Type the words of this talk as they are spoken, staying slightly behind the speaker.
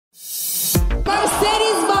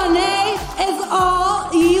are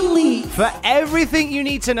elite. For everything you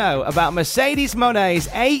need to know about Mercedes Moné's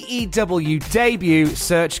AEW debut,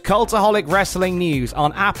 search Cultaholic Wrestling News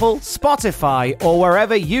on Apple, Spotify, or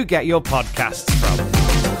wherever you get your podcasts from.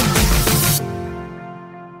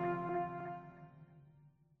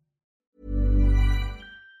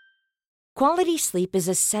 Quality sleep is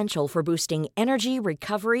essential for boosting energy,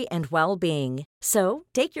 recovery, and well-being. So,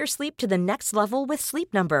 take your sleep to the next level with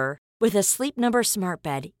Sleep Number. With a Sleep Number smart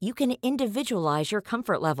bed, you can individualize your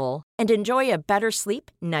comfort level and enjoy a better sleep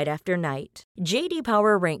night after night. J.D.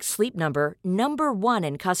 Power ranks Sleep Number number 1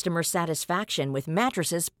 in customer satisfaction with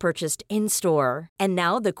mattresses purchased in-store. And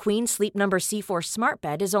now the Queen Sleep Number C4 smart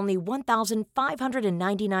bed is only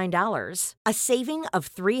 $1,599, a saving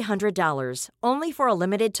of $300, only for a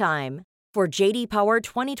limited time. For J.D. Power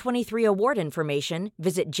 2023 award information,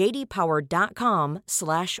 visit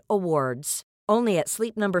jdpower.com/awards. Only at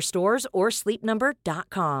Sleep Number stores or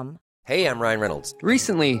sleepnumber.com. Hey, I'm Ryan Reynolds.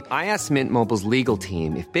 Recently, I asked Mint Mobile's legal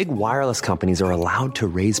team if big wireless companies are allowed to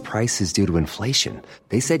raise prices due to inflation.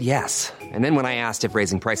 They said yes. And then when I asked if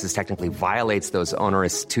raising prices technically violates those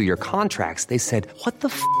onerous 2-year contracts, they said, "What the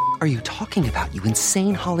f*** are you talking about, you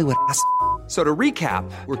insane Hollywood ass?" So to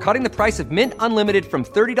recap, we're cutting the price of Mint Unlimited from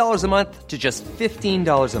 $30 a month to just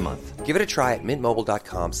 $15 a month. Give it a try at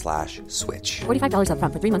mintmobile.com/switch. $45 up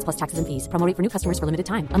front for 3 months plus taxes and fees. Promo rate for new customers for limited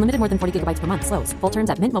time. Unlimited more than 40 gigabytes per month. Slows full terms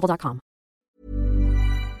at mintmobile.com.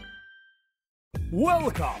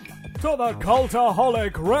 Welcome to the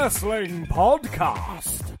Cultaholic Wrestling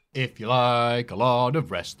Podcast. If you like a lot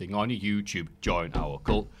of wrestling on your YouTube, join our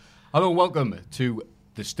cult. Hello and welcome to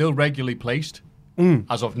the still regularly placed,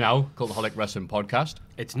 as of now, Cultaholic Wrestling Podcast.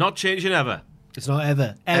 It's not changing ever. It's not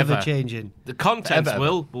ever changing. The content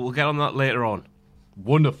will, but we'll get on that later on.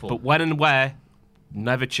 Wonderful. But when and where,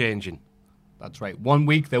 never changing. That's right. 1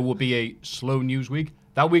 week there will be a slow news week.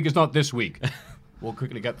 That week is not this week. We'll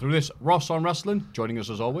quickly get through this. Ross on Wrestling, joining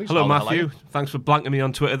us as always. Hello, Matthew. Thanks for blanking me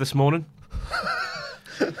on Twitter this morning.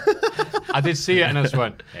 I did see it and I just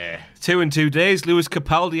went, eh. 2 in 2 days. Lewis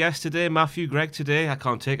Capaldi yesterday, Matthew Gregg today. I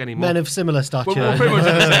can't take any more. Men of similar stature. We're pretty much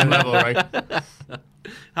at the same level, right?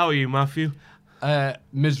 How are you, Matthew?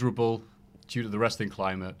 Miserable due to the wrestling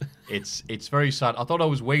climate. It's very sad. I thought I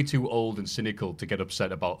was way too old and cynical to get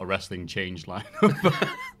upset about a wrestling change line.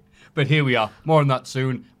 But here we are. More on that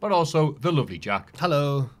soon. But also the lovely Jack.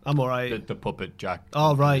 Hello, I'm all right. The puppet Jack.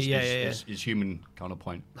 Oh, right, yeah. His human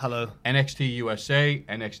counterpoint. Hello. NXT USA,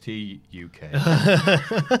 NXT UK.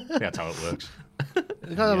 That's how it works. I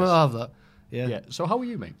have that. Yeah. So how are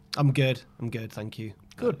you, mate? I'm good, thank you.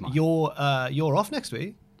 Good, man. You're off next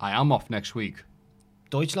week? I am off next week.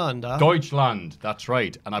 Deutschland, huh? Deutschland, that's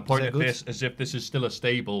right. And I point at this as if this is still a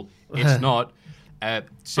stable. It's not. But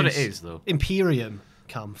it is, though. Imperium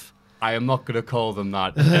Kampf. I am not going to call them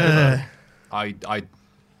that.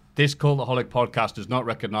 This Cultaholic podcast does not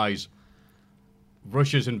recognize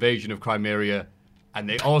Russia's invasion of Crimea, and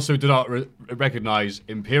they also do not recognize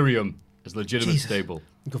Imperium as legitimate stable.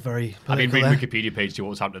 You got very I've been reading there. Wikipedia page to see what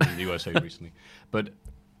was happening in the USA recently. But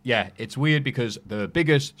yeah, it's weird because the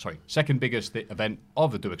second biggest event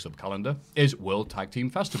of the Duix Club calendar is World Tag Team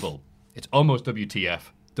Festival. It's almost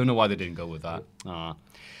WTF. Don't know why they didn't go with that.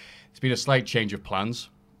 It's been a slight change of plans.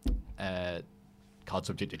 Card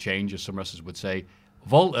subject to change, as some wrestlers would say.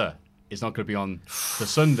 Volta is not going to be on the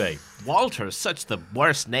Sunday. Walter is such the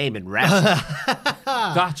worst name in wrestling.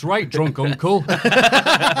 That's right, drunk uncle.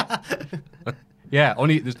 Yeah,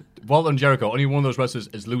 only Walter and Jericho. Only one of those wrestlers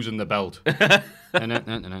is losing the belt.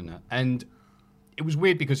 And it was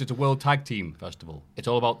weird because it's a World Tag Team Festival. It's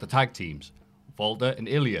all about the tag teams. Volta and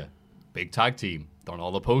Ilya, big tag team. They're on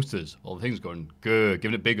all the posters, all the things going good,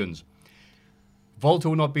 giving it big uns. Volta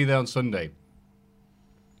will not be there on Sunday,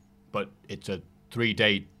 but it's a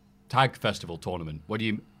 3-day tag festival tournament. What do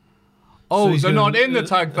you... Oh, so they're not in the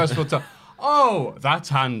tag festival. Oh, that's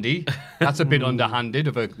handy. That's a bit underhanded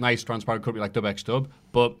of a nice transparent company like DubXDub,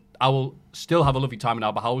 but I will still have a lovely time in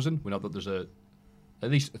Alberhausen. We know that there's at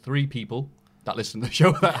least 3 people that listen to the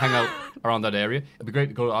show that hang out around that area. It'd be great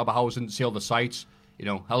to go to Alberhausen, see all the sites. You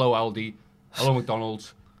know, hello Aldi, hello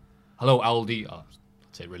McDonald's, hello Aldi. Oh,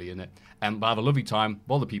 that's it really, isn't it? But I have a lovely time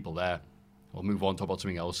with all the people there. We'll move on, talk about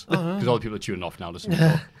something else. Because all the people are tuning off now listening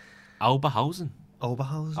to Alberhausen. Where's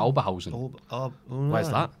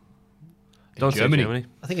that? In Germany.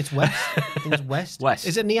 I think it's west. West.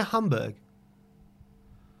 Is it near Hamburg?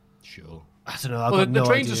 Sure. I don't know. Well, the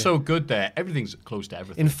trains are so good there. Everything's close to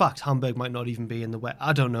everything. In fact, Hamburg might not even be in the west.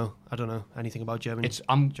 I don't know anything about Germany.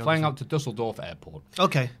 I'm flying out to Dusseldorf Airport.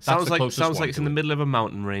 Okay. Sounds like it's in the middle of a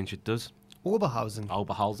mountain range. It does. Oberhausen. I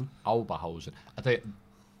tell you,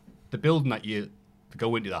 the building that you to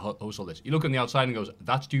go into that host all this. You look on the outside and goes,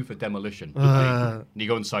 that's due for demolition. And you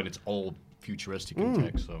go inside, it's all futuristic in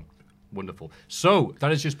tech. So wonderful. So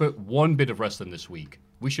that is just but one bit of wrestling this week.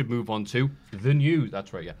 We should move on to the news.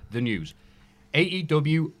 That's right, yeah, the news.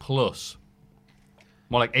 AEW Plus.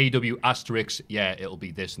 More like AEW asterisk, yeah, it'll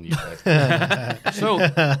be this in the UK. So,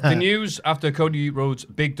 the news after Cody Rhodes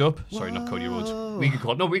bigged up. Sorry, not Cody Rhodes. We can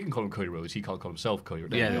call him Cody Rhodes. He can't call himself Cody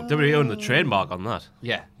Rhodes. Yeah, WWE owned the trademark on that.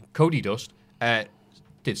 Yeah, Cody Dust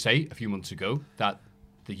did say a few months ago that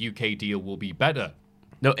the UK deal will be better.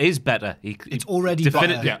 No, it is better. It's already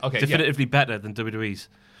better. Yeah, okay, definitively better than WWE's.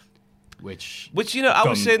 Which you know, I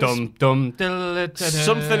was saying something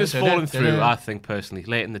has fallen through, I think, personally.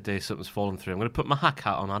 Late in the day, something's fallen through. I'm going to put my hack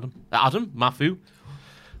hat on Adam, Mafu.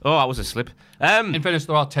 Oh, that was a slip. In fairness,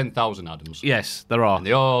 there are 10,000 Adams. Yes, there are. And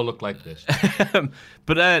they all look like this.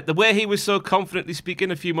 But the way he was so confidently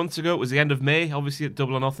speaking a few months ago, it was the end of May, obviously at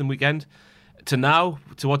Double or Nothing weekend, to now,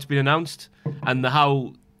 to what's been announced, and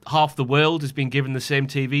how half the world has been given the same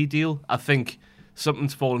TV deal. I think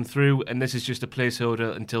something's fallen through, and this is just a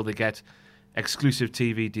placeholder until they get exclusive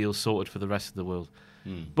TV deals sorted for the rest of the world.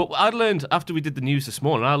 But I learned, after we did the news this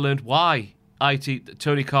morning, I learned why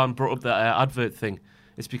Tony Khan brought up that advert thing.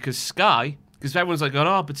 It's because Sky, because everyone's like,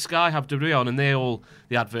 oh, but Sky have WWE on, and the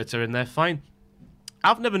adverts are in there, fine.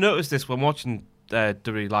 I've never noticed this when watching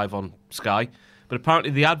WWE live on Sky, but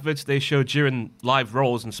apparently the adverts they show during live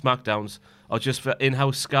Raws and SmackDowns are just for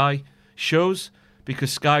in-house Sky shows,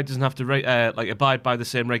 because Sky doesn't have to abide by the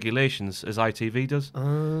same regulations as ITV does.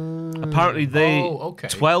 Apparently,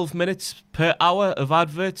 12 minutes per hour of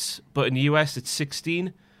adverts, but in the US it's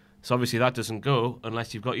 16. So obviously that doesn't go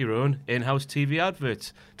unless you've got your own in-house TV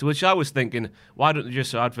adverts. To which I was thinking, why don't they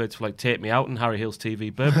just show adverts for like Take Me Out and Harry Hill's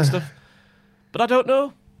TV bourbon stuff? But I don't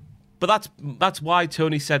know. But that's why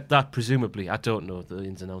Tony said that, presumably. I don't know the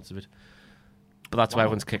ins and outs of it. But that's why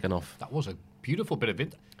everyone's kicking off. That was a beautiful bit of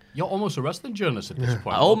it. You're almost a wrestling journalist at this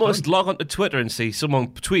point. I almost log onto Twitter and see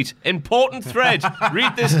someone tweet, important thread,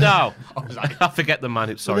 read this now. I forget the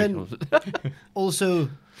man. Sorry. Also,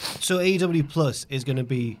 so AEW Plus is going to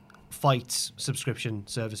be Fight's subscription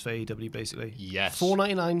service for AEW, basically. Yes.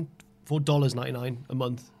 $4.99 a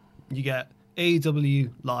month. You get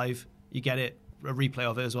AEW Live. You get a replay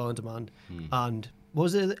of it as well on demand. And what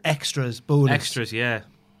was it? Extras, bonus. Extras, yeah.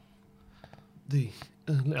 I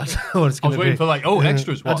don't know what it's going to be. waiting for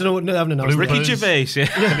extras. What? I don't know what they haven't announced. Ricky Gervais,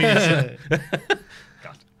 yeah.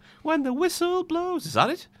 When the whistle blows. Is that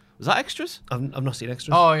it? Was that extras? I've not seen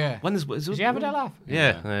extras. Oh, yeah. When there's Did you have it at laugh?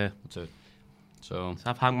 Yeah. That's it. So let's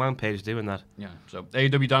have Hangman Page doing that. Yeah. So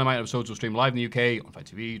AEW Dynamite episodes will stream live in the UK on Fight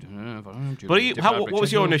TV. But what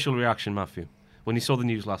was your initial reaction, Matthew, when you saw the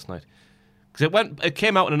news last night? Because it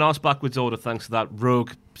came out in an arse backwards order thanks to that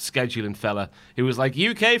rogue scheduling fella who was like,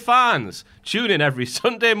 UK fans, tune in every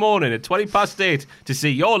Sunday morning at 8:20 to see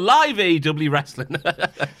your live AEW wrestling.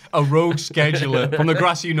 A rogue scheduler from the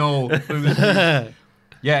grassy knoll.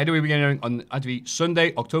 Yeah, anyway, we're beginning on ITV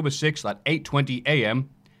Sunday, October 6th at 8:20 a.m.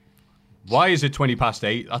 Why is it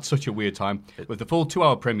 8:20? That's such a weird time. With the full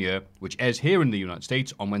 2-hour premiere, which airs here in the United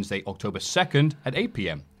States on Wednesday, October 2nd at 8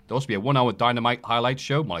 p.m. There'll also be a 1-hour Dynamite highlights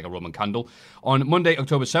show, more like a Roman candle, on Monday,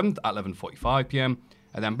 October 7th at 11:45 p.m.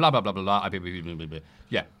 And then blah, blah, blah, blah, blah.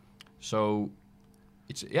 Yeah. So,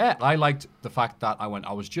 I liked the fact that I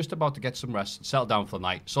was just about to get some rest, settle down for the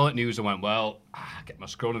night, saw that news and went, get my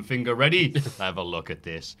scrolling finger ready. Have a look at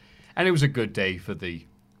this. And it was a good day for the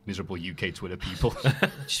miserable UK Twitter people. I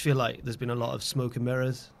just feel like there's been a lot of smoke and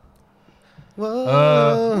mirrors.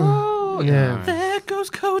 Whoa. Yeah. There goes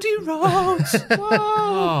Cody Rhodes.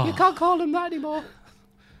 Whoa. You can't call him that anymore.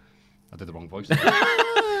 I did the wrong voice.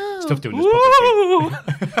 It's tough doing this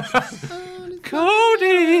publicly.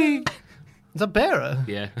 Cody. Is that Bearer?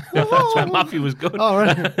 Yeah. That's where Matthew was going. Oh,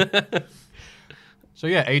 right. So,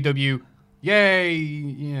 yeah, AW. Yay.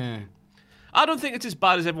 Yeah. I don't think it's as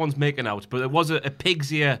bad as everyone's making out, but it was a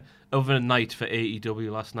pig's ear of a night for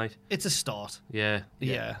AEW last night. It's a start. Yeah.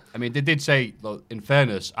 I mean, they did say, in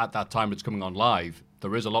fairness, at that time it's coming on live,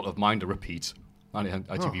 there is a lot of Minder repeats on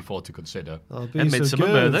ITV4 to consider. And Midsummer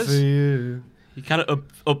Murders. You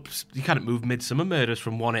can't move Midsummer Murders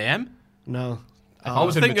from 1 a.m. No. If I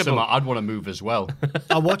was in Midsummer, I'd want to move as well.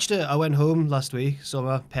 I watched it. I went home last week, saw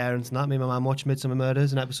my parents and that. Me and my mum watched Midsummer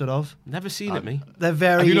Murders, an episode of. Never seen it, me. They're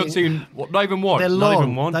very... Have you not seen... Not even one? They're long. Not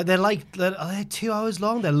even one? They're 2 hours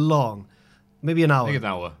long. They're long. Maybe an hour. Maybe an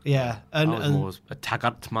hour. Yeah. And more a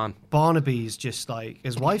taggart man. Barnaby's just like...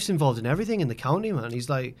 His wife's involved in everything in the county, man. He's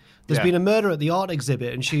like... There's been a murder at the art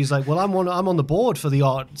exhibit, and she's like, well, I'm on the board for the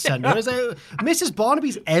art centre. It's like, Mrs.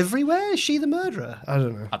 Barnaby's everywhere? Is she the murderer? I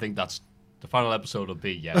don't know. I think that's The final episode will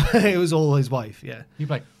be, It was all his wife, yeah. You'd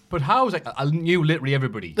be like, but how? Like, I knew literally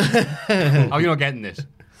everybody. How are you not getting this?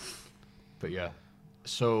 But yeah.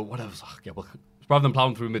 So, what else? Well, rather than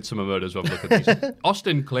plowing through Midsummer Murders, we'll look at these.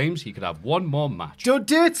 Austin claims he could have one more match. Don't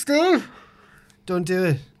do it, Steve! Don't do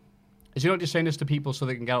it. Is he not just saying this to people so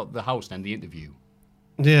they can get out of the house and end the interview?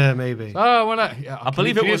 Yeah, maybe. Oh, why not? Yeah, I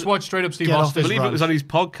believe it was. Just watch straight up Steve Get off Austin. I believe it ranch. was on his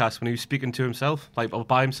podcast when he was speaking to himself, like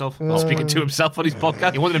by himself, or speaking to himself on his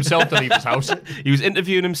podcast. He wanted himself to leave his house. He was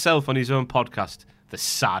interviewing himself on his own podcast. The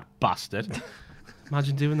sad bastard.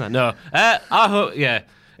 Imagine doing that. No, I hope. Yeah,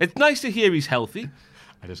 it's nice to hear he's healthy.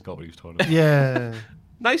 I just got what he was talking about. Yeah.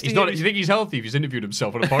 Nice to He's hear. not. You think he's healthy if he's interviewed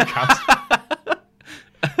himself on a podcast?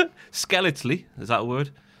 Skeletally, is that a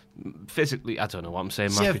word? Physically, I don't know what I'm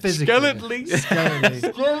saying. Yeah, Matthew. physically.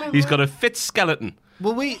 Skeletally. He's got a fit skeleton,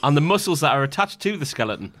 Well, we and the muscles that are attached to the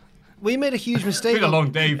skeleton. made a huge mistake. It's been a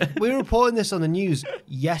long day. We were reporting this on the news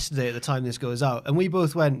yesterday at the time this goes out, and we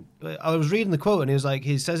both went. I was reading the quote, and he was like,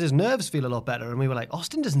 he says his nerves feel a lot better, and we were like,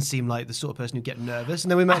 Austin doesn't seem like the sort of person who'd get nervous.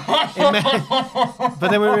 And then but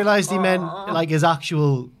then we realised he meant like his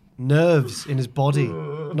actual nerves in his body,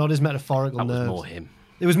 not his metaphorical That was nerves. more him.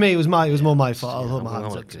 It was me. It was more my fault. I'll hold my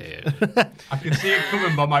hands Oh, up. dear. I can see it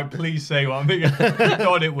coming, but might please say what I'm thinking. I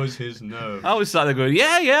thought it was his nerve. I was sat there going,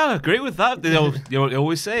 yeah, I agree with that. They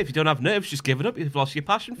always say, if you don't have nerves, just give it up. You've lost your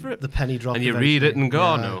passion for it. The penny drop. And you read it and go,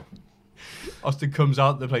 oh, Yeah. no. Austin comes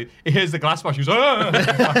out the place. He hears the glass smash. He goes, ah!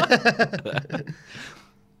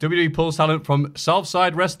 WWE pulls talent from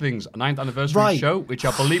Southside Wrestling's 9th anniversary Right. show, which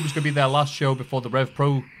I believe was going to be their last show before the Rev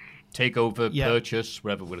Pro takeover, Yeah. purchase,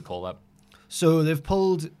 whatever we're going to call that. So they've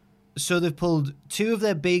pulled two of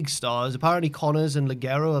their big stars. Apparently, Connors and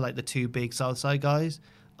Ligero are like the two big Southside guys,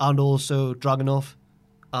 and also Dragunov.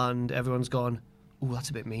 And everyone's gone, ooh, that's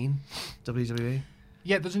a bit mean. WWE.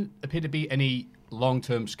 Yeah, there doesn't appear to be any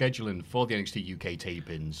long-term scheduling for the NXT UK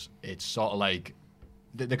tapings. It's sort of like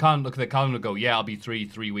they can't look at their calendar and go, yeah, I'll be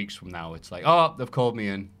 3 weeks from now. It's like, oh, they've called me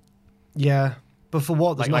in. Yeah, but for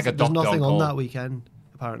what? There's Like a nothing, there's dog nothing on call. that weekend.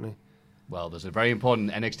 Apparently. Well, there's a very important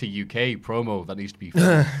NXT UK promo that needs to be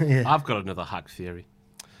filmed. I've got another hack theory.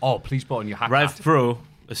 Oh, please put on your hat. Rev Pro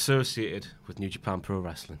associated with New Japan Pro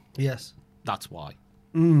Wrestling. Yes. That's why.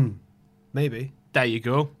 Maybe. There you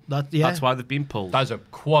go. Yeah. That's why they've been pulled. That's a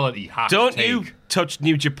quality hack. Don't take. you touch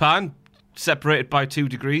New Japan, separated by 2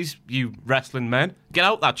 degrees, you wrestling men. Get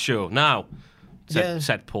out that show now,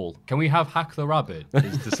 said Paul. Can we have Hack the Rabbit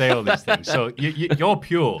is to say all these things? So you're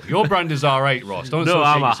pure. Your brand is all right, Ross. Don't No, associate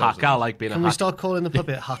I'm a yourselves hack. I with like being Can a we hack. start calling the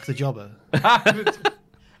puppet Hack the Jobber? it.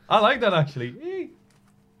 I like that, actually. Wait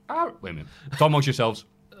a minute. Talk amongst yourselves.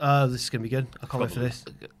 This is gonna be good. I can't wait for this.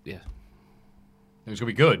 Yeah. It's going to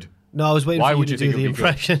be good. No, I was waiting Why for you would to you do think the it'd be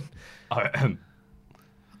good? impression.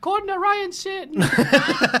 According to Ryan Satan.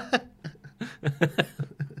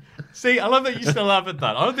 See, I love that you still laugh at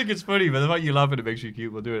that. I don't think it's funny, but the fact you laugh at it makes you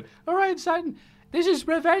cute. We'll do it. All right, Satan, this is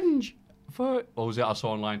revenge for... What was it I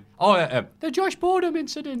saw online? Oh, the Josh Boredom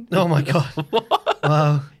incident. Oh my god!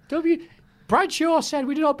 Wow. Bradshaw said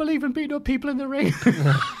we do not believe in beating up people in the ring.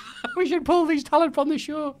 We should pull these talent from the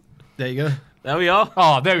show. There you go. There we are.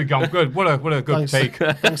 Oh, there we go. Good. What a good Thanks. take.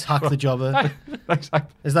 Thanks, Hack the Jobber. Thanks.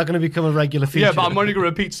 Is that going to become a regular feature? Yeah, but I'm only going to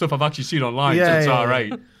repeat stuff I've actually seen online, so Yeah, it's yeah, all yeah.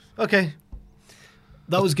 right. Okay.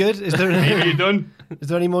 That was good. Is there Are you any, done? is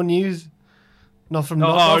there any more news? Not from. No,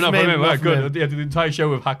 not no, from him, but not from good. him. Yeah, the entire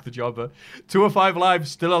show of Hack the Jobber. 205 Live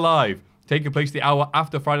still alive, taking place the hour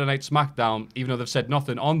after Friday Night SmackDown. Even though they've said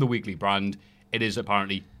nothing on the weekly brand, it is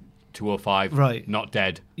apparently 205. Right. Not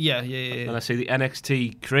dead. Yeah. And I say the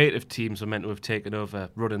NXT creative teams are meant to have taken over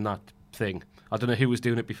running that thing. I don't know who was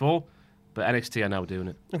doing it before, but NXT are now doing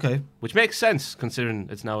it. Okay. Which makes sense, considering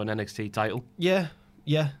it's now an NXT title. Yeah.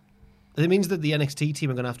 It means that the NXT team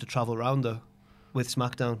are going to have to travel around though, with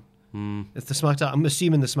SmackDown. If the SmackDown, I'm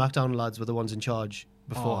assuming the SmackDown lads were the ones in charge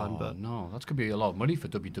beforehand, but no, that's going to be a lot of money for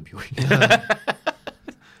WWE.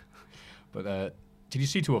 But did you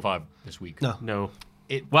see 205 this week? no. No.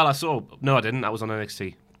 Well, I saw. No, I didn't. That was on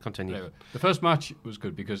NXT. Continue. Anyway, the first match was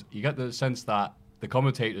good because you get the sense that the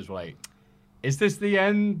commentators were like, is this the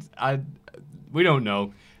end? We don't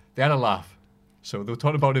know. They had a laugh. So they were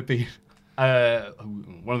talking about it being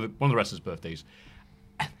one of the wrestlers' birthdays.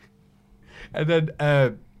 And then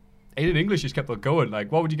Aiden English just kept on going.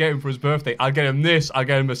 Like, what would you get him for his birthday? I'll get him this. I'll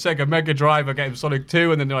get him a Sega Mega Drive. I'll get him Sonic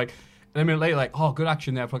 2. And then they're like, and a minute later, like, oh, good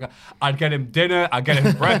action there. I'd get him dinner. I'd get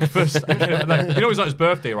him breakfast. Like, you know, it's not his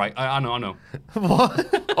birthday, right? I know.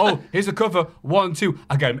 What? Oh, here's the cover 1, 2.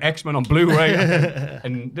 I get him X-Men on Blu-ray.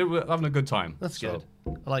 And they were having a good time. That's good.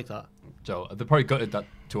 I like that. So they're probably gutted that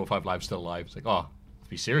 205 Live's still alive. It's like, oh, let's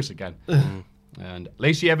be serious again. And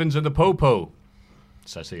Lacey Evans and the Popo,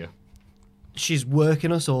 says here. She's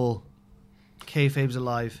working us all. Kayfabe's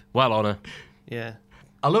alive. Well on her. Yeah.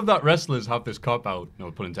 I love that wrestlers have this cop-out,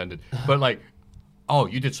 no pun intended, but like, oh,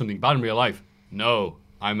 you did something bad in real life. No,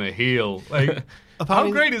 I'm a heel. Like, how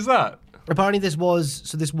great is that? Apparently this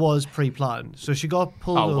was pre-planned. So she got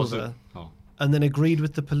pulled Was it? over Oh. and then agreed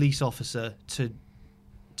with the police officer to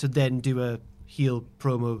then do a heel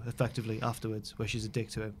promo effectively afterwards where she's a dick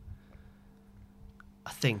to him.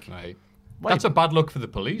 I think. Right. That's a bad look for the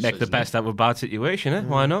police. Make the isn't best out of a bad situation, eh?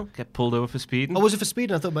 Why not? Get pulled over for speeding. Oh, was it for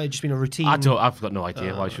speeding? I thought it might have just been a routine. I've got no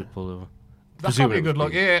idea why she would pull over. That's probably a good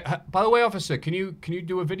look. Yeah. By the way, officer, can you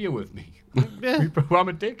do a video with me? Yeah. I'm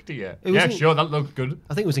a dick to you. It Yeah, wasn't- sure, that looked good.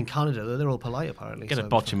 I think it was in Canada, though. They're all polite, apparently. Get a so-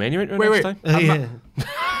 botchamania into her Wait, next wait. time. Yeah.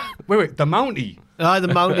 Wait, the Mountie. The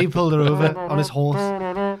Mountie pulled her over on his horse.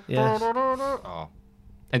 Yes. Oh.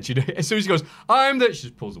 And she, as soon as she goes, I'm the... She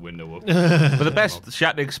just pulls the window up. But the best, she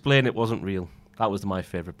had to explain it wasn't real. That was my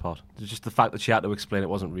favourite part. It was just the fact that she had to explain it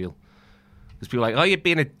wasn't real. Because people were like, oh, you're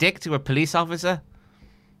being a dick to a police officer?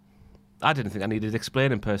 I didn't think I needed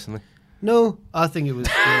explaining personally. No, I think it was...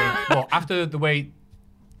 Well, after the way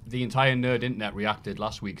the entire nerd internet reacted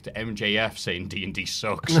last week to MJF saying D&D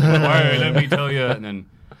sucks. Why, let me tell you. And then,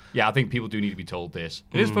 yeah, I think people do need to be told this.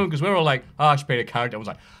 It is fun because we're all like, she played a character. I was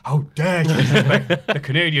like, how dare she disrespect the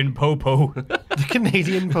Canadian Popo. the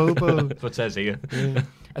Canadian Popo. That's what it says here. Yeah.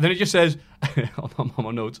 And then it just says, on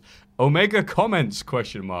my notes, Omega comments,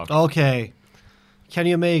 question mark. Okay.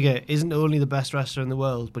 Kenny Omega isn't only the best wrestler in the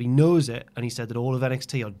world, but he knows it, and he said that all of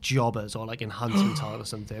NXT are jobbers or like enhancement talent or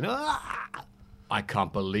something. I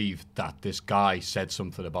can't believe that this guy said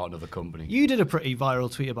something about another company. You did a pretty viral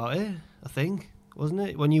tweet about it, I think, wasn't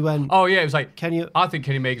it? When you went... Oh, yeah, it was like, Kenny... I think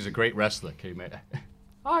Kenny Omega's a great wrestler. Kenny Omega.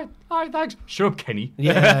 Hi, thanks. Shut up, Kenny.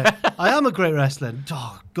 Yeah, I am a great wrestler.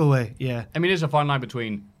 Oh, go away, yeah. I mean, there's a fine line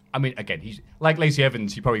between... I mean, again, he's like Lacey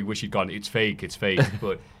Evans. He probably wish he'd gone, it's fake.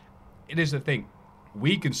 But it is the thing.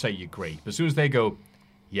 We can say you're great. But as soon as they go,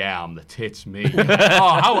 yeah, I'm the tits, me. Oh,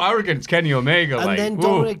 how arrogant is Kenny Omega. And like, then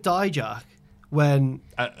Dominic Dijak, when...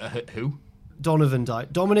 who? Dominic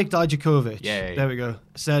Dijakovic. Yeah. There we go.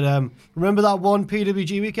 Said, remember that one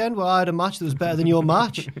PWG weekend where I had a match that was better than your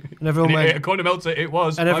match? And everyone went... According to Meltzer, it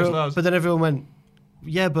was. And but then everyone went,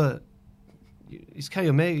 yeah, but he's Kenny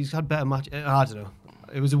Omega. He's had better match. I don't know.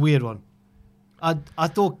 It was a weird one. I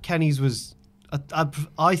thought Kenny's was...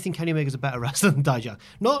 I think Kenny Omega's a better wrestler than Dijak.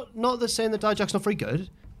 Not that saying that Dijak's not very good,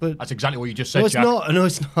 but... That's exactly what you just said, No, it's Jack. not. No,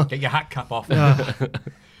 it's not. Get your hat cap off.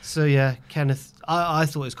 So, yeah, Kenneth... I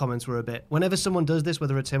thought his comments were a bit... Whenever someone does this,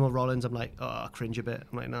 whether it's him or Rollins, I'm like, I cringe a bit.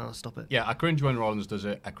 I'm like, no, stop it. Yeah, I cringe when Rollins does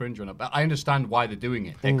it. I cringe when... But I understand why they're doing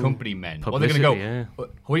it. They're company men. Well, they're going to go... Yeah.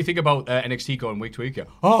 What do you think about NXT going week to week?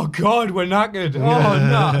 Oh, God, we're knackered. Oh, no.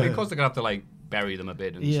 I mean, of course, they're going to have to, like, bury them a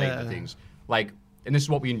bit and say the things. Like, and this is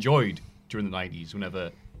what we enjoyed during the 90s, whenever,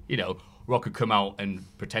 you know, Rock would come out and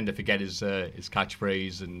pretend to forget his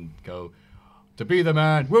catchphrase and go, to be the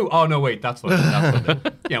man. Woo! Oh, no, wait, that's not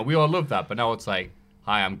it. You know, we all love that, but now it's like,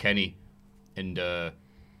 hi, I'm Kenny, and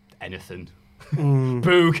anything.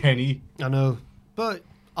 Boo, Kenny. I know. But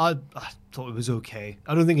I thought it was okay.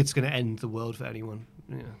 I don't think it's going to end the world for anyone.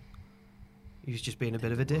 Yeah. He's just being a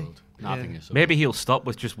bit of a dick. Nothing is. Maybe he'll stop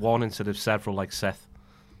with just one instead of several like Seth.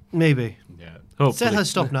 Maybe. Yeah. Hopefully. Seth has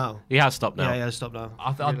stopped now. He has stopped now. Yeah, he has stopped now.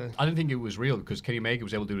 I didn't think it was real because Kenny Omega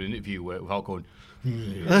was able to do an interview without going.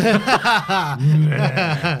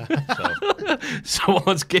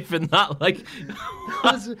 Someone's given that like.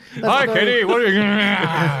 Hi, Kenny. What are you?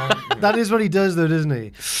 That is what he does, though, doesn't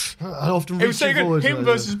he? I often It was reach saying forward. him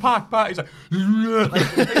versus Pac. He's like,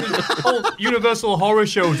 old Universal horror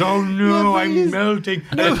shows. Oh no, I'm melting.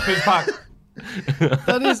 And it's Pac.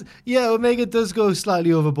 That is, yeah, Omega does go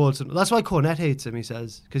slightly overboard. That's why Cornette hates him, he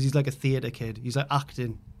says, because he's like a theatre kid. He's like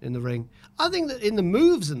acting in the ring. I think that in the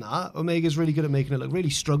moves and that, Omega's really good at making it look really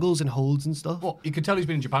struggles and holds and stuff. Well, you can tell he's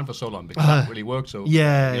been in Japan for so long because that really works. So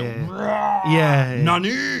Yeah.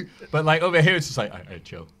 Nani. But like over here, it's just like, I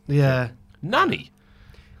chill. Yeah. Nanny.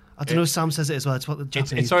 I don't know, Sam says it as well. It's what the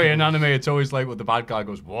Japanese It's sorry, people- in anime, it's always like when the bad guy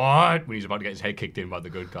goes, what? When he's about to get his head kicked in by the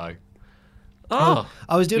good guy. Oh,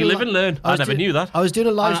 I was doing you a live li- and learn. I was never knew that. I was doing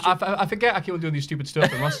a live stream. I forget I keep on doing these stupid stuff,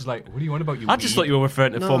 and Ross is like, what do you want about you? I just thought you were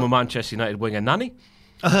referring to former Manchester United winger Nanny.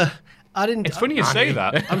 I didn't. It's funny you say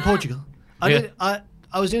that. I'm Portugal. Yeah. I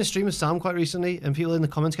was doing a stream with Sam quite recently, and people in the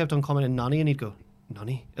comments kept on commenting Nanny, and he'd go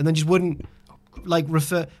Nanny, and then just wouldn't like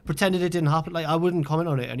pretended it didn't happen. Like I wouldn't comment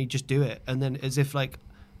on it, and he'd just do it, and then as if like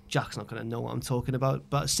Jack's not going to know what I'm talking about,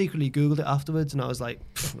 but I secretly Googled it afterwards, and I was like,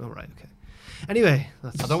 all right, okay. Anyway,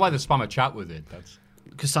 I don't know why they spam a chat with it. That's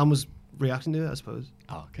because Sam was reacting to it, I suppose.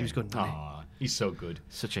 Oh, okay. He was good, wasn't he? Aw, he's so good.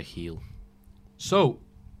 Such a heel. So,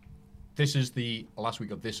 this is the last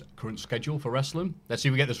week of this current schedule for wrestling. Let's see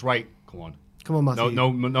if we get this right. Come on. Come on, Matthew.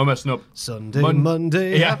 No messing up. Sunday, Mon-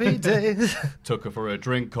 Monday, Yeah. happy days. Took her for a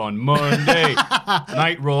drink on Monday.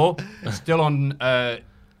 Night Raw. Still on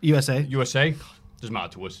USA. USA. Doesn't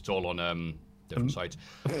matter to us. It's all on different sites.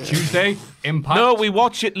 Tuesday, Impact. No, we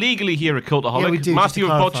watch it legally here at Cultaholic. Yeah, we do, Matthew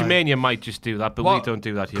just of to clarify. Botchamania might just do that, but we don't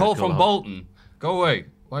do that here. Call at from Cultaholic. Bolton. Go away.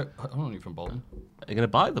 Why? I'm not from Bolton. Are you going to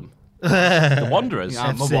buy them? The Wanderers.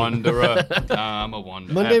 I'm a FC. wanderer. I'm a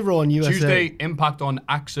wanderer. Monday, Raw on USA. Tuesday, Impact on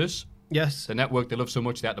Axis. Yes. The network they love so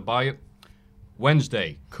much they had to buy it.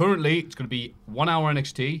 Wednesday, currently it's going to be 1 hour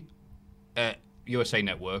NXT, USA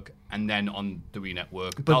Network, and then on the WWE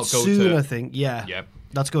Network. But That'll go soon, to, I think, yeah. Yeah.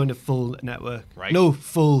 That's going to full network. Right. No,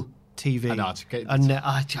 full TV. I know, it's okay.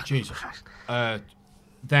 Jesus.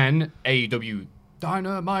 Then AEW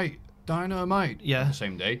Dynamite. Yeah. The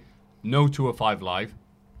same day. No 205 Live.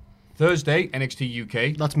 Thursday, NXT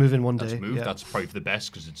UK. That's moving one day. That's moved. yeah. That's probably for the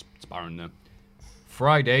best because it's barren there.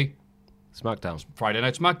 Friday, SmackDown. Friday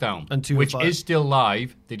Night SmackDown, And 205. which is still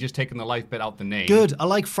live. They're just taking the live bit out the name. Good. I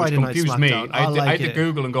like Friday which Night confused SmackDown. me. I had like to it.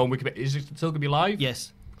 Google and go on Wikipedia. Is it still going to be live?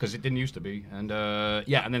 Yes. Because it didn't used to be. And and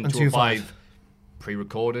then And 205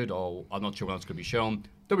 pre-recorded, or I'm not sure when that's going to be shown.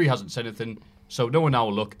 WWE hasn't said anything. So no one now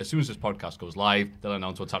will look. As soon as this podcast goes live, they'll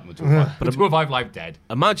announce what's happening with 205. But 205 Live dead.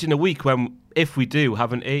 Imagine a week when, if we do,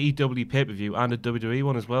 have an AEW pay-per-view and a WWE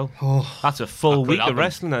one as well. That's a full That could week of happen.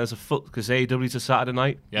 wrestling. That is a full, because AEW's a Saturday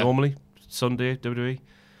night, Yeah. normally. Sunday, WWE.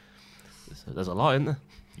 So there's a lot in there.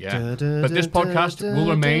 Yeah. But this podcast will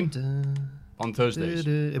remain on Thursdays.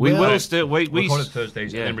 We will Uh, still we Recorded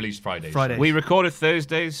Thursdays yeah. and then released Fridays. Friday. We recorded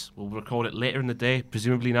Thursdays. We'll record it later in the day,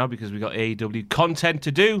 presumably now, because we've got AEW content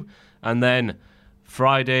to do. And then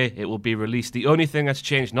Friday, it will be released. The only thing that's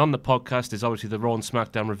changed on the podcast is obviously the Raw and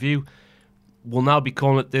SmackDown review. We'll now be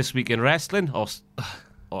calling it This Week in Wrestling, or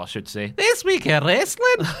I should say, This Week in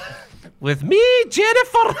Wrestling, with me,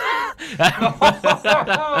 Jennifer,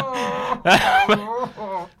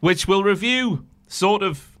 which will review sort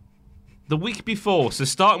of the week before. So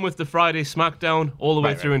starting with the Friday SmackDown all the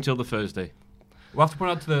way Right, through right. until the Thursday. We'll have to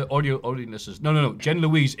point out to the audio listeners. No. Jen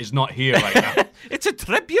Louise is not here right now. It's a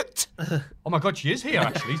tribute. Oh my God, she is here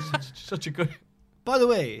actually. Such a good. By the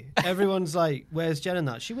way, everyone's like, "Where's Jen in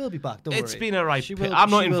that?" She will be back. Don't It's worry. been a right. She will- I'm not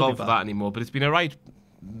she will be involved with back. that anymore, but it's been a right.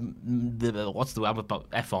 What's the word about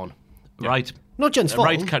F on? Right. Not Jen's A fault.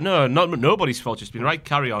 right. No, not nobody's fault. It's been right.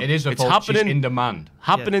 Carry on. It is her It's fault. She's happening. in demand.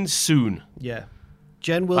 Happening soon. Yeah.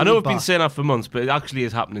 Jen will. I know be we've been back. saying that for months, but it actually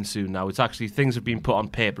is happening soon now. It's actually things have been put on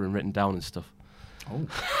paper and written down and stuff.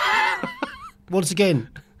 Once again,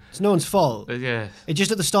 it's no one's fault. Yeah. It just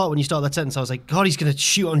at the start when you start that sentence, I was like, God, he's going to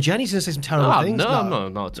shoot on Jen. He's going to say some terrible No, things. no,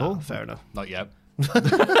 not at all. Fair enough. Not yet.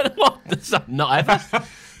 What? That's not ever.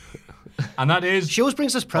 And that is. She always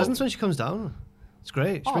brings us presents when she comes down. It's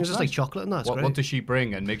great. She brings us nice. like chocolate and that. It's What great. does she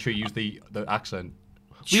bring? And make sure you use the accent.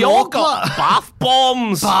 We all got bath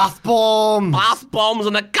bombs. bath bombs. Bath bombs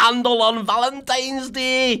and a candle on Valentine's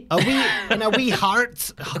Day. A wee and a wee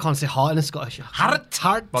heart. I can't say heart in a Scottish. Heart.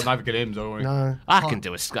 Heart. But never get in, don't worry. No. I can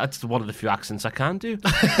do it. That's one of the few accents I can do.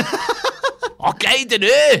 Okay,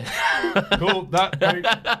 dunno. Cool.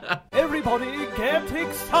 Everybody get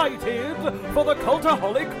excited for the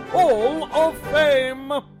Cultaholic Hall of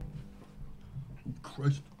Fame!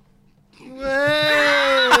 Christ.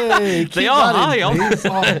 Hey, They are high. Oh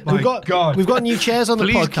my God. We've got new chairs on the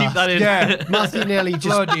Please podcast. keep that in. Yeah. Matthew nearly just.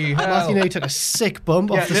 Bloody hell. Matthew nearly took a sick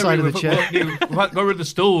bump off the side of the chair. We've got rid of the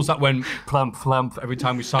stools that went clamp, flamp every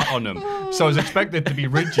time we sat on them. So I was expected to be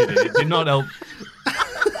rigid and it did not help.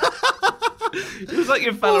 It was like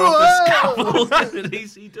you fell off the scaffold in an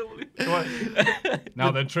ECW.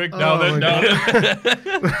 Now the trick, Oh now my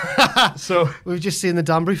the So, We've just seen the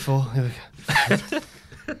Danbury fall. Here we go.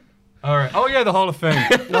 all right. Oh yeah, the Hall of Fame.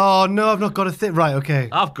 Oh no, I've not got a thing. Right, okay.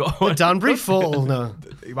 I've got The one. Danbury fall. No.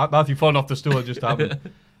 Matthew falling off the stool had just happened.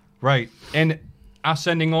 Right. In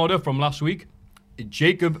ascending order from last week,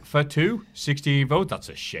 Jacob Fatu, 68 votes. That's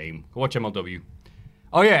a shame. Go watch MLW.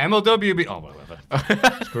 Oh yeah, MLW. Oh,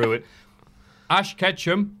 whatever. Screw it. Ash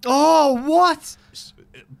Ketchum. Oh, what?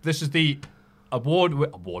 This is the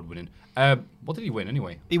award-winning. What did he win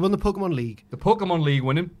anyway? He won the Pokemon League. The Pokemon League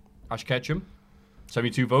winning. Ash Ketchum.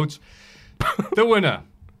 72 votes. The winner.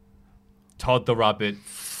 Todd the Rabbit.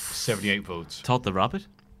 78 votes. Todd the Rabbit?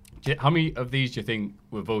 How many of these do you think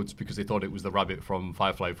were votes because they thought it was the rabbit from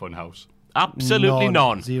Firefly Funhouse? Absolutely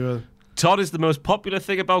none. Zero. Todd is the most popular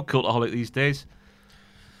thing about Cultaholic these days.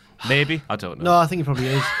 Maybe. I don't know. No, I think he probably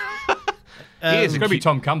is. He is It's going to be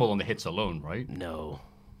Tom Campbell on the hits alone, right? No.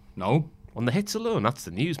 No. On the hits alone, that's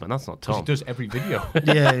the news, man. That's not Because Tom. he does every video.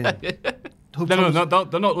 Yeah. No,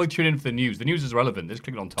 they're not like tuning in for the news. The news is relevant. They're just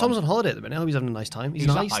clicking on Tom. Tom's on holiday at the minute. I hope he's having a nice time. He's in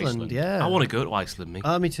He's at Iceland. Iceland. Yeah. I want to go to Iceland, me.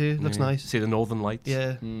 Me too. Looks nice. See the Northern Lights.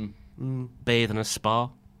 Yeah. Bathe in a spa.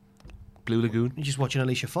 Blue Lagoon. You're just watching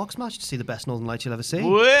Alicia Fox match to see the best Northern Lights you'll ever see.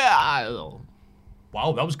 Wow.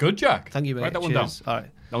 Wow, that was good, Jack. Thank you, mate. Write that one down. Cheers. All right.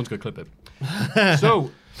 That one's good. Clip it.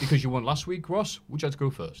 So, because you won last week, Ross, would you like to go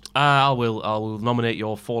first? I will nominate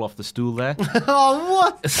your fall off the stool there.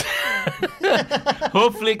 Oh, what?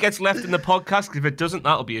 Hopefully it gets left in the podcast, because if it doesn't,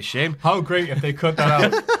 that'll be a shame. How great if they cut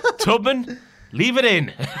that out. Tubman, leave it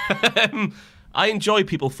in. I enjoy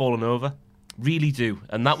people falling over. Really do.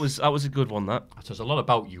 And that was a good one, that. That says a lot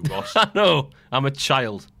about you, Ross. I know. I'm a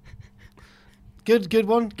child. Good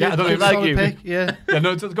one. Good, Yeah, I don't good like solid you. Pick. Yeah. Yeah,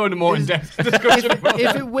 no, let's go into more in-depth discussion about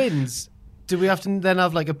If that. it wins, do we have to then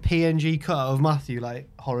have like a PNG cutout of Matthew, like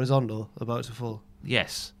horizontal, about to fall?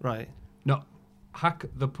 Yes. Right. No, hack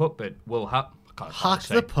the puppet will have... Hack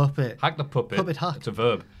the puppet. Hack the puppet. Puppet hack. It's a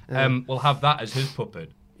verb. We'll have that as his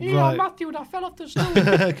puppet. Right. Matthew, I fell off the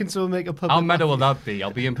stool. Can someone make a puppet? How meta will that be? I'll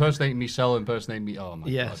be impersonating me, Cell impersonating me. Oh, my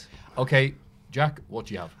Yes. God. Okay, Jack, what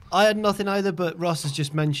do you have? I had nothing either, but Ross has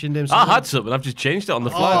just mentioned him. so I I'm had something. I've just changed it on the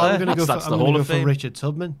fly. I'm there. going to go That's for, the I'm Hall gonna go of for Fame. Richard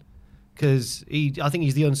Tubman because I think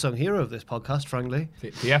he's the unsung hero of this podcast. Frankly,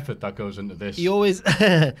 The effort that goes into this. he always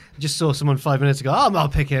just saw someone 5 minutes ago. I'll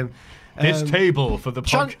pick him. This table for the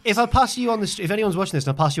podcast. If I pass you on the if anyone's watching this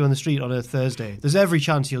and I pass you on the street on a Thursday, there's every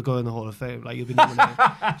chance you'll go in the Hall of Fame. Like you'll be nominated.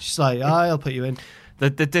 Just like I'll put you in. The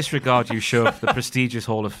disregard you show for the prestigious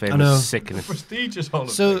Hall of Fame I know. is sickening. Prestigious Hall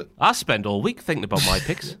of So Fame. I spend all week thinking about my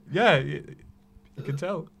picks. Yeah, you can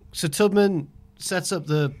tell. So Tubman sets up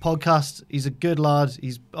the podcast. He's a good lad.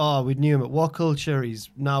 We knew him at What Culture. He's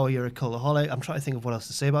now here at Cultaholic. I'm trying to think of what else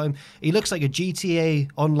to say about him. He looks like a GTA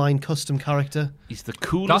online custom character. He's the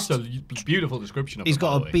coolest. That's a beautiful description of He's him, by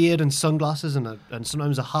got the a way. beard and sunglasses and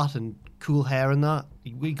sometimes a hat and cool hair and that.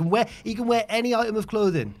 He can wear any item of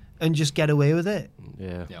clothing and just get away with it.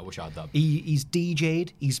 Yeah. Yeah, I wish I had that. He's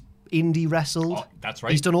DJ'd. He's indie wrestled. Oh, that's right.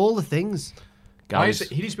 He's done all the things. Why Guys,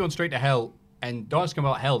 is it, he needs to be on Straight to Hell, and don't ask him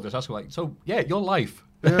about hell, just ask him, like, so, yeah, your life.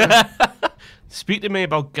 speak to me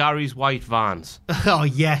about Gary's white vans. Oh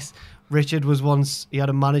yes, Richard was once. He had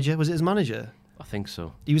a manager. Was it his manager? I think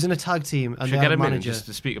so. He was in a tag team and Should they we had get a him in manager just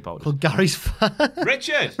to speak about it? called Gary's Fan.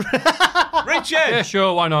 Richard! Yeah, Richard!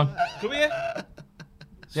 sure, why not? Come here.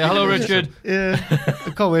 Yeah, hello, Richard. Yeah, I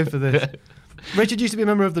can't wait for this. Richard used to be a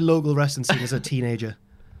member of the local wrestling scene as a teenager.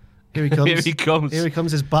 Here he comes. Here he comes. Here he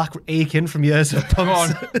comes. His back aching from years of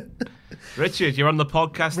pumps. Richard, you're on the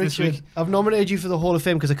podcast this Richard, week. I've nominated you for the Hall of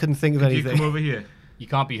Fame because I couldn't think of You anything. come over here. You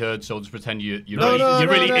can't be heard, so just pretend you're No,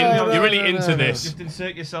 really, no, you're really no, into no. this. Just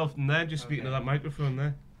insert yourself in there, just speaking to that microphone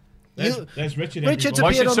there. You- There's Richard. Richard's everybody. Why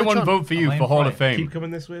appeared should on the someone channel. vote for you Am I for in Hall front? of Fame? Keep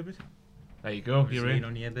coming this way a bit. There you go. You're in.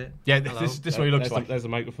 on you a bit. Yeah, Hello. this is what he looks like. There's the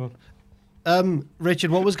microphone. Richard,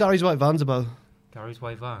 what was Gary's White Vans about? Gary's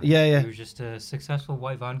White Van. Yeah, yeah. He was just a successful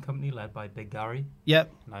white van company led by Big Gary,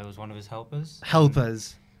 Yep, and I was one of his helpers.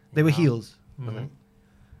 helpers. They were Yeah. heels.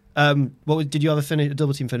 Did you have a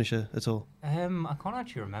double team finisher at all? I can't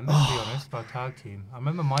actually remember, to be honest, about tag team. I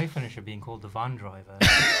remember my finisher being called the Van Driver.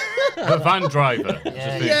 The van driver.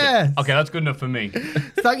 Yes. Okay, that's good enough for me.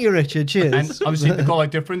 Thank you, Richard. Cheers. And obviously, the call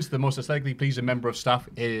out difference, the most aesthetically pleasing member of staff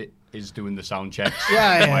is doing the sound checks.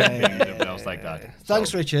 Yeah, yeah, Lighting, yeah, and everything else like that. Thanks,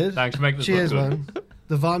 So, Richard. Thanks for making this Cheers, look good. man.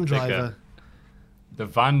 The van Take care. driver. The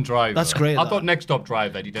van driver. That's great, I that. thought Next Stop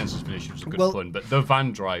Drive, Eddie Dennis's finish was a good Well- fun, but the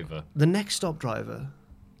van driver. The next stop driver.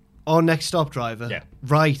 Oh, next stop driver. Yeah.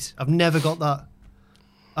 Right. I've never got that.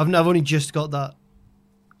 I've only just got that.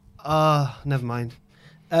 Never mind.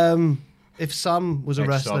 If Sam was a Next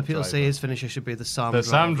wrestler, stop people say driver. his finisher should be the Sam The driver.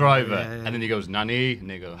 Sam driver. Yeah, yeah. And then he goes, Nanny, and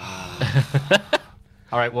they go,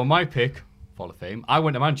 All right, well, my pick, Hall of Fame, I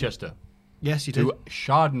went to Manchester Yes, you did. to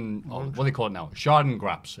Chardon, what do they call it now? Chardon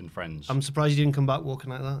Graps and Friends. I'm surprised you didn't come back walking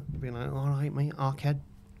like that. Being like, all right, mate, arcade.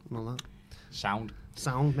 And all that. Sound.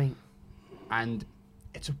 Sound, mate. And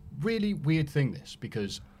it's a really weird thing, this,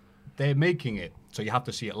 because they're making it so you have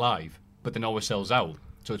to see it live, but then always sells out.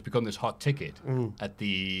 So it's become this hot ticket at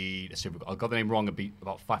the, let's see if I got the name wrong,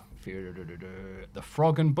 the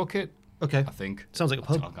Frog and Bucket, Okay. I think. Sounds like a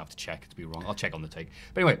pub. I'll have to check to be wrong. I'll check on the take.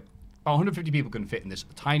 But anyway, about 150 people can fit in this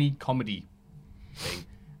tiny comedy thing.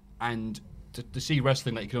 And to see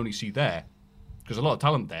wrestling that you can only see there, because a lot of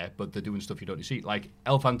talent there, but they're doing stuff you don't see. Like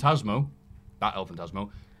El Fantasmo,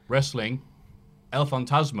 wrestling El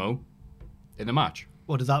Fantasmo in a match.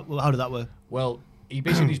 How did that work? Well, he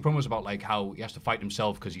basically these promos about like how he has to fight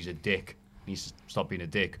himself because he's a dick. He needs to stop being a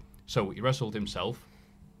dick. So he wrestled himself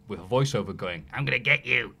with a voiceover going, "I'm gonna get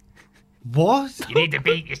you. What? You need to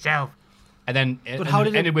beat yourself. And then how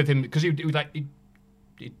did it ended with him because he'd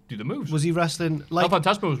do the moves. Was he wrestling like El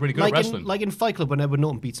Fantasma was really good at wrestling. like in Fight Club when Edward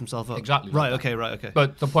Norton beats himself up? Exactly. Right, like okay.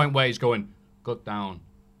 But the point where he's going, gut down,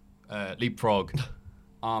 leapfrog,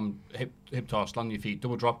 hip toss, land on your feet,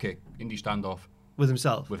 double drop kick, indie standoff. With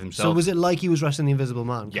himself? With himself. So was it like he was wrestling the Invisible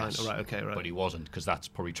Man? Yes. Kind of? Right. But he wasn't, because that's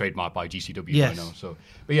probably trademarked by GCW Yes. by now.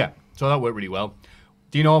 So that worked really well.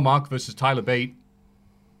 Dean Allmark versus Tyler Bate,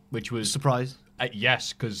 which was... Surprise.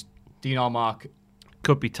 Yes, because Dean Allmark...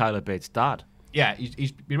 Could be Tyler Bates' dad. Yeah,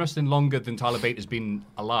 he's been wrestling longer than Tyler Bate has been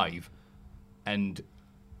alive. And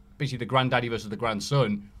basically the granddaddy versus the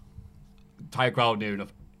grandson, entire crowd near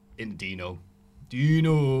enough in Dino,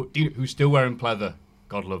 who's still wearing pleather.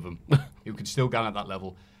 God love him. Who can still go at that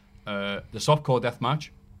level. The softcore death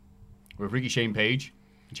match with Ricky Shane Page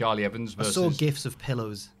and Charlie Evans versus... I saw gifs of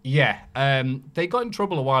pillows. Yeah. They got in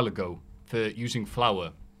trouble a while ago for using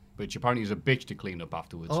flour, which apparently is a bitch to clean up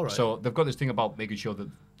afterwards. All right. So they've got this thing about making sure that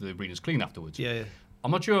the arena's clean afterwards. Yeah.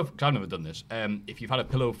 I'm not sure, because I've never done this, if you've had a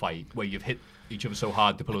pillow fight where you've hit each other so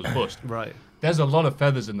hard the pillows bust. Right. There's a lot of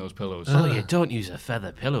feathers in those pillows. Oh, you don't use a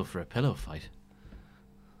feather pillow for a pillow fight.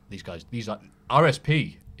 These are...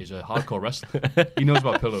 RSP is a hardcore wrestler. He knows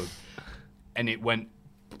about pillows. And it went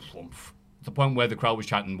plump, to the point where the crowd was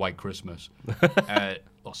chanting White Christmas.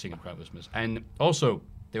 Or singing White Christmas. And also,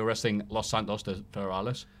 they were wrestling Los Santos de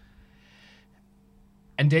Ferales.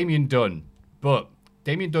 And Damien Dunn. But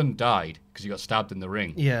Damien Dunn died because he got stabbed in the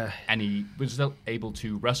ring. Yeah. And he was still able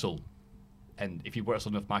to wrestle. And if he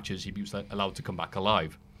wrestled enough matches, he was allowed to come back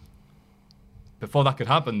alive. Before that could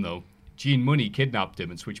happen, though, Gene Money kidnapped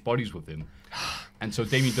him and switched bodies with him. And so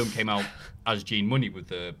Damien Dunn came out as Gene Money with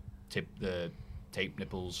the tape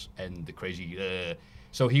nipples and the crazy...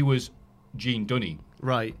 so he was Gene Dunny.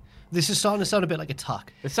 Right. This is starting to sound a bit like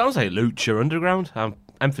Attack. It sounds like Lucha Underground.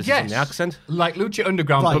 Emphasis on the accent. Like Lucha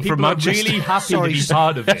Underground, Right, but people from are Manchester. really happy to be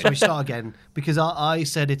part of it. Sorry, start again. Because I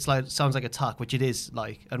said it's like sounds like Attack, which it is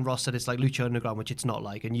like, and Ross said it's like Lucha Underground, which it's not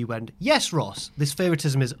like, and you went, yes, Ross. This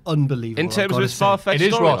favoritism is unbelievable. In terms I've of gotta its say. far-fetched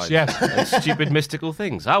It is Ross, storylines. yes. And stupid mystical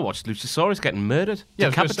things. I watched Luchasaurus getting murdered, Yeah, I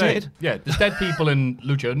was gonna say, decapitated. yeah, there's dead people in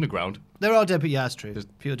Lucha Underground. There are dead, but yeah, it's true.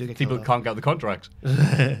 People do get People killed off. can't get the contracts.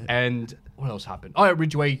 And what else happened? Oh, yeah,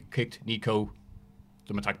 Ridgeway kicked Nico,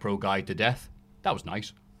 the Attack Pro guy, to death. That was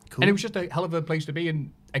nice. Cool. And it was just a hell of a place to be.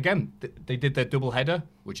 And again, they did their double header,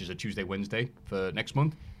 which is a Tuesday, Wednesday for next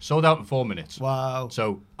month. Sold out in 4 minutes. Wow.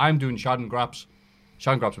 So I'm doing Shad and Graps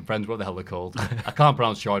and Friends, what the hell they're called. I can't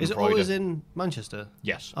pronounce Shard Is and it always in Manchester?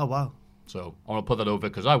 Yes. Oh, wow. So I want to put that over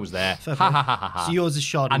because I was there. Fair Ha play. ha ha ha ha. So yours is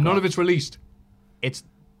Shard And none of Graps. it's released. It's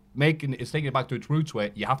taking it back to its roots where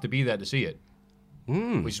you have to be there to see it.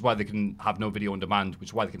 Which is why they can have no video on demand, which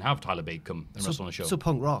is why they can have Tyler Bate come and wrestle on a show. So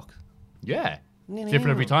punk rock. Yeah. It's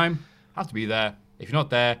different every time. Have to be there. If you're not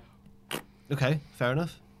there, Okay, fair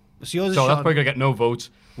enough. So yours is so that's Shard. probably going to get no votes.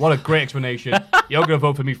 What a great explanation. You're going to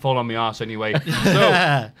vote for me fall on my arse anyway.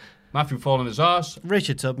 So, Matthew fall on his arse,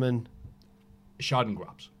 Richard Tubman. Shard and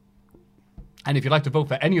Graps. And if you'd like to vote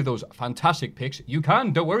for any of those fantastic picks, you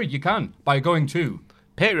can. Don't worry, you can. By going to...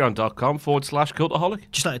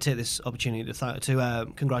 Patreon.com/Cultaholic. Just like to take this opportunity to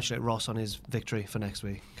congratulate Ross on his victory for next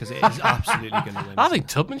week, because it is absolutely going to win. I think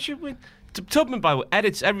Tubman should win. Tubman, by the way,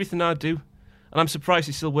 edits everything I do. And I'm surprised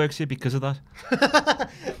he still works here because of that.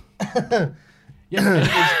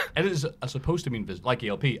 Yeah, editors are supposed to be invisible, like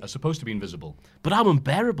ELP, are supposed to be invisible. But I'm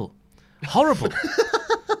unbearable. Horrible.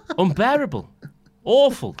 Unbearable.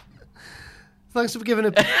 Awful. Thanks for giving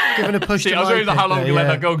a push See, to I was my wondering how pick long there, you let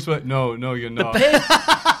yeah. that go. So no, you're not.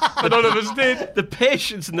 None of us did. The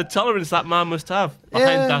patience and the tolerance that man must have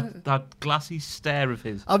behind that glassy stare of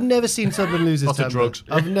his. I've never seen Tubman lose his Lots of temper. drugs.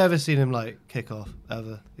 I've never seen him like kick off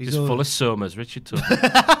ever. He's Just all- full of summers, Richard Tubman.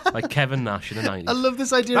 Like Kevin Nash in the 90s. I love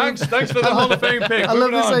this idea. Thanks for the Hall of Fame pick. I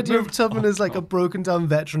love Moving this on. idea of Tubman as like a broken down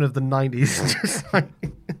veteran of the 90s, just like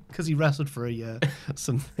because he wrestled for a year.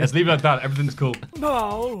 Something. Let's leave it at that. Everything's cool.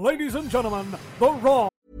 Now, ladies and gentlemen, the Raw.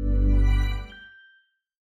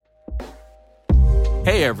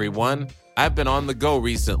 Hey everyone, I've been on the go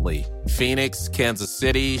recently. Phoenix, Kansas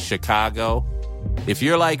City, Chicago. If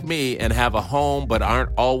you're like me and have a home but aren't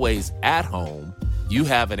always at home, you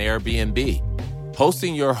have an Airbnb.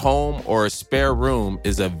 Hosting your home or a spare room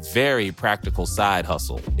is a very practical side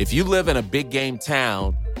hustle. If you live in a big game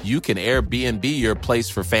town, you can Airbnb your place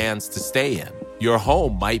for fans to stay in. Your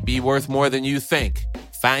home might be worth more than you think.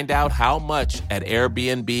 Find out how much at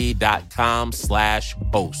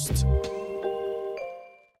airbnb.com/host.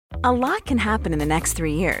 A lot can happen in the next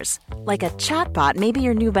 3 years. Like a chatbot may be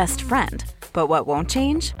your new best friend. But what won't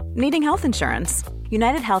change? Needing health insurance.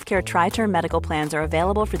 United Healthcare Tri-Term Medical Plans are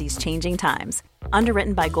available for these changing times.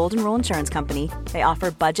 Underwritten by Golden Rule Insurance Company, they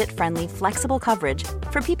offer budget-friendly, flexible coverage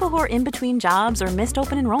for people who are in between jobs or missed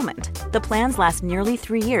open enrollment. The plans last nearly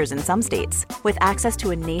 3 years in some states, with access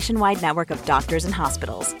to a nationwide network of doctors and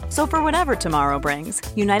hospitals. So for whatever tomorrow brings,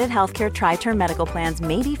 United Healthcare Tri-Term Medical Plans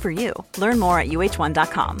may be for you. Learn more at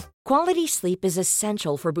uh1.com. Quality sleep is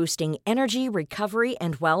essential for boosting energy, recovery,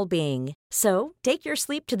 and well-being. So, take your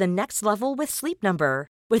sleep to the next level with Sleep Number.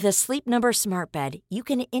 With a Sleep Number smart bed, you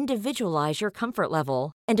can individualize your comfort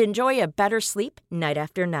level and enjoy a better sleep night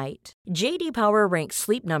after night. JD Power ranks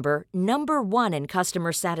Sleep Number number 1 in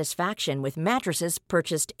customer satisfaction with mattresses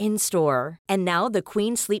purchased in-store. And now the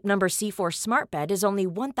Queen Sleep Number C4 smart bed is only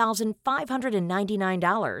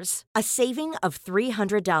 $1,599, a saving of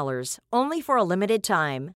 $300, only for a limited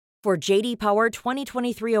time. For JD Power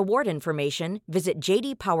 2023 award information, visit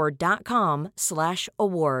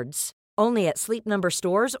jdpower.com/awards. Only at Sleep Number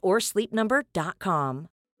stores or sleepnumber.com.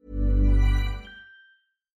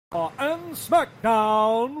 And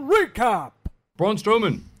SmackDown recap. Braun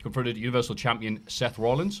Strowman confronted Universal Champion Seth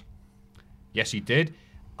Rollins. Yes, he did.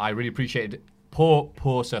 I really appreciated poor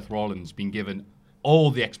Seth Rollins being given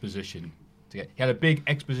all the exposition. He had a big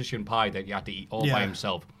exposition pie that he had to eat all by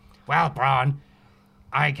himself. Well, Braun,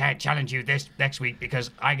 I can't challenge you this next week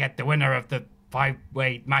because I get the winner of the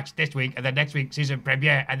 5-way match this week, and then next week season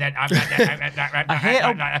premiere, and then I hate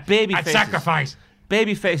how babyfaces. Sacrifice.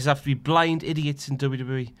 Babyfaces have to be blind idiots in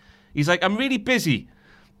WWE. He's like, I'm really busy,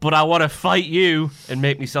 but I want to fight you and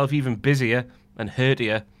make myself even busier and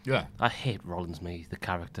hurtier. Yeah, I hate Rollins, the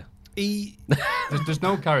character. There's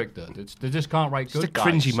no character. They just can't write good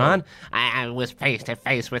guys. Just a cringy man. I was face to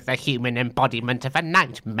face with the human embodiment of a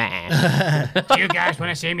nightmare. Do you guys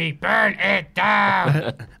want to see me burn it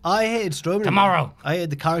down? I hated Strowman. Tomorrow. I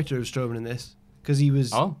hated the character of Strowman in this because he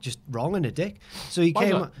was just wrong and a dick. So he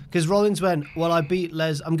came because Rollins went, well, I'm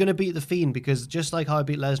going to beat The Fiend because just like how I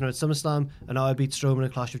beat Lesnar at SummerSlam and how I beat Strowman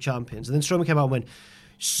at Clash of Champions. And then Strowman came out and went,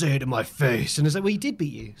 say it to my face. And it's like, well, he did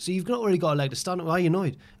beat you. So you've not really got a leg to stand up. Why are you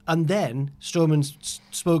annoyed? And then Strowman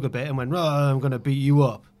spoke a bit and went, I'm going to beat you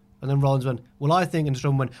up. And then Rollins went, well, I think, and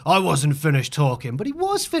Strowman went, I wasn't finished talking. But he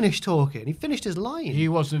was finished talking. He finished his line. He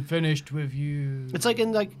wasn't finished with you. It's like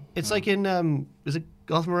in, is it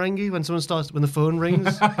Goth Merengue when the phone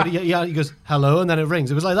rings? But he goes, hello, and then it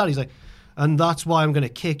rings. It was like that. He's like, and that's why I'm going to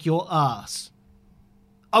kick your ass.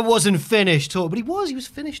 I wasn't finished talking. But he was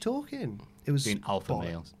finished talking. It was being alpha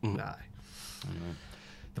males. Nah.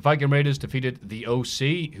 The Viking Raiders defeated the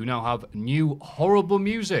OC, who now have new horrible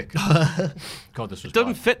music. God, this was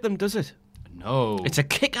doesn't fit them, does it? No. It's a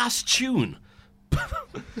kick-ass tune.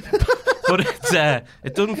 But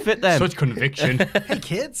it doesn't fit them. Such conviction. Hey,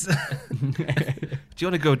 kids. Do you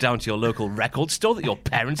want to go down to your local record store that your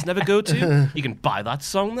parents never go to? You can buy that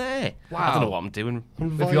song there. Wow. I don't know what I'm doing.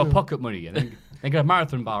 With your pocket money, and then get a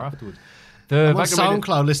marathon bar afterwards. I'm on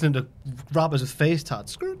SoundCloud listening to rappers with face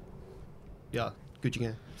tats. Yeah, good you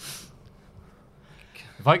get.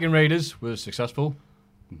 The Viking Raiders were successful.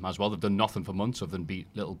 Might as well. They've done nothing for months other than beat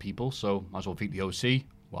little people, so might as well beat the OC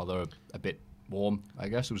while they're a bit warm, I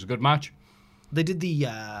guess. It was a good match. They did the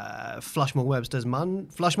Flash Morgan Webster and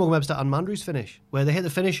Mandrews finish, where they hit the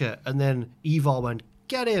finisher, and then Evil went,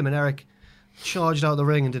 get him, and Eric charged out the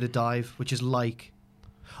ring and did a dive, which is like...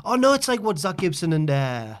 Oh, no, it's like what Zach Gibson and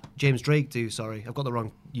James Drake do, sorry. I've got the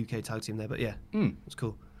wrong UK tag team there, but yeah, it's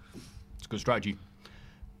cool. It's a good strategy.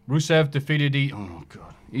 Rusev defeated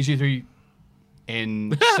EC3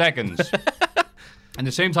 in seconds. And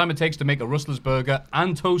the same time it takes to make a Rustler's burger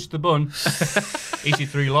and toast the bun,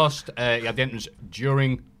 EC3 lost. He had the entrance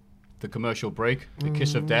during the commercial break, the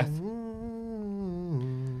kiss of death.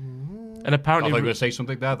 And apparently, I thought you were going to say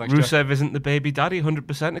something there. Thanks, Rusev Jeff. isn't the baby daddy,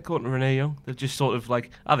 100% according to Renee Young. They've just sort of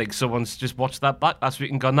like, I think someone's just watched that back last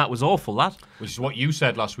week and gone, that was awful, that. Which is what you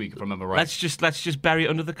said last week, if I remember right. Let's just bury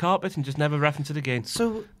it under the carpet and just never reference it again.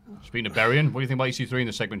 So, speaking of burying, what do you think about EC3 in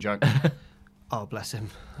this segment, Jack? Oh, bless him.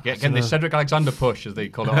 Getting the Cedric Alexander push, as they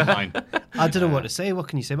call it online. I don't know what to say. What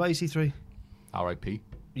can you say about EC3? R.I.P.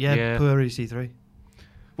 Yeah, poor EC3.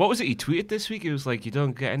 What was it he tweeted this week? It was like, you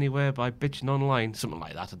don't get anywhere by bitching online. Something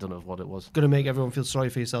like that. I don't know what it was. Going to make everyone feel sorry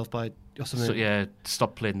for yourself by or something. So, yeah,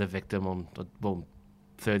 stop playing the victim on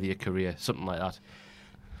further your career. Something like that.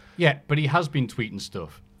 Yeah, but he has been tweeting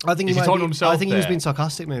stuff. I think he was being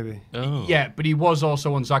sarcastic, maybe. Oh. Yeah, but he was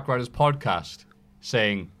also on Zack Ryder's podcast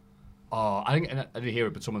saying, I didn't hear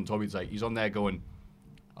it, but someone told me, it's like, he's on there going,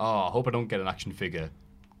 I hope I don't get an action figure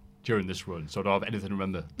during this run, so I don't have anything to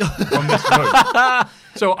remember from this run.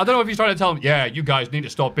 So I don't know if he's trying to tell him, yeah, you guys need to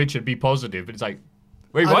stop bitching and be positive. But it's like,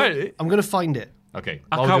 wait, what? I'm going to find it. Okay.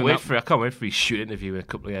 I can't wait for his shoot interview in a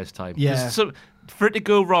couple of years' time. Yeah. For it to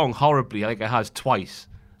go wrong horribly, like it has twice,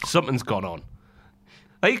 something's gone on.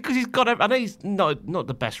 Like, because he's got. I know he's not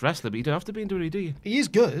the best wrestler, but you don't have to be into it, do you? He is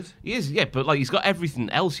good. He is, yeah, but like he's got everything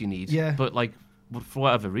else you need. Yeah. But like, for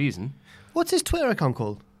whatever reason. What's his Twitter account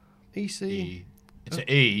called? EC. It's an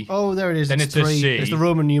E. Oh, there it is. Then it's a 3. C. It's the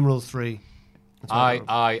Roman numeral 3.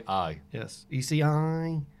 I. Yes. ECI.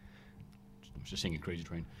 I'm just singing Crazy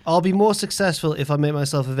Train. I'll be more successful if I make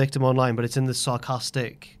myself a victim online, but it's in the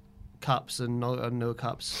sarcastic caps and no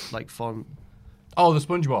caps like font. Oh, the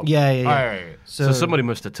SpongeBob. Yeah. Right. So somebody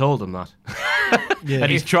must have told him that. Yeah.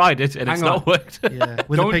 And he's tried it and it's not worked. Yeah,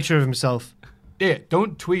 with a picture of himself. Yeah,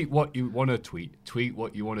 don't tweet what you want to tweet. Tweet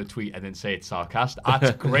what you want to tweet and then say it's sarcastic. That's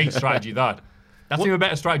a great strategy, that. That's even a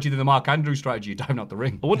better strategy than the Mark Andrews strategy, diving out the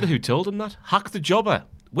ring. I wonder who told him that. Hack the Jobber.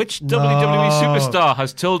 Which WWE superstar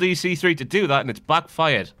has told EC3 to do that and it's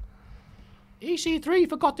backfired? EC3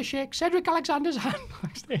 forgot to shake Cedric Alexander's hand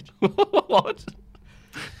backstage. What?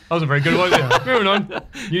 That was a very good one. Moving on.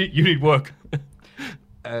 You need work.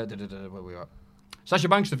 Where we are. Sasha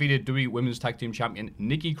Banks defeated WWE Women's Tag Team Champion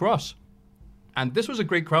Nikki Cross. And this was a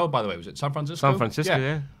great crowd, by the way. Was it San Francisco? San Francisco,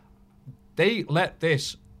 yeah. They let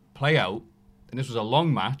this play out, and this was a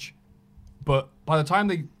long match. But by the time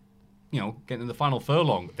they, get in the final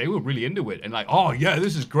furlong, they were really into it. And like, oh, yeah,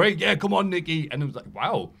 this is great. Yeah, come on, Nikki. And it was like,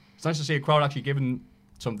 wow. It's nice to see a crowd actually giving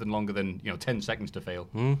something longer than, 10 seconds to fail.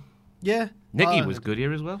 Yeah. Nikki was good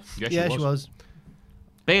here as well. Yes, she was.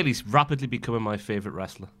 Bayley's rapidly becoming my favourite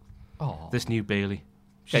wrestler. Oh. This new Bayley.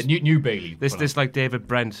 Yeah, new Bayley. This like David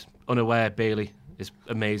Brent, unaware Bayley is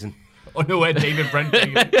amazing. Unaware David Brent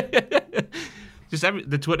Bayley. Just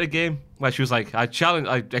the Twitter game where she was like, I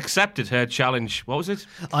accepted her challenge. What was it?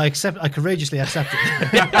 I courageously accepted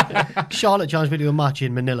it. Charlotte challenged me to a match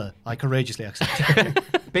in Manila. I courageously accepted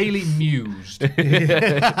it. Bayley mused.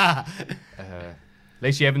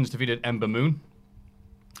 Lacey Evans defeated Ember Moon.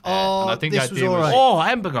 Oh, and I think this that was day all right. Oh,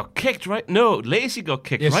 Ember got kicked right. No, Lacey got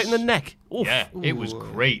kicked Yes. right in the neck. Oof. Yeah, it was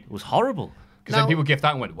great. It was horrible. Because then people gave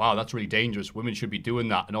that and went, wow, that's really dangerous. Women should be doing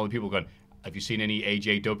that. And all the people going, have you seen any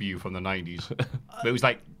AJW from the 90s? But it was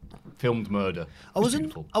like filmed murder. I was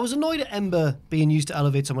annoyed at Ember being used to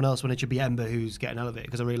elevate someone else when it should be Ember who's getting elevated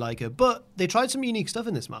because I really like her. But they tried some unique stuff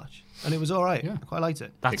in this match, and it was all right. Yeah. I quite liked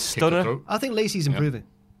it. That stunner. I think Lacey's improving.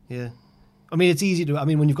 Yeah. I mean, it's easy to. I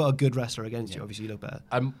mean, when you've got a good wrestler against you, obviously you look better.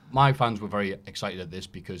 My fans were very excited at this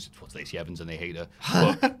because it was Lacey Evans and they hate her.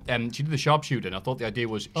 But she did the sharpshooter, and I thought the idea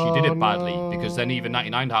was she did it badly because then even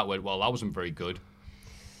 99 Hart went, well, that wasn't very good.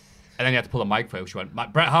 And then you had to pull a mic for her. She went,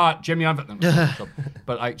 Bret Hart, Jimmy Anvil. So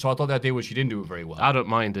I thought the idea was she didn't do it very well. I don't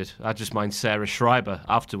mind it. I just mind Sarah Schreiber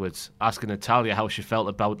afterwards asking Natalya how she felt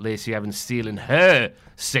about Lacey Evans stealing her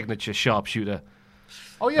signature sharpshooter.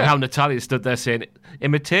 Oh, yeah. And how Natalya stood there saying,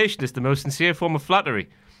 imitation is the most sincere form of flattery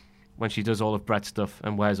when she does all of Bret's stuff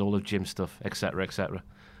and wears all of Jim's stuff, etc., etc.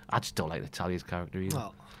 I just don't like Natalya's character either.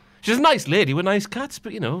 Oh. She's a nice lady with nice cats,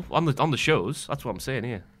 but, on the shows, that's what I'm saying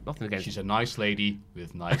here. Nothing against She's a nice lady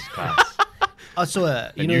with nice cats. I saw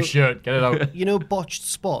her. New shirt, get it out. Botched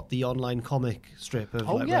Spot, the online comic strip of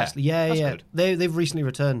wrestling. That's Yeah. good. They've recently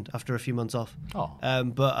returned after a few months off. Oh.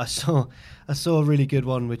 But I saw a really good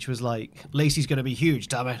one which was like, Lacey's going to be huge,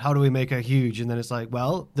 damn it, how do we make her huge? And then it's like,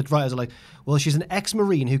 well, the writers are like, well, she's an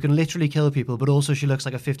ex-Marine who can literally kill people, but also she looks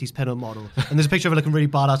like a 50s pinup model. And there's a picture of her looking really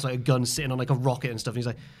badass, like a gun sitting on like a rocket and stuff. And he's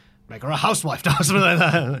like, make her a housewife now, something like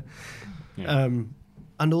that. Yeah.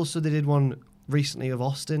 And also they did one recently of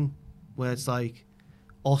Austin where it's like,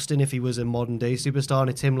 Austin if he was a modern day superstar,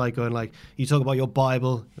 and it's him like going like, you talk about your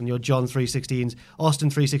Bible and your John 3:16s.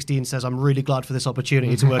 Austin 3:16 says, I'm really glad for this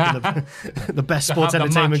opportunity to work in the best sports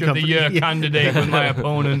entertainment the match company. Of the year candidate with my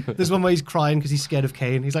opponent. There's one where he's crying because he's scared of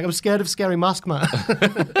Kane. He's like, I'm scared of Scary Mask Man.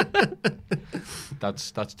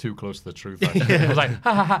 That's too close to the truth. I was like,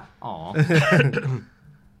 ha ha ha. Aw.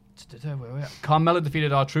 Carmella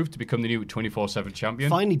defeated R-Truth to become the new 24/7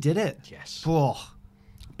 champion. Finally did it. Yes. Oh.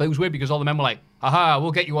 But it was weird because all the men were like, haha,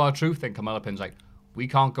 we'll get you R-Truth. Then Carmella Pin's like, we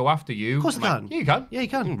can't go after you. Of course I'm they like, can. Yeah, you can. Yeah, you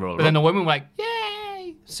can. But then the women were like,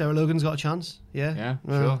 yay. Sarah Logan's got a chance. Yeah. Yeah,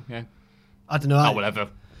 sure, yeah. I don't know. Whatever.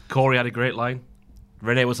 Corey had a great line.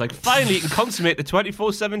 Renee was like, finally, you can consummate the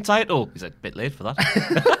 24/7 title. He's like, bit late for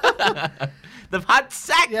that. They've had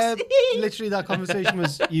sex. Yeah, literally that conversation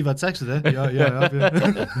was, you've had sex with her. Yeah, I have,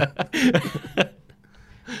 yeah.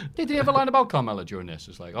 Did he have a line about Carmella during this?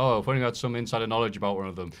 It's like, oh, if only got some insider knowledge about one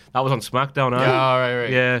of them. That was on SmackDown, huh? Yeah, right.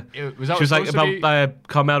 Yeah. Was that she was like supposed about to be-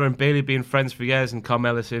 Carmella and Bayley being friends for years, and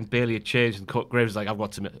Carmella saying Bayley had changed, and Graves was like, I've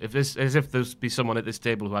got to, as if there'd be someone at this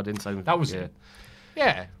table who had insight. That was it.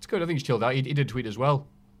 Yeah, it's good. I think he's chilled out. He did tweet as well.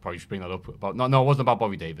 probably should bring that up. About no, it wasn't about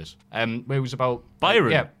Bobby Davis. It was about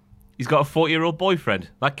Byron. Yeah. He's got a 40-year-old boyfriend.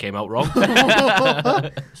 That came out wrong. Yeah.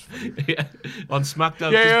 On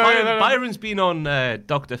SmackDown. Byron's been on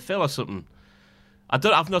Dr. Phil or something.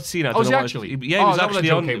 I've not seen it. Was he actually? Yeah, he was actually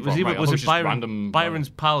on. Was it Byron? Byron's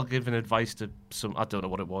pal giving advice to some? I don't know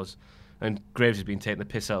what it was. And Graves has been taking the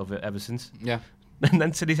piss out of it ever since. Yeah. And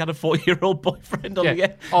then said he's had a 40-year-old boyfriend on the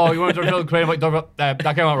air. Oh, you wanted to feel great?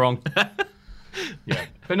 That came out wrong. Yeah.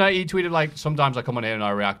 But no, he tweeted like, sometimes I come on here and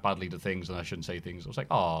I react badly to things and I shouldn't say things. I was like,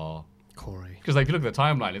 oh. Corey. Because like, if you look at the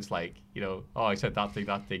timeline, it's like, I said that thing.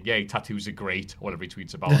 Yeah, tattoos are great, or whatever he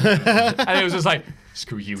tweets about. And it was just like,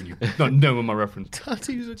 screw you and you not knowing my reference.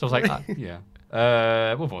 Tattoos are So I was like,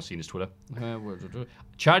 yeah. We've all seen his Twitter.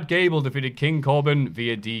 Chad Gable defeated King Corbin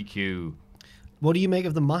via DQ. What do you make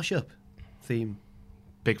of the mashup theme?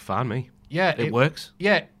 Big fan, me. Yeah. It works.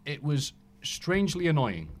 Yeah, it was strangely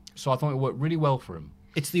annoying. So I thought it worked really well for him.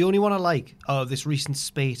 It's the only one I like of this recent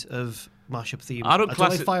spate of mashup themes. I don't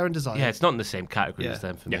class like it, Fire and Desire. Yeah, it's not in the same category as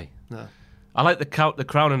them for me. No. I like the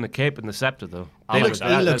crown and the cape and the scepter, though. He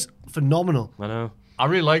looks phenomenal. I know. I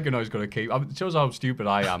really like it. I was going to keep. It shows how stupid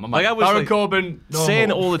I am. I'm Like, I was Baron like, Corbin saying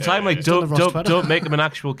it all the time, like, don't Twitter. make him an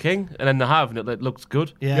actual king, and then they have, and it looks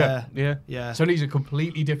good. Yeah. So he's a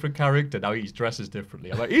completely different character now. He dresses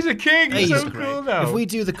differently. I'm like, he's a king. He's so great. cool now. If we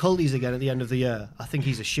do the culties again at the end of the year, I think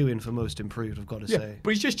he's a shoo-in for most improved, I've got to say. But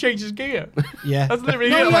he's just changed his gear. Yeah. That's literally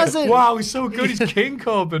No, it. he I'm like, hasn't. wow, he's so good. He's King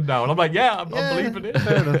Corbin now. And I'm like, I'm believing it.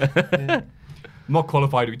 Fair enough. Yeah. I'm not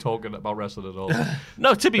qualified to be talking about wrestling at all.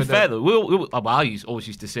 No, to be fair, though, I always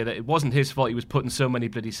used to say that it wasn't his fault he was putting so many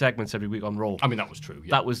bloody segments every week on Raw. I mean, that was true.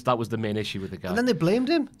 Yeah. That was the main issue with the guy. And then they blamed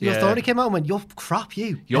him. The authority came out and went, you're crap,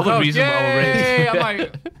 you. You're the reason why we're raised. I'm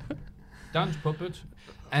like, dance puppet.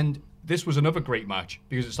 And this was another great match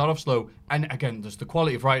because it started off slow. And again, there's the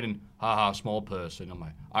quality of writing. Small person. I'm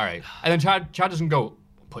like, all right. And then Chad doesn't go,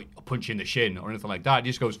 punch you in the shin or anything like that. He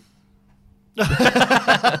just goes,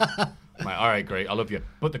 I'm like, all right, great, I love you.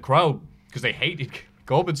 But the crowd, because they hated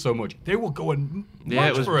Corbin so much, they were going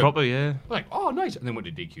it was for it. proper, yeah. Like, oh, nice. And then went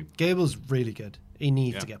to DQ. Gable's really good. He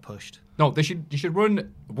needs to get pushed. No, they should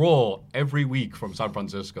run Raw every week from San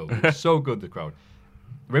Francisco. It's so good, the crowd.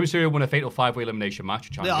 Rey Mysterio won a fatal 5-way elimination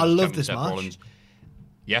match. I love this match. Rollins.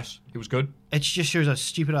 Yes, it was good. It just shows how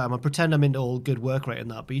stupid I am. I pretend I'm into all good work rate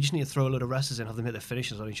and that, but you just need to throw a load of wrestlers in, have them hit their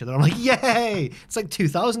finishes on each other. I'm like, yay! It's like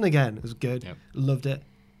 2000 again. It was good. Yep. Loved it.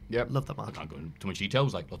 Yep. Loved that match. I can't go into too much detail. It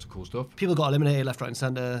was like lots of cool stuff. People got eliminated left, right, and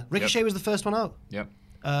centre. Ricochet was the first one out. Yep.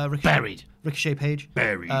 Ricochet Page.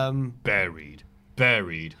 Buried.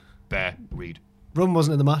 Roman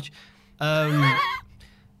wasn't in the match.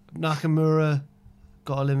 Nakamura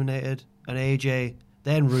got eliminated, and AJ,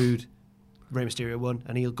 then Rude. Rey Mysterio won,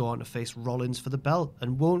 and he'll go on to face Rollins for the belt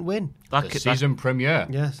and won't win. The season premiere.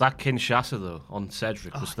 Yes. That Kinshasa, though, on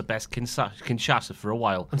Cedric was the best Kinshasa for a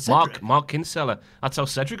while. Cedric? Mark Kinsella. That's how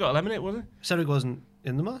Cedric got eliminated, wasn't it? Cedric wasn't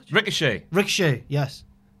in the match. Ricochet, yes.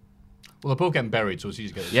 Well, they're both getting buried, so it's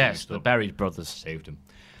easy to get yes, the buried brothers. Saved him.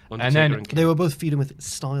 Undertaker And then They were both feeding with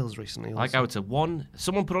Styles recently. like how it's someone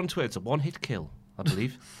put on Twitter, it's a one-hit kill, I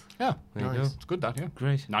believe. Yeah, There you go. it's good that, yeah.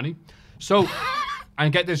 Great. Nanny. So,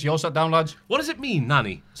 and get this, you all sat down, lads. What does it mean,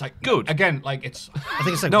 Nanny? It's like, good. Again, like it's... I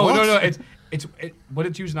think it's like, No, what? no. When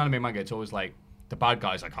it's used in anime manga, it's always like, the bad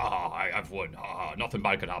guy's like, I've won. Nothing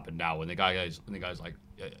bad could happen now. And the guy's like,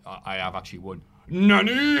 I have actually won.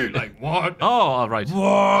 Nanny! Like, what? Oh, all right.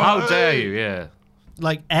 What? How dare you, yeah.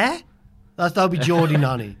 Like, That would be Geordie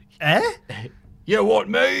Nanny. Yeah, what,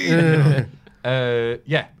 me?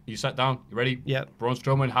 Yeah, you sat down, you ready? Yeah. Braun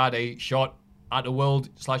Strowman had a shot at the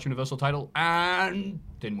World/Universal title and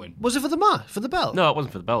didn't win. Was it for the match? For the belt? No, it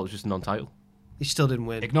wasn't for the belt. It was just a non-title. He still didn't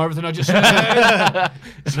win. Ignore everything I just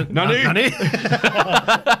said. Nanny!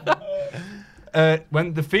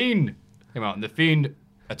 When The Fiend came out and The Fiend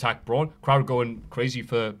attacked Braun, crowd going crazy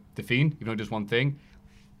for The Fiend, even though just one thing.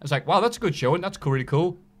 I was like, wow, that's a good show and that's really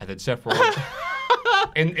cool. And then Seth Rollins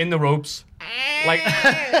in the ropes, like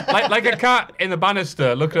a cat in the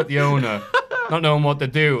banister, looking at the owner, not knowing what to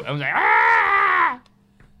do. I was like,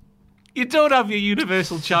 You don't have your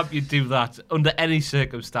Universal Champion do that under any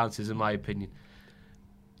circumstances, in my opinion.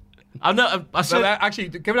 I'm not. I said, actually,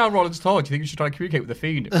 given how Rollins talked, do you think you should try to communicate with The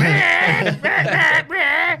Fiend?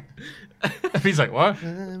 He's like, what?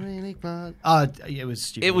 It was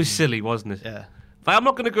stupid. it was silly, wasn't it? Yeah. But I'm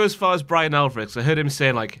not going to go as far as Brian Alvarez. I heard him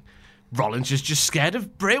saying, like, Rollins is just scared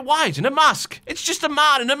of Bray Wyatt in a mask. It's just a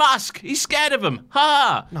man in a mask. He's scared of him.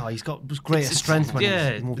 Ha! No, he's got greater strength when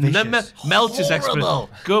he's more And then vicious. Meltzer's explanation.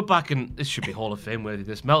 Go back and this should be Hall of Fame worthy.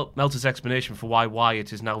 This Meltzer's explanation for why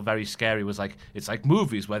Wyatt is now very scary was like it's like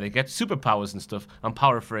movies where they get superpowers and stuff. I'm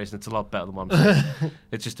paraphrasing. It's a lot better than what I'm saying.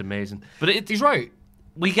 It's just amazing. But he's right.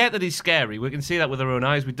 We get that he's scary. We can see that with our own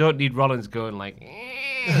eyes. We don't need Rollins going like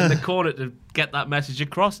in the corner to get that message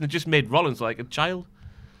across. And it just made Rollins like a child.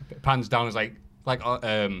 Pans down is like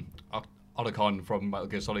Otacon from Metal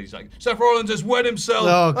Gear Solid. He's like, Seth Rollins has wet himself.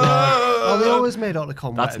 Oh, God. They always made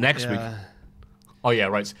Otacon That's wet. next week. Oh, yeah,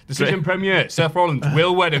 right. The season premiere, Seth Rollins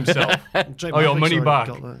will wet himself. Drake Oh, your Maverick's money back.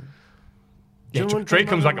 already got that. Yeah, Do you want Drake Drake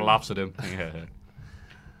comes back Maverick? and laughs at him. Yeah.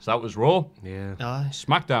 So that was Raw. Yeah. Aye.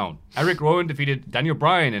 SmackDown. Eric Rowan defeated Daniel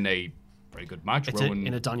Bryan in a very good match. It's Rowan,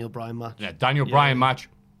 in a Daniel Bryan match. yeah, Daniel Bryan match.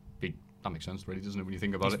 That makes sense, really, doesn't it, when you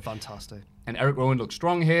think about He's it? fantastic. And Eric Rowan looked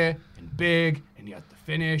strong here and big, and he had the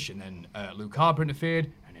finish, and then Luke Harper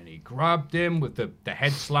interfered, and then he grabbed him with the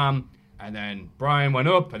head slam, and then Bryan went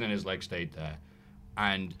up, and then his leg stayed there.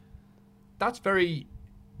 And that's very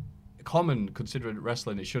common considering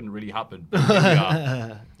wrestling. It shouldn't really happen. But here we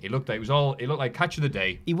are. It looked like catch of the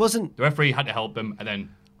day. He wasn't. The referee had to help him, and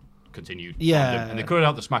then continued. Yeah. And they cut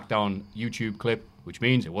out the SmackDown YouTube clip, which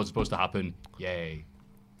means it was supposed to happen. Yay.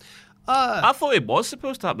 I thought it was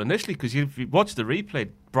supposed to happen initially because if you watch the replay,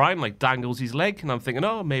 Bryan like dangles his leg, and I'm thinking,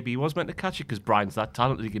 oh, maybe he was meant to catch it because Bryan's that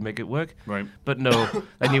talented, he can make it work. Right. But no.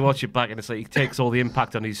 Then you watch it back, and it's like he takes all the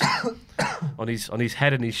impact on his on his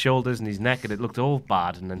head and his shoulders and his neck, and it looked all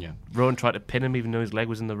bad. And then Rowan tried to pin him, even though his leg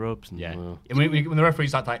was in the ropes. And, Yeah. And when the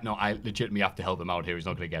referee's like, no, I legitimately have to help him out here. He's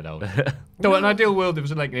not going to get out. No, in an ideal world, if it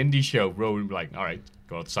was like an indie show, Rowan would be like, all right,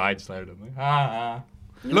 go outside, slide him. Like, ha.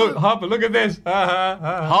 Look, Harper, look at this.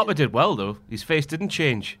 Harper did well, though. His face didn't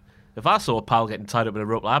change. If I saw a pal getting tied up in a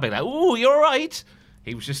rope, I'd be like, ooh, you're all right.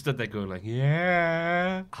 He was just stood there going like,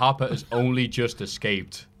 yeah. Harper has only just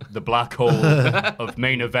escaped the black hole of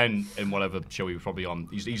main event in whatever show he was probably on.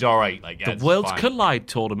 He's all right. Like, yeah, The Worlds fine. Collide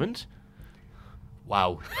tournament.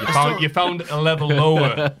 Wow. You found a level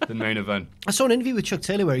lower than main event. I saw an interview with Chuck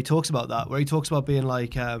Taylor where he talks about that, where he talks about being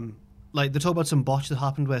like they talk about some botch that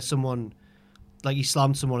happened where someone, like he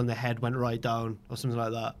slammed someone and their head went right down or something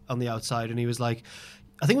like that on the outside, and he was like,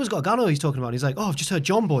 I think it was Gargano he's talking about, and he's like, oh, I've just heard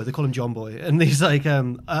John Boy, they call him John Boy, and he's like,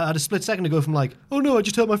 I had a split second to go from like, oh no, I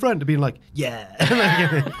just hurt my friend, to being like,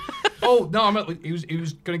 yeah. Oh, no, he was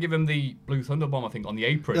going to give him the Blue Thunder Bomb, I think, on the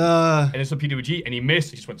apron. And it's a PWG, and he missed.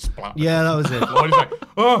 He just went splat. Yeah, that was it. And he's like,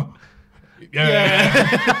 oh.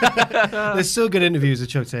 Yeah. There's so good interviews with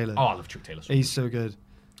Chuck Taylor. Oh, I love Chuck Taylor. He's so good.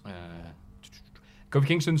 Kofi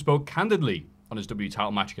Kingston spoke candidly on his WWE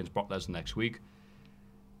title match against Brock Lesnar next week.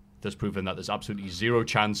 Thus proving that there's absolutely zero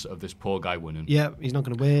chance of this poor guy winning. Yeah, he's not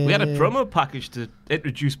going to win. We had a promo package to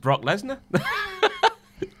introduce Brock Lesnar.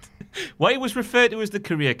 Why he was referred to as the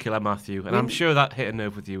career killer, Matthew, and I'm sure that hit a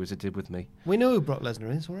nerve with you as it did with me. We know who Brock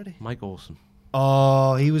Lesnar is already. Mike Awesome.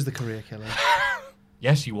 Oh, he was the career killer.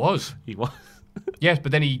 Yes, he was. He was. Yes,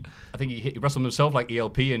 but then he wrestled himself like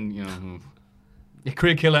ELP and, you know,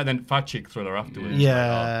 career killer and then Fat Chick Thriller afterwards. Yeah.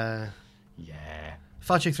 Like, oh, yeah.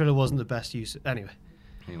 Fat Chick Thriller wasn't the best use. Anyway.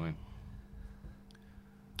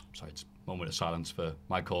 Sorry, it's a moment of silence for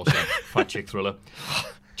Mike Awesome, Fat Chick Thriller.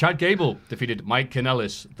 Chad Gable defeated Mike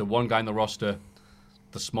Kanellis, the one guy in the roster,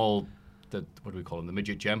 what do we call him, the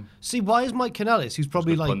midget gem? See, why is Mike Kanellis, who's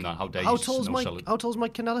probably like... How tall's Mike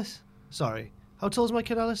Kanellis? Sorry. How tall's Mike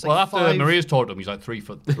Kanellis? Like well, after 5... Maria's taught him, he's like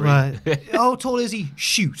 3'3". Right. How tall is he?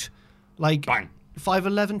 Shoot. Like... Bang.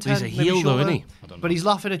 5'11", 10". He's a heel, though, isn't he? But he's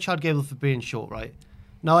laughing at Chad Gable for being short, right?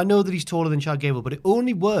 Now, I know that he's taller than Chad Gable, but it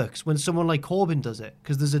only works when someone like Corbin does it,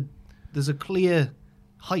 because there's a clear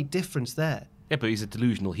height difference there. Yeah, but he's a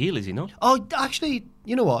delusional heel, is he not? Oh, actually,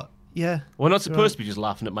 you know what? Yeah. We're not supposed to be just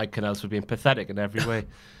laughing at Mike Kanellis for being pathetic in every way.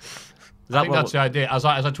 I think that's the idea. As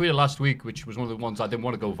I tweeted last week, which was one of the ones I didn't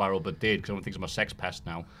want to go viral, but did, because everyone thinks I'm a sex pest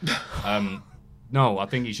now. No, I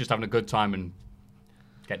think he's just having a good time and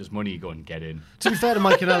get his money, go and get in. To be fair to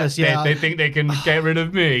Mike Kanellis, yeah. They think they can get rid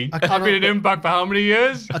of me. I've been in Impact for how many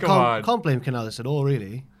years? I can't blame Kanellis at all,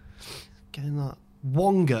 really. Getting that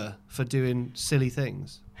Wonga for doing silly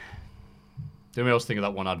things. Do anyone else think of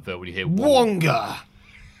that one advert when you hear Wonga?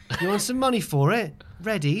 You want some money for it?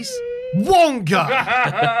 Readies? Wonga!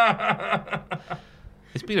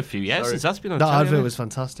 It's been a few years since that's been on That telly, advert hasn't it? was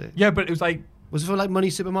fantastic. Yeah, but it was like... Was it for like Money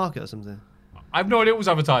Supermarket or something? I have no idea what was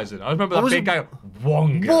advertising. I remember that big guy,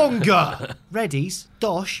 Wonga. Wonga! Readies?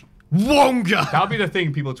 Dosh? Wonga! That'll be the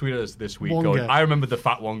thing people tweet us this week. Going, I remember the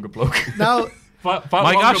fat Wonga bloke. Now... fat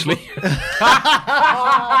Mike Wonga Ashley.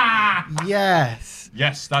 Yes.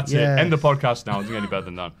 Yes, that's Yeah. it. End the podcast now. It doesn't get any better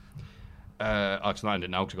than that. Actually, not end it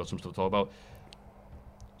now because I've got some stuff to talk about.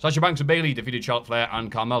 Sasha Banks and Bayley defeated Charlotte Flair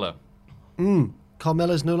and Carmella.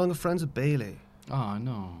 Carmella's no longer friends with Bayley. Oh,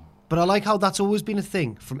 no. But I like how that's always been a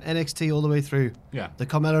thing from NXT all the way through. Yeah. The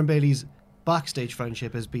Carmella and Bayley's backstage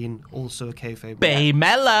friendship has been also a kayfabe.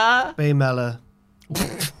 Baymella. Baymella.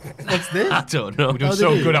 What's this? I don't know. We're doing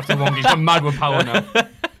so good after one. He's gone mad with power now.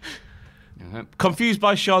 Confused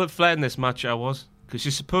by Charlotte Flair in this match, I was. Because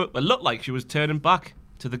it looked like she was turning back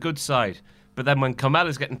to the good side. But then when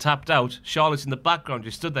Carmella's getting tapped out, Charlotte's in the background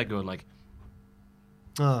just stood there going like...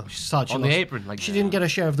 Oh, she's sad. She on the lost. apron. Like, She didn't get a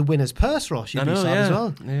share of the winner's purse, Ross. She'd I be know, sad yeah. as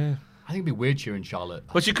well. Yeah. I think it'd be weird cheering Charlotte.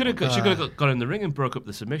 But she could have got in the ring and broke up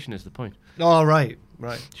the submission is the point. Oh, right.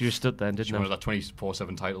 She just stood there and She didn't wanted have... that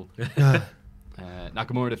 24/7 title.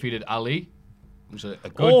 Nakamura defeated Ali. It was a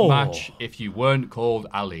good match if you weren't called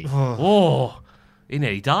Ali. Oh, he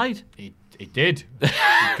nearly died. He did.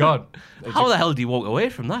 God. How the hell did he walk away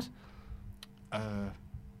from that?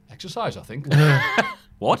 Exercise, I think.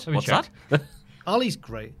 What? Let me What's check. that? Ali's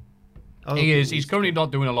great. Oh, He is. He's currently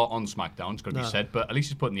not doing a lot on SmackDown, it's got to be No. said, but at least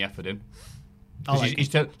he's putting the effort in. I like He's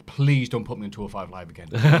please don't put me on 205 Live again.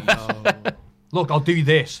 Look, I'll do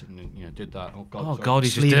this. And then, did that. Oh, God. Oh, sorry. God,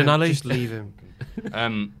 he's just leave doing him. Ali. Just leave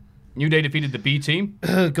him. New Day defeated the B team.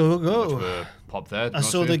 Go. Pop there. I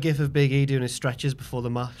saw the gif of Big E doing his stretches before the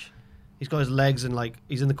match. He's got his legs and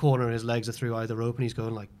he's in the corner and his legs are through either rope and he's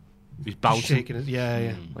going He's bouncing. shaking it.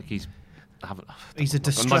 Yeah. Like he's... He's a I'm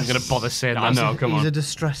distress. not even going to bother saying I that. know, come He's on. a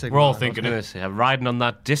distressing. We're all man. thinking I'm it. gonna say, riding on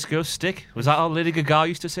that disco stick. Was that all Lady Gaga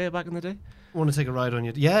used to say back in the day? Want to take a ride on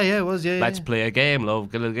you? Yeah, it was. Yeah. Let's play a game,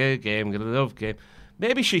 love. Get a game, get a love game.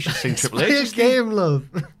 Maybe she should sing Triple play a H. game, love.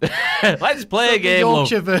 Let's play a game,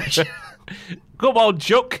 Yorkshire love. version. Come on,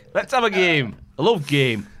 Chuck. Let's have a game. A love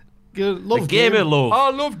game. Love a game of love. I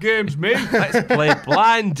love games, mate. Let's play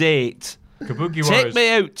blind date. Kabuki Take Warriors me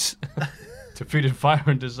out. defeated Fire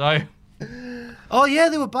and Desire. Oh yeah,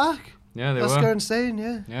 they were back. Yeah, they That's were. going insane.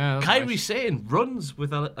 Yeah. Yeah, that's Kyrie nice. Sane runs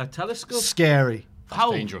with a telescope. Scary.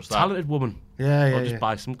 How dangerous, that. talented woman. Yeah. I'll just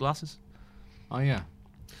buy some glasses. Oh, yeah.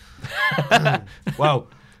 Wow.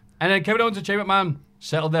 And then Kevin Owens and Shane McMahon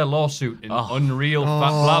settled their lawsuit in unreal blah,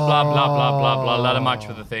 blah, blah, blah, blah, blah, ladder match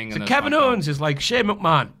for the thing. So and Kevin SmackDown. Owens is like, Shane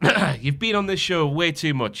McMahon, you've been on this show way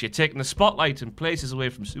too much. You're taking the spotlight and places away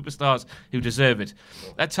from superstars who deserve it.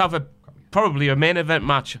 Let's have probably a main event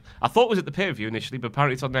match. I thought it was at the pay-per-view initially, but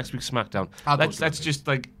apparently it's on next week's SmackDown. Let's just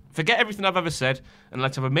forget everything I've ever said and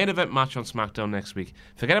let's have a main event match on SmackDown next week.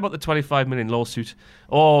 Forget about the 25 million lawsuit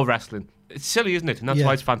or wrestling. It's silly, isn't it? And that's Yeah.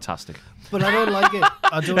 why it's fantastic. But I don't like it.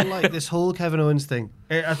 I don't like this whole Kevin Owens thing.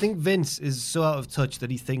 I think Vince is so out of touch that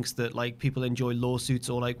he thinks that people enjoy lawsuits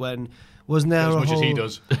or when wasn't there As a much as whole he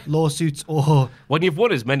does. lawsuits or When you've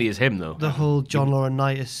won as many as him, though. the whole John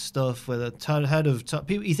Laurinaitis stuff where the head of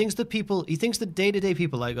people. He thinks that day-to-day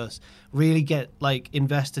people like us really get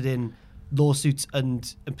invested in lawsuits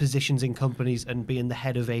and positions in companies and being the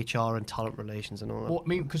head of HR and talent relations and all that. Well, I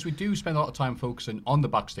mean, because we do spend a lot of time focusing on the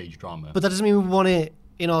backstage drama. But that doesn't mean we want it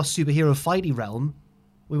in our superhero fighty realm.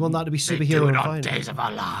 We want that to be superhero and fighting. Days of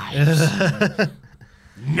Our Lives.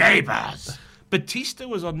 Neighbours. Batista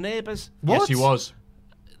was on Neighbours. Yes, he was.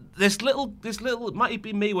 This little, it might have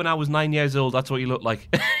been me when I was 9 years old. That's what he looked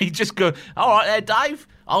like. He'd just go, all right there, Dave,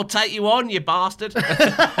 I'll take you on, you bastard. It's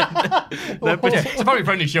a very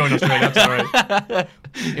friendly show in Australia, that's all right.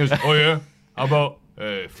 It was, oh yeah, how about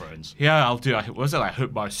friends? Yeah, I'll do. I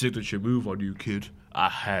hope my signature move on you, kid. A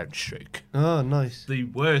handshake. Oh, nice. The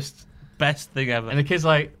worst, best thing ever. And the kid's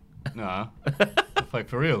like, nah, like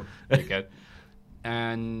for real, dickhead.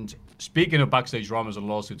 And speaking of backstage dramas and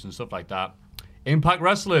lawsuits and stuff like that, Impact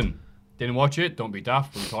Wrestling, didn't watch it, don't be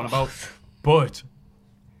daft, what are you talking about? But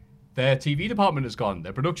their TV department is gone,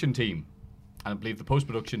 their production team, and I believe the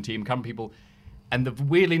post-production team, camera people, and they've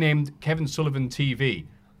weirdly named Kevin Sullivan TV.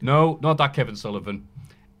 No, not that Kevin Sullivan.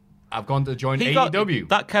 I've gone to join AEW.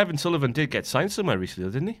 That Kevin Sullivan did get signed somewhere recently,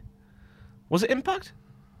 didn't he? Was it Impact?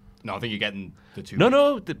 No, I think you're getting the two.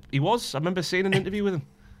 No, he was. I remember seeing an interview with him.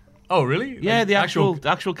 Oh, really? Yeah, Like, the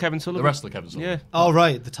actual Kevin Sullivan. The wrestler Kevin Sullivan. Yeah. Oh,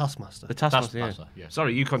 right, the Taskmaster. The Taskmaster, Taskmaster, yeah.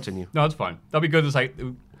 Sorry, you continue. No, it's fine. That'd be good. It's like,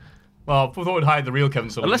 well, I thought we'd hide the real Kevin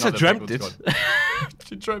Sullivan. Unless I not the dreamt fake it. one's gone.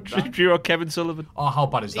 You dreamt that? Drew or Kevin Sullivan. Oh, how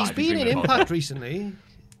bad is that? He's if you been in dream about Impact it? recently.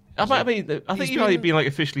 I think he might have been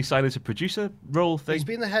officially signed as a producer role thing. He's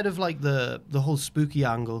been the head of the whole spooky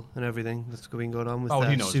angle and everything that's been going on with Oh,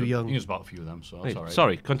 he knows. Sue Young. He knows about a few of them, so that's Wait, all right.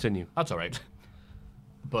 Sorry, continue. That's all right.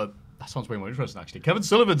 But that sounds way more interesting, actually. Kevin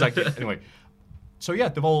Sullivan's actually anyway. So yeah,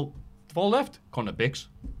 they've all left. Connor Bix,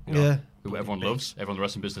 Yeah. who everyone loves, everyone in the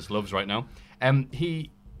wrestling business loves right now. He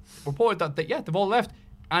reported that they've all left,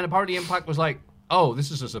 and apparently Impact was like, "Oh,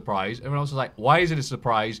 this is a surprise." Everyone else was like, "Why is it a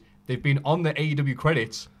surprise? They've been on the AEW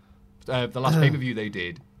credits, the last pay-per-view they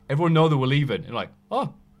did. Everyone know they were leaving." And like,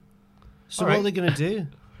 oh, so what are they going to do?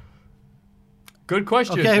 Good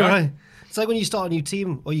question. Okay, right. It's like when you start a new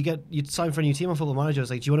team, or you sign for a new team on Football Manager. It's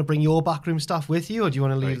like, do you want to bring your backroom staff with you, or do you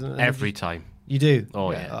want to leave them? Every time. You do?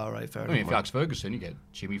 Oh, yeah. All right, fair I mean, enough. if you ask Ferguson, you get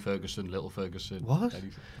Jimmy Ferguson, Little Ferguson. What?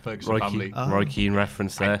 Ferguson family. Roy Keane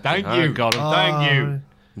reference there. Thank you. Got him. Thank you.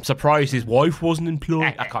 I'm surprised his wife wasn't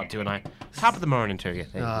employed. I can't do it. Top of the morning to you.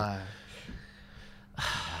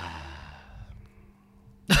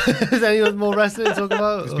 Is anyone more wrestling to talk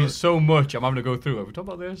about? There's been so much. I'm having to go through. Have we talked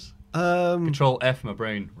about this? Control F my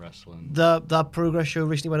brain wrestling. That Progress show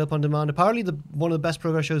recently went up on demand. Apparently, one of the best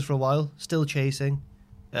Progress shows for a while. Still chasing.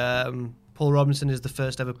 Paul Robinson is the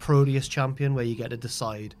first ever Proteus champion, where you get to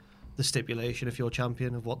decide the stipulation if you're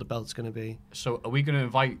champion of what the belt's going to be. So, are we going to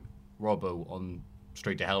invite Robbo on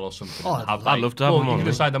Straight to Hell or something? Oh, I'd love to have him on. You can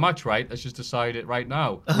decide the match, right? Let's just decide it right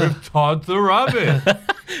now. With Todd the Rabbit.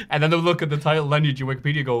 And then they'll look at the title lineage in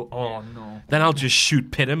Wikipedia and go, oh no. Then I'll just shoot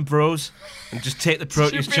Pit'em Bros and just take the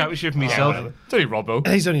Proteus Championship myself. It's only Robbo.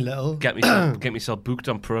 He's only little. Get myself booked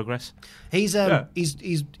on Progress. He's a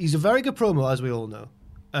very good promo, as we all know.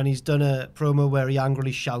 And he's done a promo where he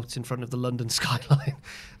angrily shouts in front of the London skyline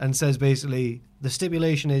and says basically the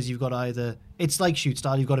stipulation is you've got to either, it's like shoot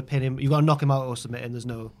style, you've got to pin him, you've got to knock him out or submit him. There's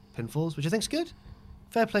no pinfalls, which I think's good.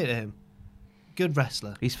 Fair play to him. Good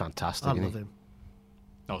wrestler. He's fantastic. I love him.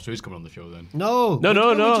 Oh, so he's coming on the show then? No. We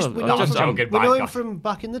know I'm getting him back. from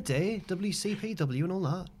back in the day, WCPW and all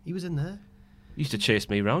that. He was in there. He used to chase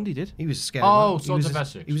me around, he did. He was a scary. Oh, man. Swords of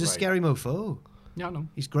Essex. He was a right. scary mofo. Yeah, I know.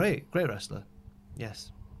 He's great wrestler.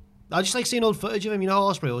 Yes. I just like seeing old footage of him. You know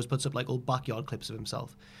how Ospreay always puts up like old backyard clips of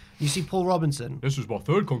himself. You see Paul Robinson This was my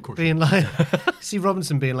third concussion. being like, see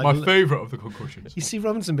Robinson being like, My favourite of the concussions. you see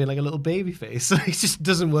Robinson being like a little baby face. He just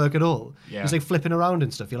doesn't work at all. Yeah. He's like flipping around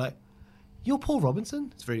and stuff. You're like, you're Paul Robinson?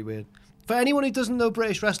 It's very weird. For anyone who doesn't know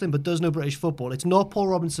British wrestling but does know British football, it's not Paul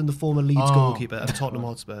Robinson, the former Leeds goalkeeper at Tottenham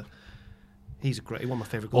Hotspur. He's one of my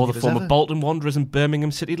favourite goalkeepers Or the former ever. Bolton Wanderers and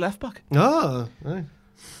Birmingham City left back. Oh, right.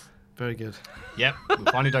 Very good. Yep, we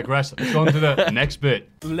finally digress. Let's go on to the next bit.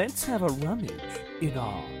 Let's have a rummage in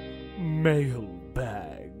our mail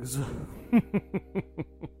bags.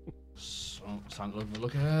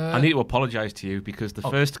 Look at I need to apologise to you because the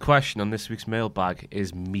first question on this week's mailbag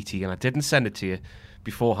is meaty, and I didn't send it to you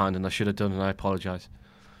beforehand, and I should have done, and I apologise.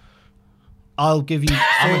 I'll give you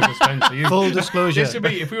full disclosure. This would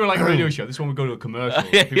be, if we were like a radio show, this one would go to a commercial.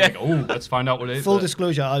 People would go, oh, let's find out what it is. Full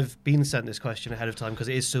disclosure, I've been sent this question ahead of time because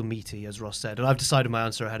it is so meaty, as Ross said, and I've decided my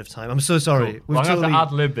answer ahead of time. I'm so sorry. I'm going to have to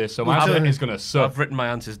ad-lib this, so my answer is going to suck. I've written my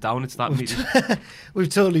answers down, it's that meaty. We've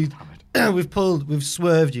totally... we've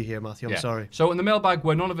swerved you here, Matthew. I'm sorry. So in the mailbag,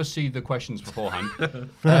 where none of us see the questions beforehand,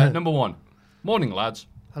 number one, morning lads.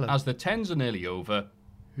 Hello. As the 10s are nearly over,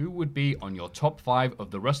 who would be on your top 5 of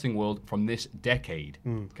the wrestling world from this decade?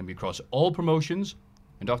 Can be across all promotions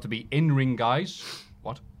and have to be in-ring guys.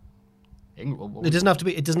 What? It doesn't have to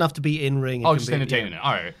be. It doesn't have to be in ring. Oh, just entertaining it.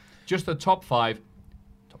 All right. Just the top 5.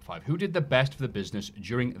 Top 5. Who did the best for the business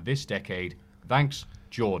during this decade? Thanks,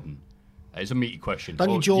 Jordan. It's a meaty question.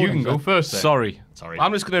 Thank you, Jordan. You can go first then. Sorry. Sorry.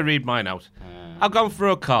 I'm just going to read mine out. I've gone for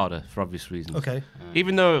Okada for obvious reasons. Okay.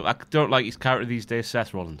 Even though I don't like his character these days,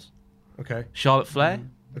 Seth Rollins. Okay. Charlotte Flair,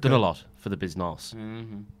 done a lot for the business.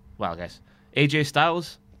 Well, I guess. AJ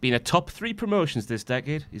Styles, been a top 3 promotions this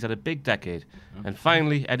decade. He's had a big decade. And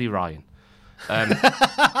finally, Eddie Ryan.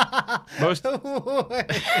 Most Was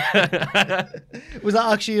that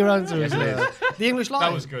actually your answer? Yes, it is. The English Lion.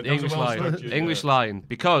 That was good. The English Lion. English Lion.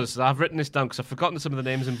 Because I've written this down because I've forgotten some of the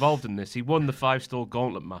names involved in this. He won the 5-star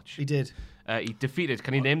gauntlet match. He did. He defeated.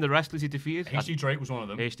 Can you name the wrestlers he defeated? HD Drake was one of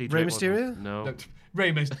them. HD Rey Drake Mysterio? No.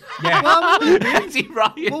 Rey Mysterio. Yeah. Eddie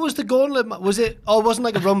Ryan. What was the gauntlet? Was it? Oh, it wasn't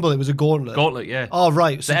like a rumble. It was a gauntlet. Gauntlet, yeah. Oh,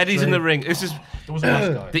 right. So Eddie's in the ring. This is There was a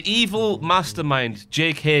last guy. the evil mastermind,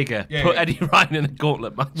 Jake Hager, put Eddie Ryan in a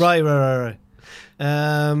gauntlet match. Right.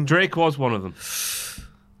 Drake was one of them.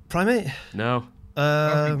 Primate. No.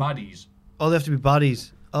 Baddies. Oh, they have to be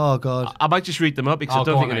baddies. Oh God. I might just read them up because I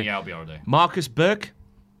don't think any. Yeah, I'll be all day. Marcus Burke,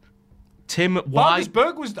 Tim Marcus Wide,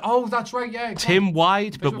 Berg was. Oh, that's right. Yeah. Tim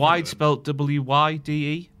Wide, but what Wide I'm spelled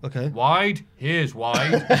W-Y-D-E. Okay. Wide. Here's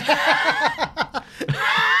wide.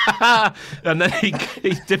 And then he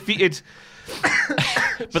defeated.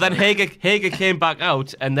 But then Hager came back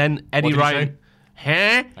out, and then Eddie What did he Ryan. say?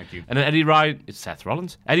 Huh? Thank you. And then Eddie Ryan. It's Seth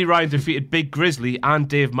Rollins. Eddie Ryan defeated Big Grizzly and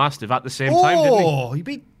Dave Mastiff at the same time, didn't he? Oh, you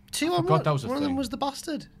beat two. forgot that was a one of them thing. was the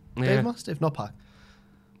bastard. Yeah. Dave Mastiff, not Pac.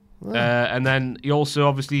 And then he also,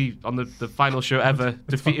 obviously, on the final show ever,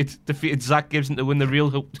 defeated Zach Gibson to win the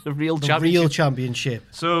real championship. Real championship.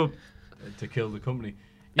 So to kill the company.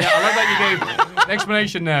 Yeah, I like that you gave the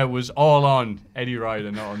explanation there was all on Eddie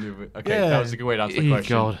Ryder, not on the other. Okay, Yeah. that was a good way to answer the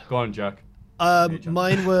question. God. Go on, Jack.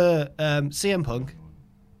 Mine were CM Punk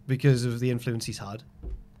because of the influence he's had.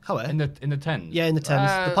 However, In the 10s? yeah, in the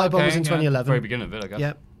 10s. The Pipe Bomb was in 2011. Very beginning of it, I guess.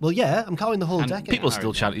 Yeah. Well, yeah, I'm counting the whole And decade. people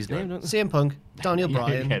still chant his name, don't they? CM Punk, Daniel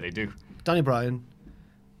Bryan. Yeah, they do. Daniel Bryan.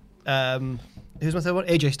 Who's my third one?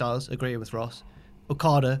 AJ Styles, agreeing with Ross.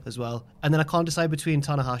 Okada as well. And then I can't decide between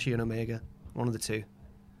Tanahashi and Omega. One of the two.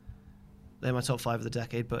 They're my top 5 of the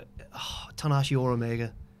decade, but Tanahashi or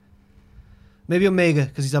Omega. Maybe Omega,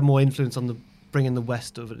 because he's had more influence on bringing the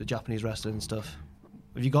West over to Japanese wrestling and stuff.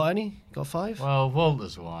 Have you got any? Got 5? Well,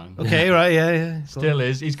 Walter's one. Okay, right, yeah. Still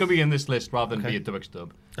is. He's going to be in this list rather than be a Dubbock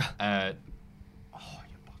Stub.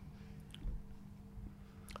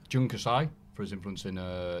 Jun Kasai for his influence in.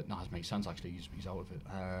 No, that makes sense actually. He's out of it.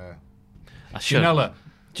 Janela.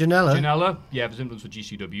 Janela? Yeah, his influence for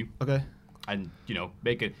GCW. Okay. And,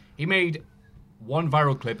 he made one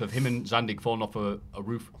viral clip of him and Zandig falling off a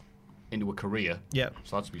roof into a career. Yeah.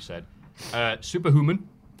 So that's to be said. Superhuman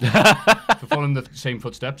for following the same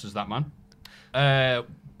footsteps as that man.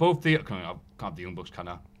 Both the... I can't have the Young Bucks, can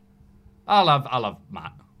I? I'll have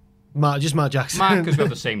Matt. Just Matt Jackson. Matt, because we have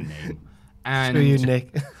the same name. And Screw you,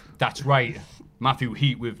 Nick. That's right. Matthew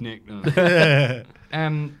Heat with Nick. I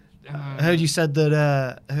heard you said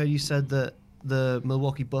that the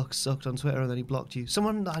Milwaukee Bucks sucked on Twitter and then he blocked you.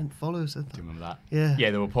 Someone that I didn't follow said that. Do you remember that? Yeah.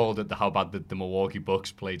 Yeah, they were appalled at how bad the Milwaukee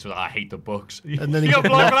Bucks played, so I hate the Bucks. And then he got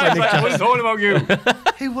blocked. I was like, I wasn't talking about you.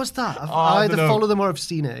 Who was that? I I either don't know. follow them or I've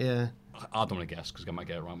seen it, yeah. I don't want to guess because I might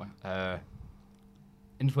get it wrong.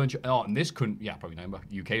 Influential. Oh, and this couldn't. Yeah, probably not.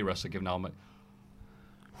 UK wrestler given helmet.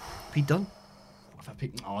 Pete Dunne? I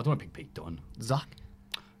don't want to pick Pete Dunne. Zach?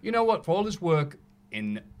 You know what? For all his work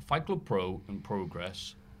in Fight Club Pro and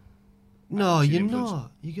Progress. No, she's you're influenced-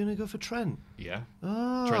 not. You're going to go for Trent. Yeah.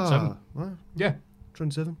 Ah. Trent Seven. Well, Yeah.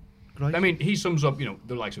 Trent 7. Great. I mean, he sums up,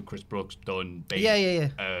 the likes of Chris Brooks, Dunn, Bate,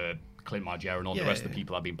 Yeah. Clint Margera, and all Yeah, the rest of yeah. the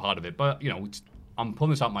people have been part of it. But, I'm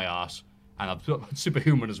pulling this out my ass, and I've put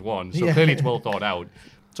Superhuman as one, so Yeah. clearly it's well thought out.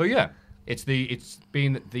 So, yeah, it's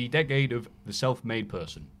been the decade of the self-made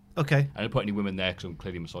person. Okay. I didn't put any women there because I'm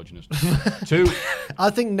clearly misogynist. 2. I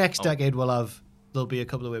think next decade there'll be a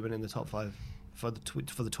couple of women in the top 5 for the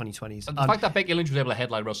 2020s. The fact that Becky Lynch was able to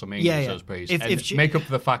headline WrestleMania deserves praise. If she- make up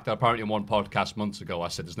for the fact that apparently in one podcast months ago I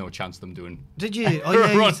said there's no chance of them doing. Did you? Oh,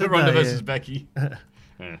 yeah, you said Ronda that, versus yeah. Becky.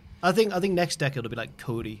 Yeah. I think next decade will be like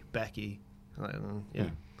Cody, Becky. I don't know. Yeah.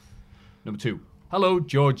 Number 2. Hello,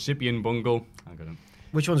 George Zipian Bungle. I got him.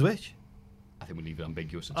 Which one's which? I think we leave it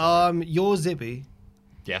ambiguous. Your Zippy.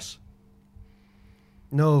 Yes.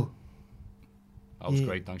 No. That was Yeah.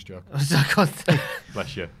 great. Thanks, Jack. I can't think.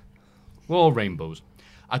 Bless you. We're all rainbows.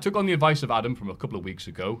 I took on the advice of Adam from a couple of weeks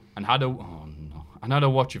ago and had a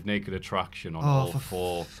watch of Naked Attraction on all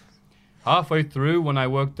 4. Halfway through, when I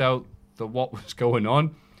worked out what was going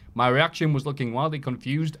on, my reaction was looking wildly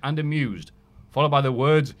confused and amused, followed by the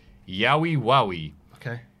words "Yowie Wowie."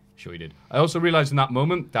 Okay. Sure he did. I also realized in that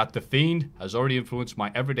moment that The Fiend has already influenced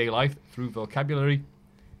my everyday life through vocabulary,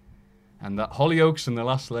 and that Hollyoaks and The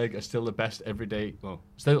Last Leg are still the best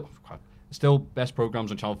still best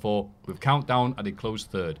programs on Channel 4, with Countdown at a close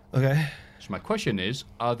third. Okay. So my question is,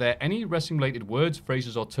 are there any wrestling-related words,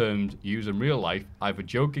 phrases, or terms used in real life, either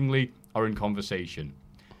jokingly or in conversation?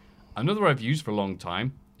 Another I've used for a long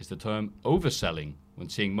time is the term overselling, when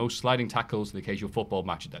seeing most sliding tackles in the occasional football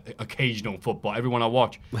match. Occasional football, everyone I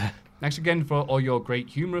watch. Thanks again for all your great,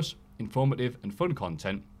 humorous, informative, and fun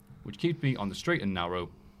content, which keeps me on the straight and narrow,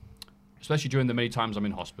 especially during the many times I'm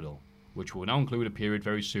in hospital, which will now include a period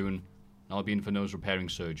very soon, and I'll be in for nose repairing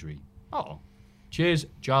surgery. Oh. Cheers,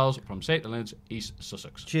 Giles from St. Leonard's, East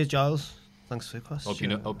Sussex. Cheers, Giles. Thanks for your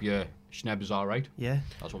question. Hope your schneb is all right. Yeah.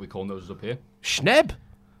 That's what we call noses up here. Schneb?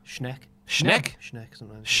 Schneck. Schneck? Schneck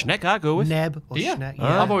sometimes. Schneck, I go with. Neb or Yeah. Schneck.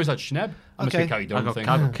 I've always had schneb. I'm Okay. a kick out your I dumb got, thing.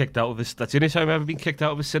 I got kicked out of this. That's the only time I've ever been kicked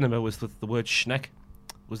out of a cinema was with the word Schneck.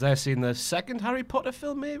 Was there seeing the second Harry Potter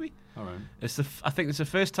film, maybe? All right. I think it's the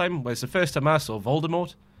first time. Well, it's the first time I saw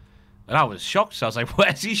Voldemort, and I was shocked. So I was like,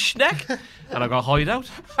 "Where's his Schneck?" And I got hoid out.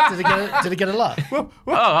 Did it get a laugh?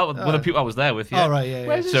 One of the people I was there with. Yeah. Oh, right, yeah.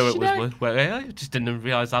 Where's So his it was. Schneck? I just didn't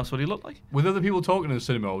realise that's what he looked like. With other people talking in the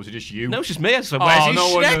cinema, or was it just you? No, it's just me. I was like, "Where's his no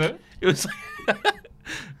Schneck?" wonder. It was.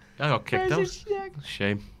 I got kicked Where's out. his Schneck?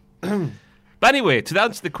 Shame. But anyway, to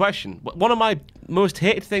answer the question, one of my most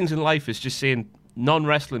hated things in life is just seeing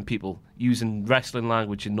non-wrestling people using wrestling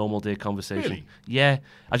language in normal day conversation. Really? Yeah,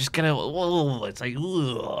 I just get it's like,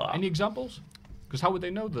 ugh. Any examples? Because how would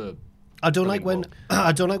they know the? I don't like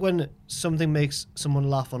when something makes someone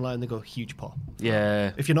laugh online and they go huge pop.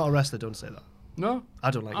 Yeah. If you're not a wrestler, don't say that. No,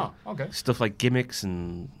 I don't like it. Okay. Stuff like gimmicks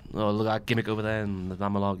and look at that gimmick over there and the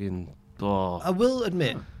monologue and I will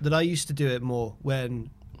admit that I used to do it more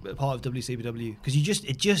when part of WCW because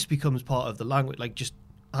it just becomes part of the language. Like just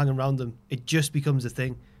hanging around them, it just becomes a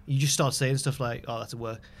thing. You just start saying stuff like, "Oh, that's a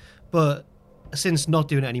word," but since not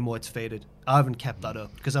doing it anymore, it's faded. I haven't kept that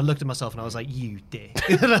up because I looked at myself and I was like, "You dick."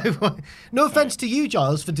 No offense to you,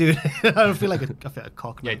 Giles, for doing it. I don't feel like I feel like a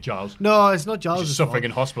cock. Yeah, Giles. No, it's not Giles. He's suffering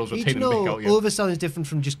in hospitals with taking the mick out. Overselling is different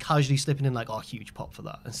from just casually slipping in like, "Oh, huge pop for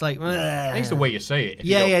that." It's like, I think it's the way you say it. If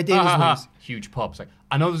Yeah, you go, David's ways. Huge pop. It's like,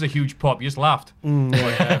 I know there's a huge pop. You just laughed.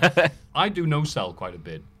 I do no sell quite a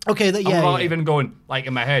bit. Okay, I'm not even going like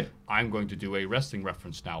in my head. I'm going to do a wrestling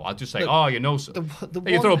reference now. I'll just say, you know,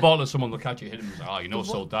 you throw a ball at someone, they'll catch you, hit him. Like, you know,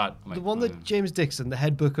 sold that. I'm the like, one that James Dixon, the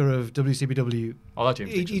head booker of WCBW, that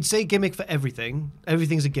James Dixon. He'd say gimmick for everything.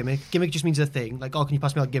 Everything's a gimmick. Gimmick just means a thing. Like, oh, can you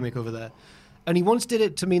pass me that gimmick over there? And he once did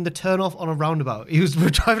it to mean the turn off on a roundabout. We're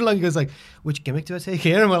driving along. He goes like, "Which gimmick do I take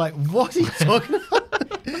here?" And we're like, "What are you talking about?"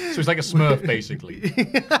 So it's like a Smurf, basically.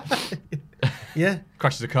 Yeah.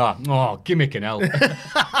 Crashes a car. Oh, gimmick in hell.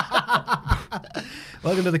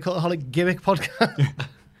 Welcome to the Cultaholic Gimmick Podcast.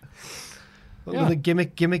 Welcome to the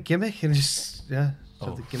gimmick, and just the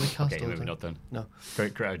gimmick cast. Okay, maybe not then. No.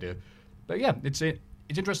 Great idea. But yeah, it's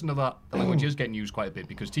interesting that the language is getting used quite a bit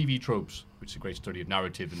because TV Tropes, which is a great study of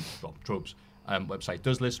narrative and tropes, website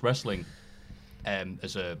does list wrestling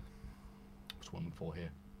as a what's one for here,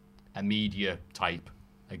 a media type,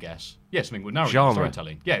 I guess. Yeah, something with narrative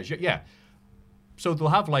storytelling. Yeah. So they'll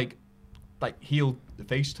have like heel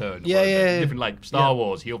face turn. Yeah. Different like Star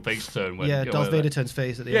Wars heel face turn. When, Darth Vader turns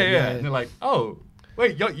face at the end. Yeah. And they're like, oh,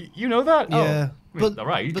 wait, you know that? Yeah. But all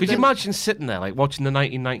right. Could you imagine sitting there, like watching the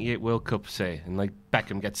 1998 World Cup, say, and like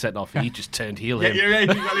Beckham gets sent off, and he just turned heel.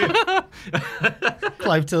 Yeah.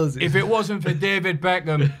 Clive tells you. If it wasn't for David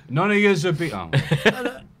Beckham, none of yous would be. Oh.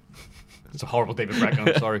 It's a horrible David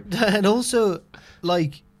Beckham. Sorry. And also,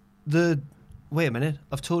 like wait a minute,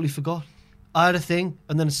 I've totally forgot. I had a thing,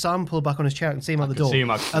 and then Sam pulled back on his chair and see him out the door.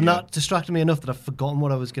 That distracted me enough that I've forgotten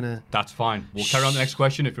what I was gonna. That's fine. We'll carry on the next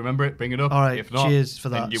question. If you remember it, bring it up. All right. If not, cheers for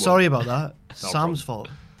that. Sorry about that. Sam's fault.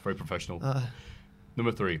 Very professional.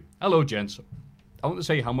 Number 3. Hello, gents. I want to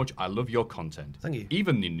say how much I love your content. Thank you.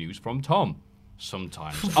 Even the news from Tom.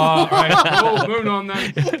 Sometimes. All right. Moving on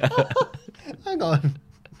then. Hang on.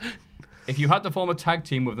 If you had to form a tag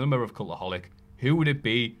team with a member of Cultaholic, who would it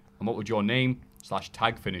be, and what would your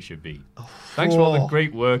name/tag finisher be? Thanks for all the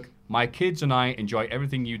great work. My kids and I enjoy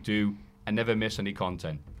everything you do and never miss any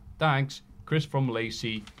content. Thanks, Chris from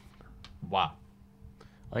Lacey. Wow.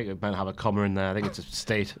 I think it might have a comma in there. I think it's a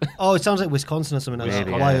state. Oh, it sounds like Wisconsin or something.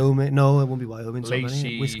 Maybe, Wyoming. No, it won't be Wyoming.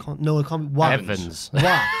 Lacey. Wisconsin. No, it can't be. Evans.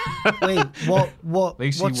 Wah. Wait, what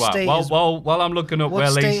Lacey what Wah. state While I'm looking up where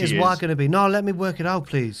what Lacey state is Wah going to be? No, let me work it out,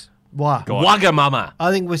 please. Wah. Wagamama.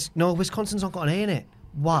 I think Wisconsin's not got an A in it.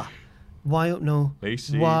 Wah. Why? No.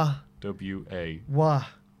 Lacey. Wah. W-A. Wah.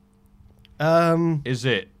 Is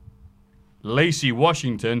it Lacey,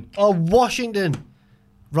 Washington? Oh, Washington.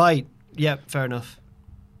 Right. Yep. Fair enough.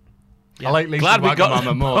 I like Lacey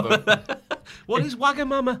Wagamama more, though. What is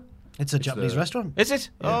Wagamama? It's a Japanese restaurant. Is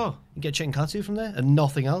it? Yeah. Oh. You get chicken katsu from there and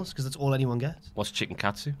nothing else because that's all anyone gets. What's chicken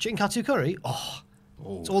katsu? Chicken katsu curry? Oh.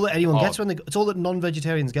 It's all that anyone gets it's all that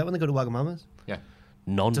non-vegetarians get when they go to Wagamama's. Yeah.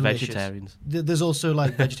 Non-vegetarians. There's also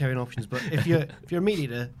like vegetarian options, but if you're a meat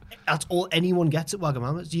eater, that's all anyone gets at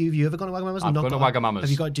Wagamama's. Have you ever gone to Wagamama's? I've gone to Wagamama's.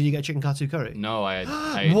 Did you get chicken katsu curry? No, I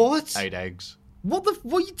had what? I ate eggs. What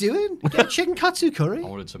are you doing? Get chicken katsu curry? I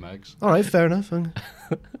ordered some eggs. All right, fair enough.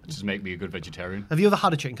 Just make me a good vegetarian. Have you ever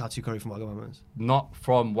had a chicken katsu curry from Wagamama's? Not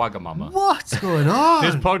from Wagamama. What's going on?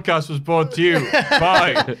 This podcast was brought to you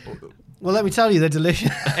by... Well, let me tell you, they're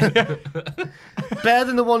delicious. Better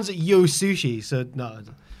than the ones at Yo Sushi, so no.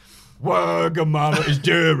 Wagamama is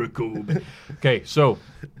Jericho. Okay, so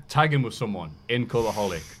tagging with someone in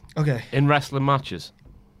Cultaholic. Okay. In wrestling matches.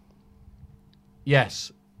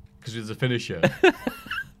 Yes, because it's a finisher. It's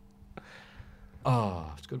a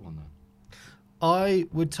good one, though. I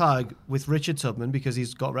would tag with Richard Tubman because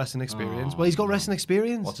he's got wrestling experience. Well, he's got wrestling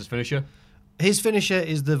experience. What's his finisher? His finisher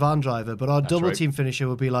is the van driver, but our double team finisher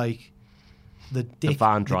would be like the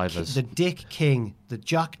van drivers. The Dick King, the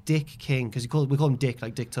Jack Dick King, because we call him Dick,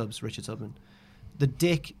 like Dick Tubbs, Richard Tubman. The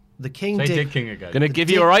King Say Dick. Dick King again. Gonna give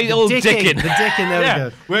you a right old dickin'. The Dickin',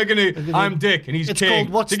 there we go. I'm Dick and he's It's King.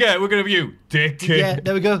 called what's- Together we're gonna have you, Dick King. Yeah,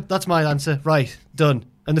 there we go. That's my answer. Right, done.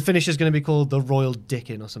 And the finish is going to be called the Royal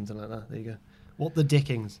Dicking or something like that. There you go. What the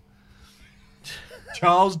Dickings?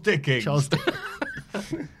 Charles Dickens. Charles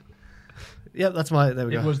Dickens. Yep, that's my. There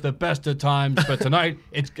we go. It was the best of times, but tonight,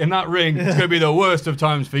 it's in that ring, it's going to be the worst of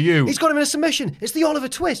times for you. He's got him in a submission. It's the Oliver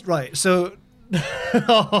Twist, right? So,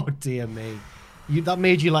 oh dear me, that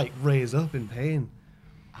made you like raise up in pain.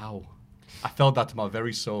 Ow! I felt that to my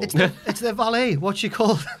very soul. It's their valet. What's she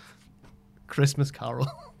called? Christmas Carol.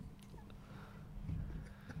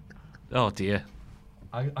 Oh dear.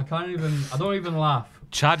 I can't even. I don't even laugh.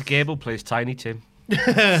 Chad Gable plays Tiny Tim.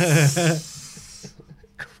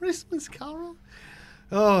 Christmas Carol.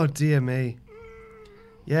 Oh dear me.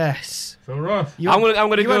 Yes. So rough. I'm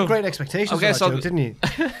gonna you go. had great expectations for that joke, didn't you?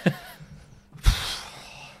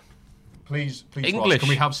 Please, English. Ross, can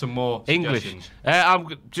we have some more English. suggestions? I'm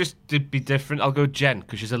just to be different. I'll go Jen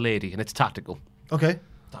because she's a lady and it's tactical. Okay.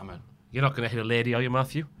 Damn it. You're not going to hit a lady, are you,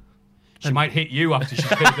 Matthew? She might hit you after she's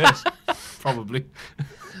hit this. Probably.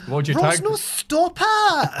 What would you Ross, tag? no stopper.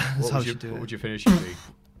 That's how What she do would it. your finish be?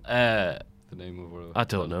 The name of I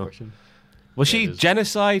don't know. question? Was Yeah, she it is.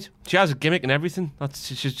 genocide? She has a gimmick and everything.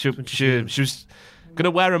 She was going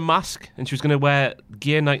to wear a mask and she was going to wear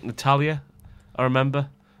Gear Knight Natalia. I remember.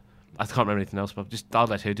 I can't remember anything else, but I'll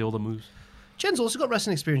let her do all the moves. Jen's also got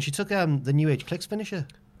wrestling experience. She took the New Age Clicks finisher,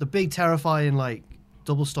 the big terrifying like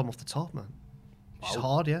double stomp off the top, man. She's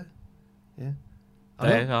hard, yeah.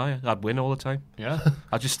 I'd win all the time. Yeah.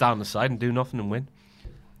 I'd just stand on the side and do nothing and win.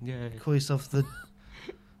 Yeah. Call yourself the.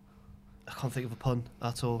 I can't think of a pun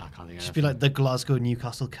at all. I can't think of Just be like the Glasgow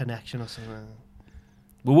Newcastle connection or something.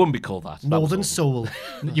 We wouldn't be called that. Northern Soul.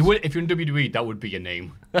 You would, if you're in WWE, that would be your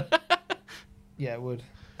name. Yeah, it would.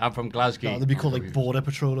 I'm from Glasgow. No, they'd be called like Border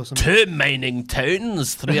Patrol or something. 2 mining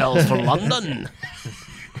towns, 3 hours from London.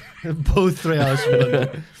 Both 3 hours from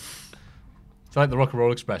London. It's like the Rock and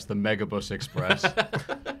Roll Express, the Megabus Express.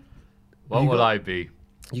 What would I be?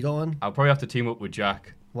 You go on. I'll probably have to team up with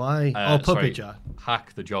Jack. Why? Puppet sorry, Jack.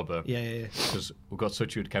 Hack the Jobber. Yeah. Because we've got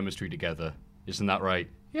such good chemistry together. Isn't that right?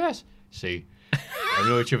 Yes. See, I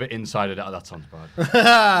know each other inside and out. That sounds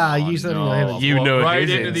bad. You certainly know him. I've You walked know right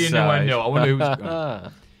his into the inside. innuendo. I wonder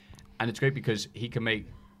who's. And it's great because he can make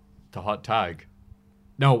the hot tag.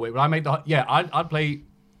 No, wait, when I make the hot, yeah, I'd play.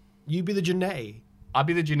 You'd be the Janetti. I'd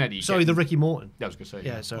be the Janetti. Sorry, the Ricky Morton. Yeah, I was going to say.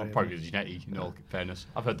 Yeah, sorry. I'll probably be the Janetti, in all fairness.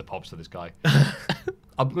 I've heard the pops to this guy.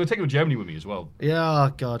 I'm going to take him to Germany with me as well. Yeah,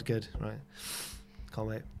 oh God, good. Right. Can't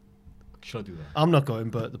wait. Should I do that? I'm not going,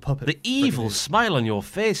 but the puppet. The evil smile on your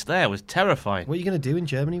face there was terrifying. What are you going to do in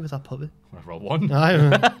Germany with that puppet? I roll one. I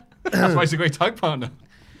That's why he's a great tag partner.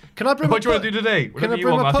 Can I bring What do you my want to do today? Can Whatever I you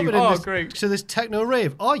bring want, my Matthew. puppet in Oh, this, great. to this techno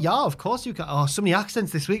rave? Oh, yeah, of course you can. Oh, so many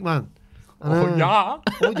accents this week, man. Oh, yeah.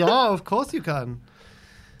 Oh, yeah, of course you can.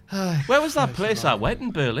 Where was that place I went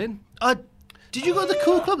in Berlin? Did you go to the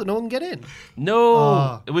cool club that no one can get in? No,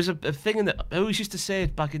 Oh. it was a thing in the. I always used to say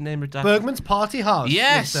it back in Name Redacted. Bergman's Party House.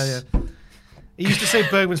 Yes. He used to say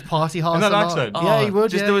Bergman's Party House. In that a lot. accent? Yeah, he would.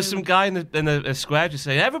 Just yeah, there was yeah. some guy in a square just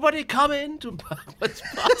saying, "Everybody come in to Bergman's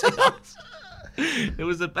Party House." It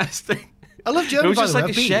was the best thing. I love It Germany. was by just the way. like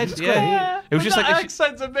a I've been. shed. It's Yeah. great. It was just like a.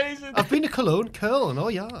 accent's amazing. I've been to Cologne. Oh,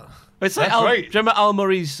 yeah. It's like That's right. do you remember Al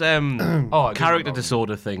Murray's I didn't character know.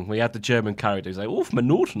 disorder thing? We had the German character. He's like, "Oof, my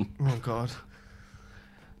Norton." Oh, God.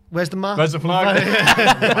 Where's the map? Where's the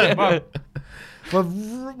flag? Well,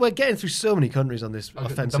 we're getting through so many countries on this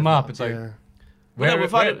offensive. the map, it's like- yeah.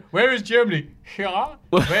 Where is Germany? Yeah.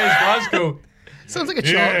 Where is Glasgow? Sounds like a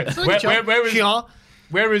Yeah. chart. Sounds like a chart. Where is- Yeah.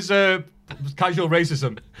 Where is casual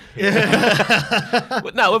racism?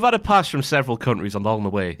 But no, we've had a pass from several countries along the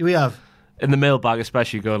way. We have. In the mailbag,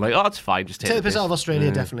 especially going like, "Oh, it's fine, just take Take the the piss piss." out of Australia,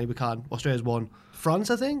 Yeah. definitely. We can. Australia's won. France,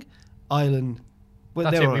 I think. Ireland. Well,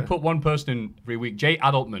 That's they it. were We alright. put one person in every week. Jay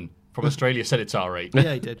Adultman from Australia said it's all right.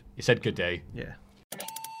 Yeah, he did. He said good day. Yeah.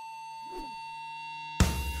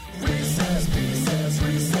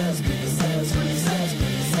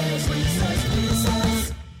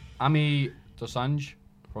 Ami Dosanjh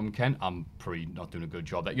from Kent. I'm pretty not doing a good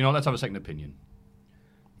job. Let's have a second opinion.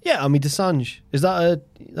 Yeah, I mean Desange. Is that a?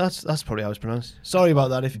 That's probably how it's pronounced. Sorry about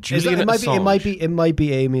that. If Julian it might be, Assange. it might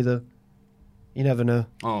be Amy though. You never know.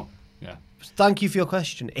 Oh, yeah. Thank you for your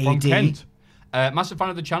question, AD. From Kent. Massive fan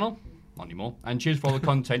of the channel. Not anymore. And cheers for all the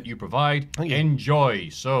content you provide. Thank you. Enjoy.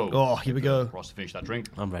 So, Oh, here we go. Ross to finish that drink.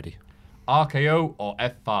 I'm ready. RKO or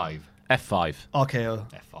F5? F5. RKO.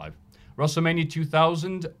 F5. WrestleMania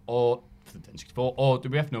 2000 or for the N64, or do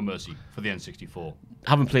we have No Mercy for the N64?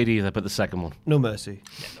 Haven't played either, but the second one. No mercy.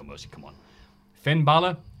 Yeah, No Mercy, come on. Finn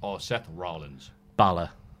Balor or Seth Rollins? Balor.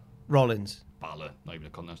 Rollins. Balor, not even a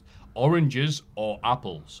contest. Oranges or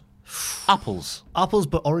apples? Apples. Apples,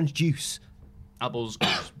 but orange juice. Apples,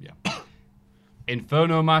 'cause, yeah.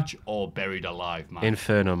 Inferno match or Buried Alive match?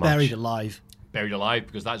 Inferno match. Buried alive. Buried Alive,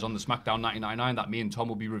 because that is on the SmackDown 1999 that me and Tom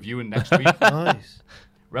will be reviewing next week. Nice.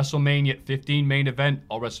 WrestleMania 15 main event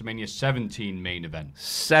or WrestleMania 17 main event?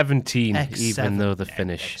 17, X7. even though the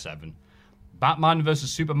finish. X7. Batman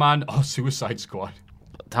versus Superman or Suicide Squad?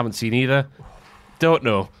 Haven't seen either. Don't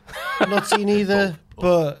know. Not seen either,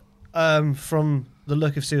 but from the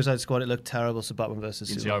look of Suicide Squad, it looked terrible. So Batman versus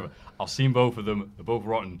You can see, Superman. I've seen both of them. They're both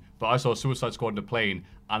rotten. But I saw Suicide Squad in a plane,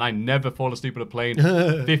 and I never fall asleep on a plane.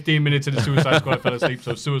 15 minutes into Suicide Squad, I fell asleep.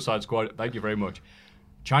 So Suicide Squad, thank you very much.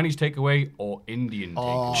 Chinese takeaway or Indian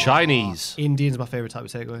takeaway? Chinese. Indian's my favourite type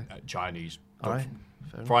of takeaway. Chinese. All right.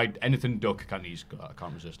 Fried anything duck, I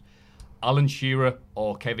can't resist. Alan Shearer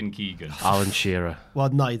or Kevin Keegan? Alan Shearer. Well,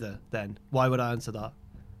 neither, then. Why would I answer that?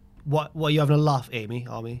 What are you having a laugh, Amy?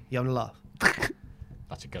 Army? You having a laugh?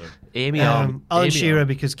 That's a killer. Amy Alan Amy Shearer, Arm.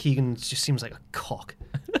 because Keegan just seems like a cock.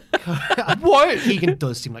 What? Keegan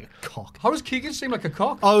does seem like a cock. How does Keegan seem like a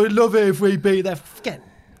cock? I would love it if we beat that. Get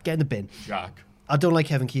in the bin. Jack. I don't like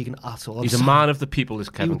Kevin Keegan at all. I'm He's a sorry. man of the people, is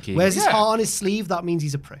Kevin He Keegan. wears his Yeah. heart on his sleeve. That means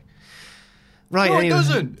he's a prick. Right. No, it anyway.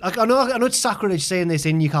 doesn't. I know it's sacrilege saying this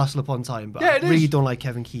in Newcastle upon Time, but Yeah, I it really is. don't like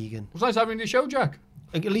Kevin Keegan. Was nice having the show, Jack.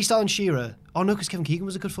 Like, at least Alan Shearer. Oh no, because Kevin Keegan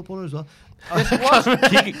was a good footballer as well.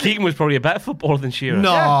 Keegan was probably a better footballer than Shearer.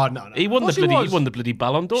 No. He won the Of course he bloody. He was. won the bloody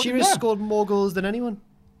Ballon d'Or. Shearer's scored more goals than anyone.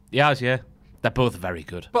 He has, yeah. They're both very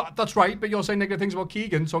good. But that's right, but you're saying negative things about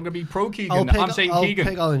Keegan, so I'm going to be pro Keegan. I'm saying I'll Keegan.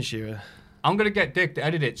 pick Alan Shearer. I'm going to get Dick to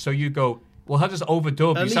edit it, so you go, well, how does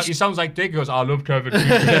overdub? At least- He sounds like Dick. He goes, I love Kevin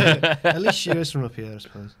Keegan. At least Shearer's from up here, I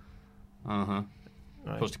suppose. Uh-huh.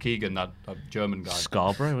 Opposed to Keegan, that German guy.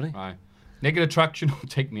 Scarborough, wasn't he? Right. Naked Attraction,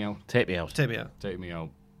 take me out. Take me out. Take me out. Take me out.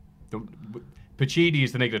 Pachidi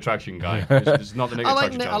is the Naked Attraction guy. It's not the Naked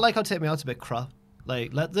Attraction I like how Take Me Out's a bit crap.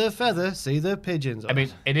 Like, let the feather see the pigeons. I mean,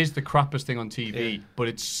 it is the crappiest thing on TV, but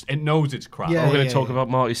it knows it's crap. Yeah, We're going to talk about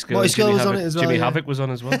Marty Scurll. Marty Scurll Jimmy was on Havoc. it as well, Jimmy yeah. Havoc was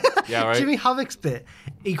on as well. Yeah, right. Jimmy Havoc's bit.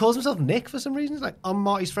 He calls himself Nick for some reason. He's like, I'm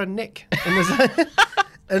Marty's friend Nick.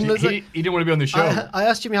 And there's like, He didn't want to be on the show. I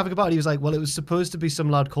asked Jimmy Havoc about it. He was like, well, it was supposed to be some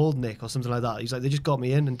lad called Nick or something like that. He's like, they just got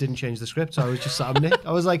me in and didn't change the script, so I was just sat on Nick.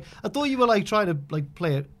 I was like, I thought you were like trying to like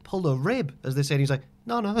pull a rib, as they say. And he's like,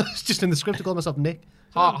 no, it's just in the script to call myself Nick.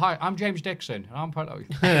 Hi, I'm James Dixon. And I'm part of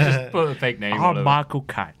just put a fake name. I'm whatever. Michael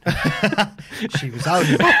Caine. She was out.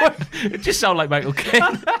 It just sounded like Michael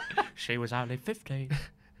Caine. She was only 15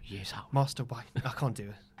 years old. Master White. I can't do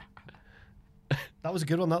it. That was a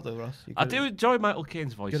good one, that though, Ross. You I good do at- enjoy Michael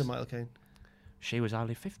Caine's voice. Good at Michael Caine. She was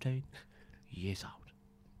only 15 years old.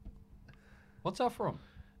 What's that from?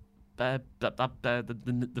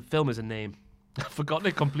 The film is a name. I've forgotten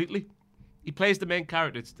it completely. He plays the main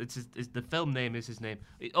character. It's the film name is his name.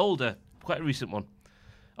 Older, quite a recent one.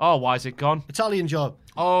 Oh, why is it gone? Italian Job.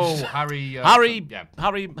 Oh, Harry. Harry Yeah.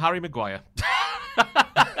 Maguire.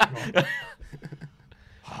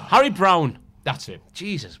 Harry Brown. That's it.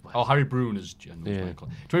 Jesus. Oh, Harry Brune is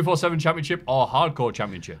 24/7 Championship or Hardcore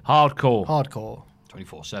Championship? Hardcore.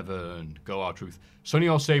 24/7. Go our truth. Sonny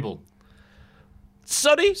or Sable?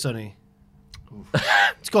 Sonny. Sonny.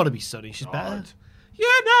 It's got to be Sonny. She's better. God.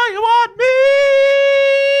 You know you want me.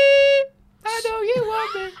 I know you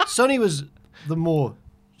want me. Sonny was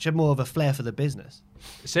she had more of a flair for the business.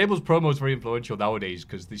 Sable's promo is very influential nowadays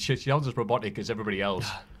because she sounds as robotic as everybody else.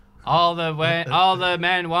 all the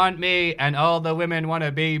men want me and all the women want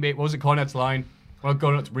to be me. What was it, Cornette's line? Well,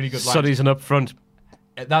 Cornette's really good line. Sonny's an up front.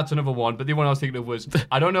 That's another one. But the one I was thinking of was,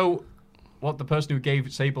 I don't know what the person who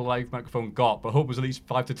gave Sable live microphone got, but I hope it was at least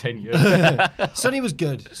 5 to 10 years. Sonny was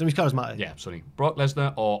good. Sonny's charismatic. Yeah, Sonny. Brock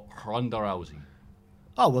Lesnar or Ronda Rousey?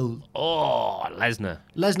 Oh, well, Oh, Lesnar.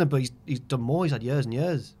 Lesnar, but he's done more. He's had years and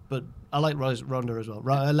years. But I like Ronda as well.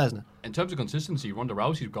 Lesnar. In terms of consistency, Ronda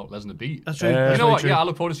Rousey's got Lesnar beat. That's true. You That's know very what? true. Yeah, I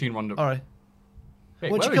look forward to seeing Ronda. All right.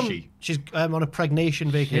 Wait, When'd where she is come? she? She's on a pregnation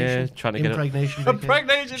vacation. Yeah, trying to get it. impregnation A vacation.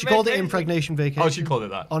 pregnation She called it vacation. impregnation vacation. Oh, she called it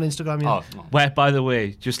that. On Instagram, yeah. Oh, Where, by the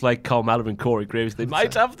way, just like Carl Mallory and Corey Graves, they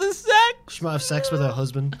might have the sex. She might have sex with her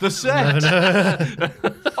husband. the sex.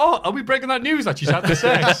 Oh, are we breaking that news that she's had the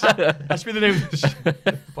sex? That's be the name of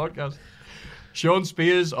the podcast. Sean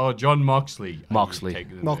Spears or John Moxley? Moxley.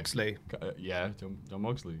 Moxley. Yeah, John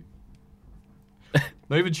Moxley.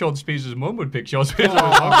 Not even Sean Spears' mum would pick Sean Spears over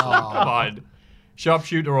Moxley. Come on.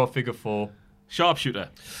 Sharpshooter or figure four? Sharpshooter.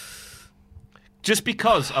 Just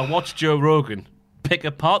because I watched Joe Rogan pick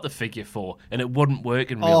apart the figure four and it wouldn't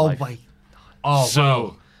work in real Oh, life. wait. Oh, So-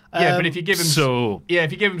 wow. Yeah, but if you give him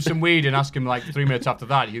if you give him some weed and ask him like 3 minutes after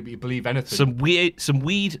that, he'd believe anything. some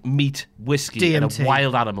weed, meat, whiskey, and a DMT.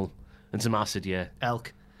 wild animal and some acid. Yeah.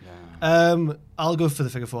 Elk. I'll go for the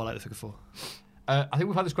figure four. I like the figure four. I think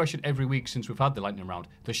we've had this question every week since we've had the lightning round.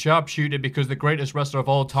 The sharpshooter because the greatest wrestler of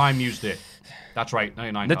all time used it. That's right,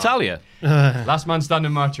 99. Natalia. Last man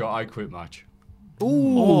standing match or I quit match?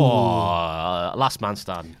 Last man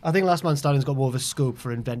standing. I think Last Man Standing's got more of a scope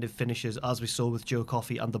for inventive finishes, as we saw with Joe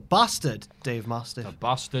Coffey and the bastard Dave Mastiff. The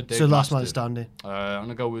bastard Dave So Last Man Mastiff. Standing. I'm going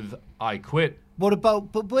to go with I quit. What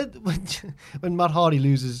about when Matt Hardy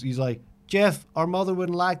loses? He's like, Jeff, our mother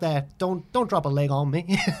wouldn't like that. Don't drop a leg on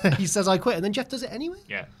me. He says I quit, and then Jeff does it anyway.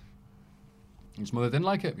 Yeah. His mother didn't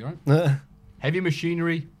like it, you're right. Heavy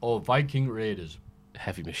Machinery or Viking Raiders?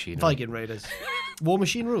 Heavy Machinery. Viking Raiders. War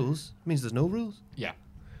Machine rules means there's no rules. Yeah.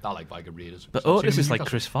 I like Viking Raiders. But So Otis I've seen is him in like Newcastle.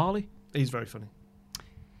 Chris Farley. He's very funny.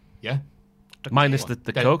 Yeah. Minus the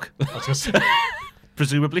coke. I was gonna say.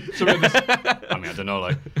 Presumably. I mean, I don't know,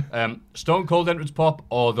 like Stone Cold entrance pop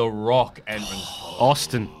or The Rock entrance pop?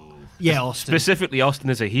 Austin. Yeah, Austin. Specifically, Austin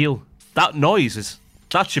is a heel. That noise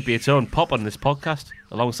that should be its own pop on this podcast,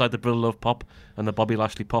 alongside the Brother Love pop and the Bobby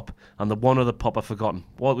Lashley pop and the one other pop I've forgotten.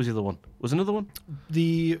 What was the other one? Was another one?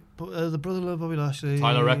 The Brother Love Bobby Lashley.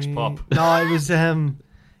 Tyler Rex pop. No, it was there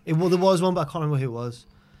was one, but I can't remember who it was.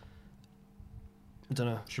 I don't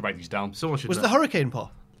know. Should write these down. Someone should Was it know. the Hurricane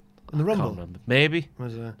pop in the Rumble? Can't remember. Maybe.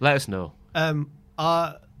 Was it? Let us know.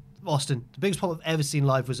 Austin. The biggest pop I've ever seen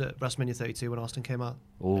live was at WrestleMania 32 when Austin came out.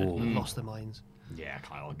 Oh. Lost their minds. Yeah, I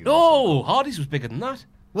can't argue. No, Hardy's was bigger than that.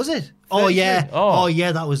 Was it? Oh yeah. Oh. Oh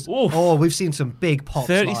yeah, that was. Oof. Oh, we've seen some big pops.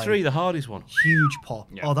 33, live. the Hardy's one. Huge pop.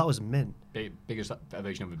 Yeah. Oh, that was mint. Biggest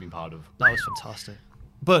ovation I've ever been part of. That was fantastic.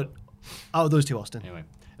 But out of those two, Austin. Anyway,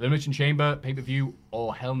 Elimination Chamber pay-per-view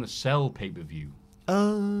or Hell in a Cell pay-per-view?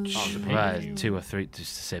 It's a pay-per-view. Right, 2 or 3,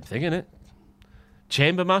 just the same thing, innit?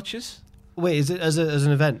 Chamber matches? Wait, is it as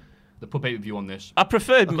an event? They put pay-per-view on this. I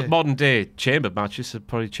prefer Okay. modern day chamber matches, so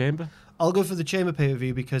probably chamber. I'll go for the Chamber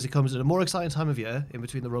pay-per-view because it comes at a more exciting time of year in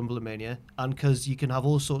between the Rumble and Mania, and because you can have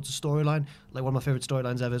all sorts of storyline. Like one of my favourite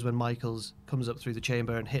storylines ever is when Michaels comes up through the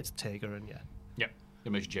chamber and hits Taker, and yeah. Yeah,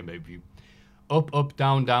 Elimination Chamber pay-per-view. Up, up,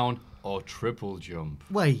 down, down, or triple jump?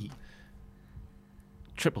 Wait,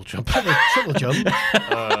 Triple jump. triple jump?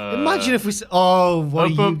 Imagine if we... Oh, what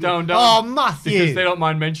Up, are you... up, down, down. Oh, Matthew! Because they don't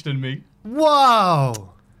mind mentioning me.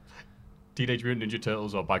 Wow! Teenage Mutant Ninja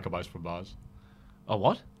Turtles or Biker Mice from Mars? Oh,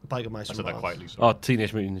 what? Biker Mice I from said that Mars. quietly, sorry. Oh,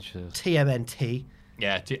 Teenage Mutant Ninja Turtles. TMNT.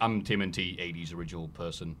 Yeah, I'm TMNT 80s original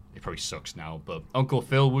person. It probably sucks now, but Uncle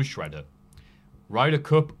Phil was Shredder. Ryder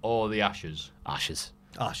Cup or the Ashes? Ashes.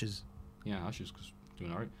 Ashes. Yeah, Ashes, because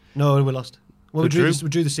doing all right. No, we lost. Well, We we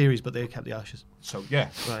drew the series, but they kept the Ashes. So, yeah.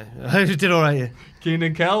 Right. We did all right, yeah.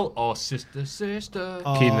 Keenan Kell or Sister Sister?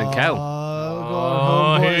 Keenan and Kel. Oh, go Oh,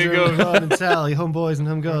 on, home here boys you and go. go on and tell your home boys and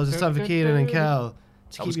home girls. It's time for Keenan and Kel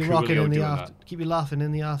to That was keep you Coolio rocking in the doing after, that. keep you laughing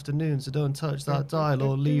in the afternoon. So don't touch that dial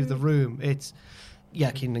or leave the room. It's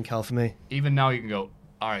Keenan and Kel for me. Even now you can go,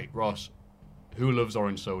 all right, Ross, who loves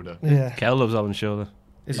orange soda? Yeah, Kel loves Orange Shoulder.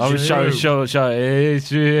 It's Orange true. Shoulder.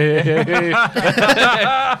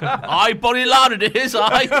 I body loud it is,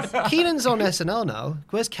 I. Keenan's on SNL now.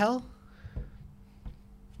 Where's Kel?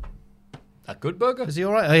 A good burger? Is he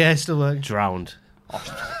all right? Oh yeah, he's still working. Drowned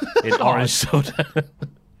in orange soda.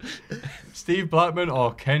 Steve Blackman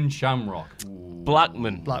or Ken Shamrock?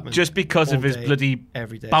 Blackman. Blackman. Just because All of his day, bloody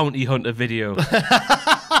every day. bounty hunter video.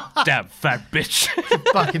 Damn fat bitch.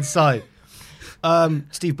 Back inside.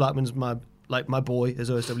 Steve Blackman's my boy, as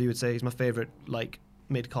OSW would say. He's my favourite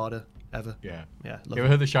mid-carder ever. Yeah. Yeah, love You ever him.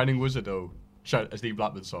 heard the Shining Wizard, though? A Steve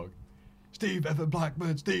Blackman song. Steve Evan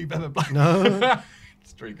Blackman, Steve Evan Blackman. No.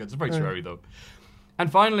 It's pretty good. It's very sweary, though.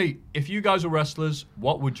 And finally, if you guys were wrestlers,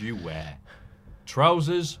 what would you wear?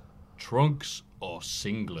 Trousers, trunks, or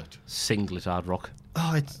singlet? Singlet hard rock.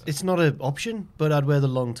 Oh, it's not an option, but I'd wear the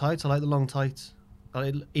long tights. I like the long tights.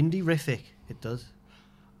 Indie-rific, it does.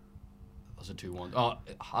 That's a 2-1. Oh,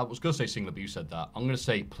 I was going to say singlet, but you said that. I'm going to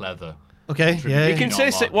say pleather. Okay, yeah. You can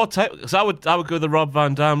not say long. what type? Because I would go the Rob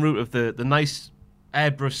Van Dam route of the nice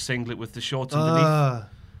airbrush singlet with the shorts underneath.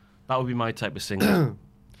 That would be my type of singlet.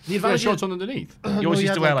 The Yeah, advantage shorts on underneath. He always he used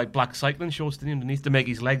had, to wear like black cycling shorts underneath to make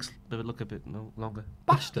his legs look a bit longer.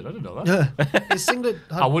 Bastard, I didn't know that. his singlet.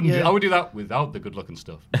 I wouldn't. yeah. I would do that without the good-looking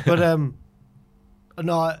stuff. But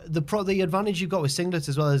no, the advantage you've got with singlets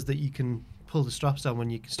as well is that you can pull the straps down when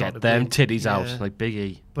you start Get to them bleed. titties Yeah. out like Big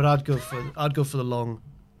E. But I'd go for the long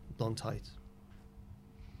tights.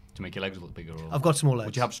 To make your legs look bigger. Or I've got small legs.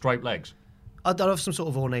 Would you have striped legs? I'd have some sort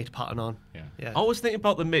of ornate pattern on. Yeah. Yeah. I was thinking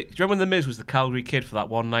about the Miz. Do you remember when the Miz was the Calgary Kid for that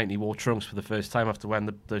one night and he wore trunks for the first time after wearing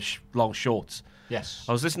the long shorts? Yes.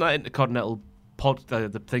 I was listening to that Intercontinental pod,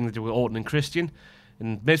 the thing they did with Orton and Christian,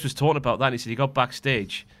 and Miz was talking about that. And he said he got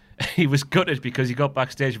backstage he was gutted because he got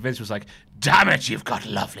backstage and Vince was like, "Damn it, you've got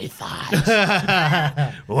lovely thighs.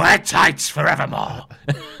 Wear tights forevermore."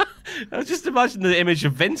 I just imagine the image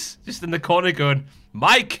of Vince just in the corner going,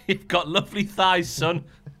 "Mike, you've got lovely thighs, son.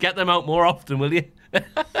 Get them out more often, will you?"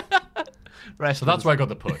 So that's why I got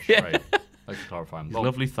the push, right? Like to clarify. His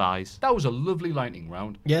lovely thighs. That was a lovely lightning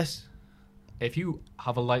round. Yes. If you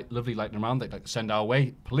have a lovely lightning round that you'd like to send our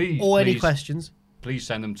way, please. Or any questions. Please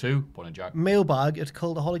send them to Bon and Jack.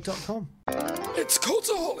 Mailbag@cultaholic.com. It's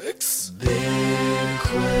Cultaholics.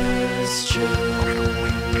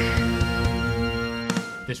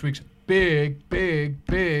 This week's big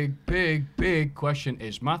question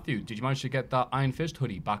is, Matthew, did you manage to get that Iron Fist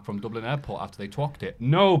hoodie back from Dublin Airport after they twocked it?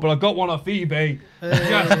 No, but I got one off eBay.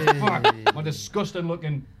 Yes, fuck. My disgusting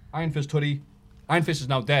looking Iron Fist hoodie. Iron Fist is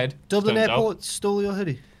now dead. Dublin Airport stole your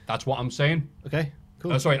hoodie. That's what I'm saying. Okay,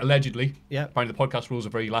 cool. Sorry, allegedly. Yeah. Apparently the podcast rules are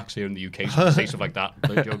very lax here in the UK, so I say stuff like that,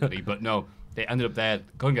 jokingly. But no, they ended up there,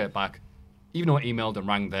 couldn't get it back. Even though I emailed and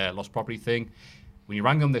rang their lost property thing. When you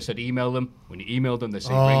rang them, they said email them. When you emailed them, they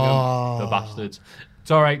said ring them. The bastards.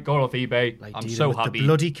 It's all right. Go off eBay. Like I'm dealing so with happy. The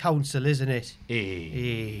bloody council, isn't it?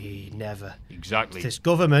 Never. Exactly. It's this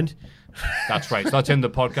government. That's right. So that's in the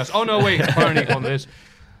podcast. Oh, no, wait. Apparently on this.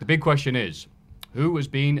 The big question is, who has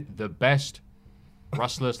been the best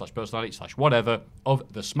wrestler / personality / whatever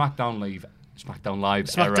of the SmackDown Live era?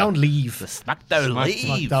 SmackDown Leave. The SmackDown Live.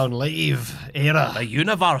 SmackDown Live era. The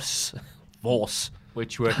universe. Force.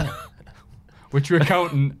 Which we're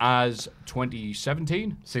counting as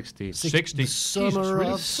 2017? 16. 60.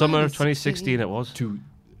 Summer of 2016 it was. To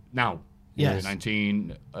now. Yes.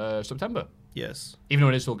 19 September. Yes. Even though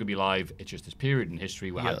it is still going to be live, it's just this period in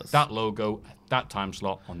history where had that logo, that time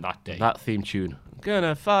slot on that day. That theme tune.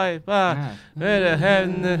 Gonna fight back.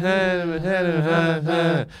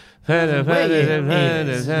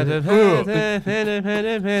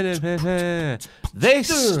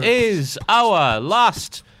 This is our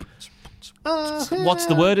last. What's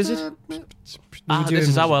the word, is it? This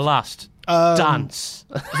is our last dance.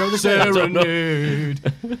 Serenade.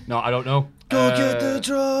 No, I don't know. Go get the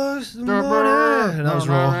drugs. That was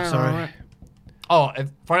wrong. Sorry. Oh,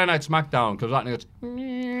 Friday Night SmackDown, because that goes.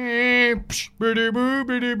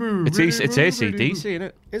 It's AC/DC, isn't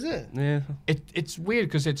it? Is it? Yeah. It's weird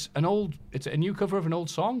because it's a new cover of an old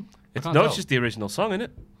song. It's just the original song, isn't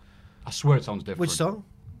it? I swear it sounds different. Which song?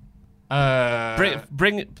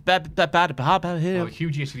 Bring it back. I'm a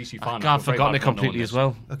huge AC/DC fan. I've forgotten it completely as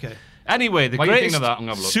well. Okay. Anyway, the While you greatest think of that, I'm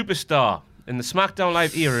gonna have a look. superstar in the SmackDown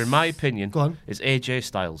Live era, in my opinion, Go on. is AJ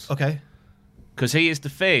Styles. Okay. Because he is the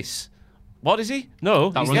face. What is he? No,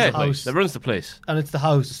 That he's runs the the place. That runs the place. And it's the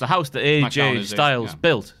house. It's the house that SmackDown AJ is it, Styles yeah.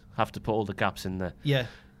 built. Have to put all the gaps in there. Yeah.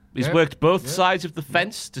 He's Yeah. worked both sides of the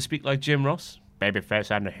fence, to speak like Jim Ross. Babyface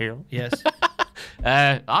and the heel. Yes.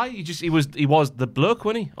 He was the bloke,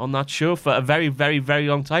 wasn't he, on that show for a very, very, very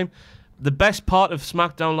long time. The best part of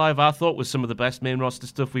SmackDown Live, I thought, was some of the best main roster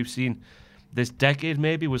stuff we've seen this decade.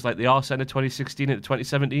 Maybe was like the Arse End of 2016 into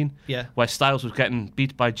 2017. Yeah. Where Styles was getting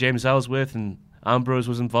beat by James Ellsworth and Ambrose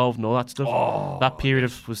was involved and all that stuff. That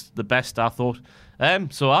period was the best, I thought.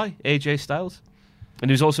 AJ Styles.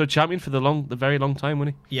 And he was also a champion for the very long time,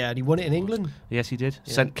 wasn't he? Yeah, and he won it in England. Yes, he did.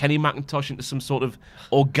 Yeah. Sent Kenny McIntosh into some sort of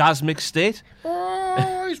orgasmic state.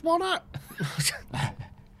 Oh, he's won it.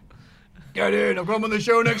 Get in, I'll come on the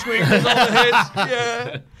show next week. There's all the hits.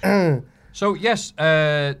 Yeah. So, yes,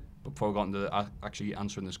 before we got into actually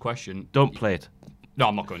answering this question. Don't play it. No,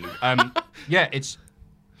 I'm not going to. Yeah, it's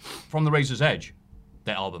From the Razor's Edge,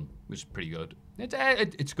 their album, which is pretty good.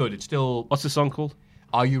 It's good. It's still. What's the song called?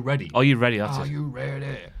 Are You Ready? Are You Ready? That's Are it. You Ready?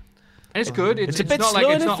 And it's good. It's a bit not slow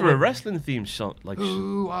like, it's not for a wrestling theme song. Like,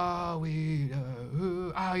 who are we?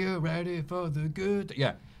 Who are you ready for the good?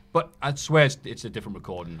 Yeah, but I swear it's a different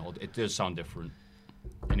recording. It does sound different.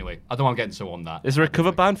 Anyway, I don't want to get into on that. Is there a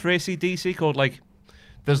cover band for AC/DC called like?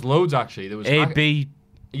 There's loads actually. There was A-B.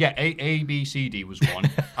 Yeah, A B C D was one.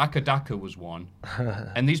 Akadaka was one,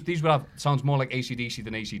 and these would have sounds more like AC/DC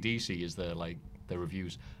than AC/DC is their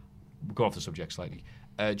reviews. We'll go off the subject slightly.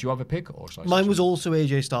 Do you have a pick or? Mine was also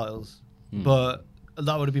AJ Styles, but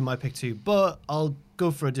that would have been my pick too. But I'll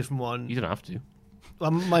go for a different one. You don't have to.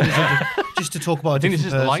 Well, mine is just to talk about. I think this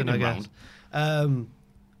different is the person, lightning I guess. round.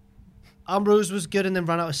 Ambrose was good and then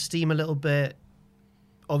ran out of steam a little bit.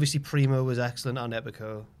 Obviously, Primo was excellent on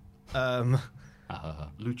Epico.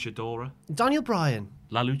 Luchadora. Daniel Bryan.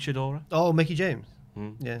 La Luchadora. Oh, Mickey James.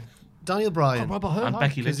 Yeah. Daniel Bryan. And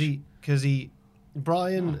Becky Lynch. Because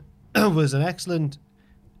Bryan was an excellent,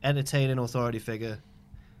 entertaining authority figure.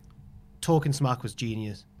 Talking smack was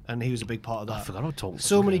genius. and he was a big part of that. I forgot about Talking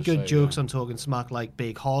So Smack. many good jokes on Talking Smack, like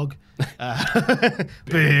Big Hog.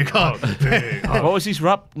 Big Hog. Big Hog. What was his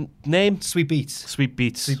rap name? Sweet Beats. Sweet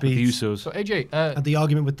Beats. Sweet with the Beats. Usos. So AJ, Had the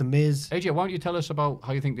argument with the Miz. AJ, why don't you tell us about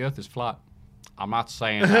how you think the Earth is flat? I'm not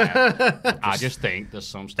saying that. I just think there's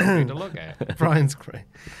some stuff we need to look at. Brian's great.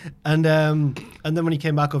 And then when he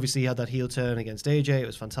came back, obviously he had that heel turn against AJ. It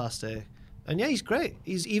was fantastic. And yeah, he's great.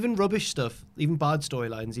 He's even rubbish stuff, even bad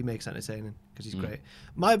storylines, he makes entertaining because he's great.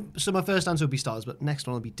 My first answer would be Stars, but next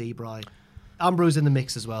one will be D-Bry. Ambrose in the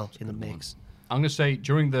mix as well, in the mix. I'm going to say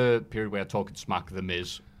during the period where Talking Smack, The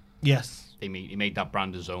Miz, Yes. he made that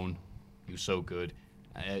brand his own. He was so good.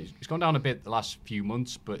 It's gone down a bit the last few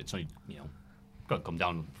months, but it's only, got to come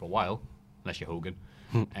down for a while, unless you're Hogan.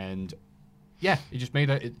 And yeah, it just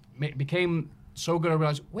it became so good. I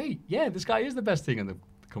realized, wait, yeah, this guy is the best thing in the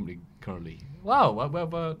company currently. Wow, I've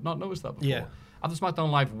not noticed that before. Yeah. After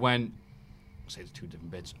SmackDown Live, when I'll say it's two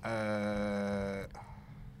different bits.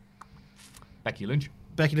 Becky Lynch.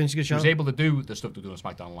 Becky Lynch is a good She show. was able to do the stuff to do on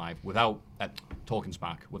SmackDown Live without Talking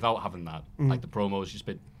Smack, without having that, like the promos.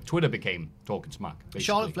 Twitter became Talking Smack. Basically.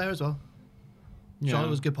 Charlotte Flair as well. Yeah. Charlotte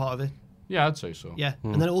was a good part of it. Yeah, I'd say so. Yeah.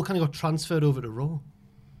 And then it all kind of got transferred over to Raw.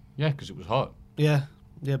 Yeah, because it was hot. Yeah.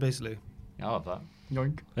 Yeah, basically. Yeah, I love that.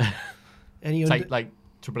 Yoink. Any It's like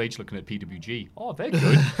Triple H looking at PWG. Oh, they're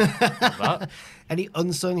good. Love that. Any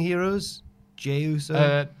unsung heroes? Jey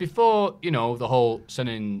Uso. Before, the whole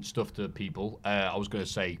sending stuff to people, I was going to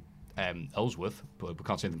say Ellsworth, but we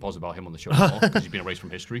can't say anything positive about him on the show anymore because he's been erased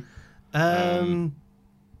from history. But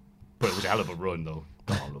it was a hell of a run, though.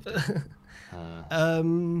 God, I loved it.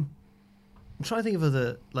 I'm trying to think of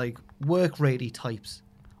other work ratey types.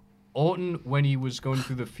 Orton, when he was going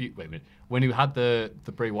through the feud, wait a minute, when he had the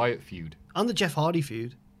Bray Wyatt feud, And the Jeff Hardy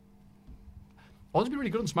feud. Orton's been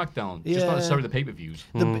really good on SmackDown, just not necessarily the pay-per-views.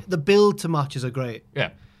 The build to matches are great.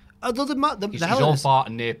 Yeah, Although he's all fart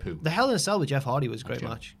and near poo. The Hell in a Cell with Jeff Hardy was a great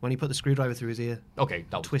match. When he put the screwdriver through his ear. Okay,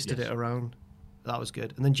 that was, Twisted it around. That was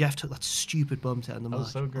good. And then Jeff took that stupid bump to end the match.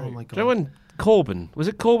 was so great. Oh my god. Do you know when was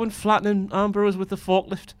it Corbin flattening Ambrose with the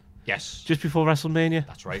forklift? Yes, Just before WrestleMania?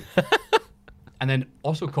 that's right. And then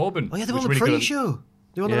also Corbin. Oh yeah, they were was on the really good pre-show.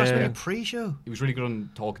 They were on the Yeah. WrestleMania pre-show. He was really good on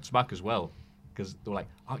Talking Smack as well, because they were like,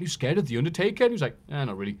 "Aren't you scared of the Undertaker?" And he was like,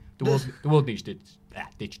 "Not really. The world needs ditch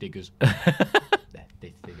diggers."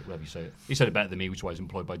 Ditch digger, whatever you say it. He said it better than me, which is why he's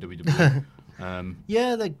employed by WWE.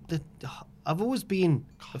 Yeah, I've always been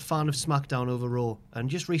a fan of SmackDown over Raw, and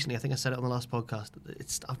just recently, I think I said it on the last podcast.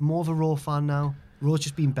 I'm more of a Raw fan now. Raw's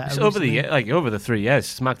just been better. It's over recently. over the 3 years,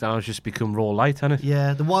 SmackDown's just become Raw light, hasn't it?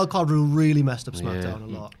 Yeah, the wildcard rule really messed up SmackDown a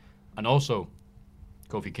lot. And also,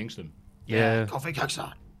 Kofi Kingston. Yeah. Kofi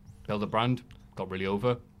Kingston. Built a brand, got really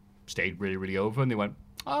over, stayed really, really over, and they went,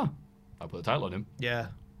 I'll put the title on him. Yeah.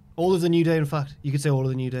 All of the New Day, in fact. You could say all of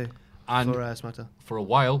the New Day And for SmackDown. for a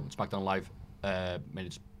while, SmackDown Live made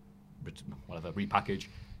its repackage.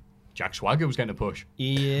 Jack Swagger was getting a push.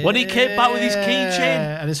 Yeah. When he came back with his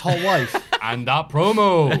keychain. And his hot wife. And that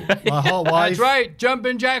promo. My hot wife. That's right,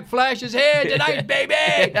 Jumpin' Jack Flash is here tonight,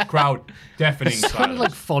 baby. Crowd deafening It sounded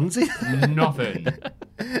like silence. Fonzie. Nothing.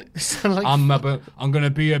 It sounded like I'm gonna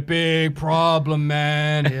be a big problem,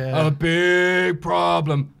 man. Yeah. A big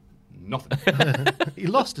problem. Nothing. he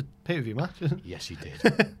lost a pay-per-view match. Yes, he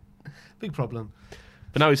did. Big problem.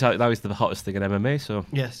 But now he's the hottest thing in MMA, so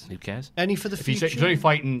Yes. who cares? Any for the If he's future? only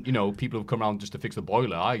fighting, people who've come around just to fix the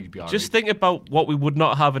boiler, you'd be alright. Just think about what we would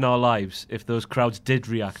not have in our lives if those crowds did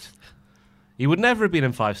react. He would never have been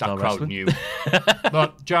in 5-star that crowd wrestling. knew.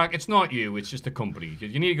 But Jack, it's not you. It's just the company.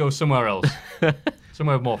 You need to go somewhere else.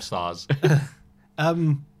 Somewhere with more stars.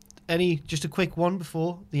 Just a quick one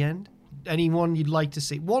before the end. Anyone you'd like to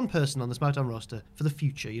see? One person on the SmackDown roster for the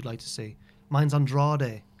future you'd like to see? Mine's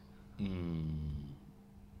Andrade.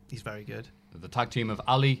 He's very good. The tag team of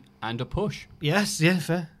Ali and a push. Yes, yeah,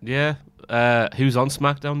 fair. Yeah. Who's on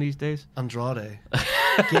SmackDown these days? Andrade.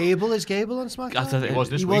 Gable, is Gable on SmackDown? He was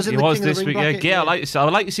this He week. was in He the was King of this the week. Ring Yeah, bracket, yeah. I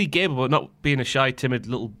would like to see Gable, but not being a shy, timid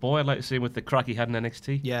little boy. I'd like to see him with the crack he had in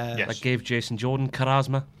NXT. Yeah. Yes. That gave Jason Jordan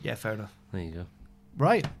charisma. Yeah, fair enough. There you go.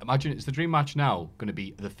 Right. Imagine it's the dream match now going to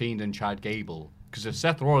be The Fiend and Chad Gable. Because if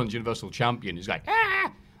Seth Rollins Universal Champion is like,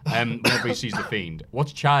 whenever he sees The Fiend,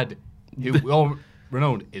 what's Chad, who we all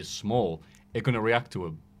renowned is small, is going to react to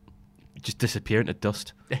him? Just disappear into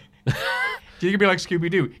dust. You could be like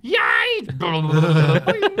Scooby-Doo. Yay!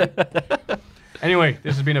 Anyway,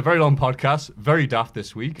 this has been a very long podcast. Very daft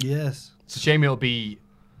this week. Yes. It's a shame it'll be,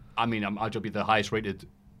 it'll be the highest rated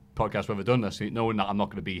podcast we've ever done, knowing that I'm not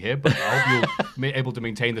going to be here, but I hope you'll be able to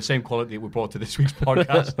maintain the same quality that we brought to this week's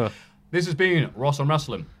podcast. This has been Ross on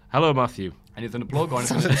Wrestling. Hello, Matthew. Anything to plug on?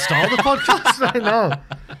 Start the podcast right now.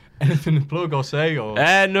 Anything to plug or say? Or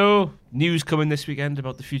No. News coming this weekend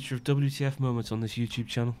about the future of WTF moments on this YouTube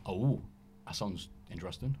channel. Oh, that sounds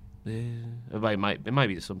interesting. Yeah. It might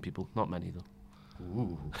be to some people, not many though.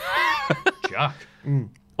 Ooh. Jack. And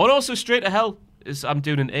also straight to hell is I'm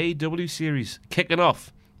doing an AEW series kicking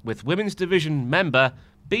off with women's division member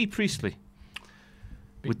Bea Priestley.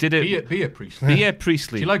 We did it. Bea Priestley. Bea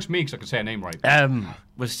Priestley. She likes me because I can say her name right.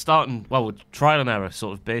 We're starting, with trial and error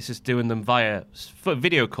sort of basis, doing them via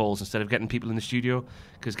video calls instead of getting people in the studio,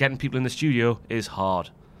 because getting people in the studio is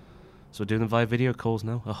hard. So we're doing them via video calls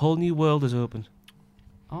now. A whole new world has opened.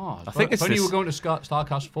 Oh, I think it's funny this. you were going to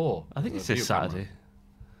Starcast 4. I think it's this Saturday.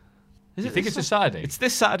 You think it's this Saturday? It's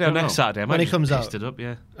this Saturday or next Saturday. I might When it just comes out. paste it up,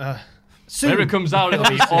 yeah. Soon. When it comes out, it'll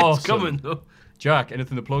be awesome. It's coming though. Jack,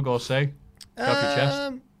 anything to plug or say? Off your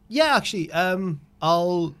chest. Yeah, actually,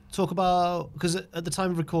 I'll talk about, because at the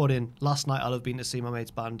time of recording last night, I'll have been to see my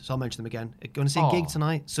mate's band, so I'll mention them again. Going to see a gig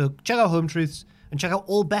tonight, so check out Home Truths and check out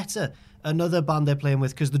All Better, another band they're playing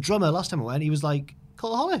with, because the drummer last time I went, he was like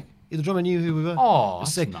Cultaholic. The drummer knew who we were. Oh,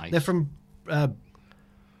 It's that's sick. nice. They're from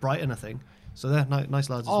Brighton, I think. So they're nice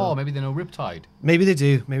lads as well. Maybe they know Riptide. Maybe they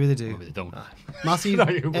do. Maybe they do. Maybe they don't. Matthew, No,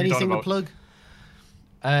 you're anything to about. plug?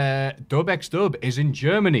 Dub X Dub is in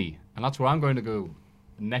Germany, and that's where I'm going to go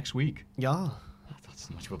next week. Yeah. That's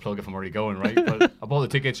much of a plug if I'm already going, right? But I bought the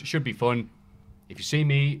tickets. It should be fun. If you see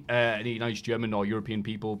me, any nice German or European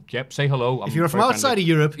people, yep, say hello. If you're from outside of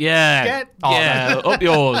Europe, Yeah. Up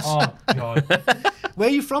yours. Oh, God. where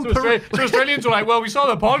are you from? So, Peru? so Australians were like, well, we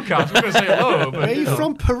saw the podcast. We're going to say hello. But, Where are you you know.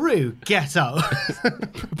 from? Peru. Get out.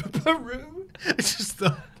 Peru? It's just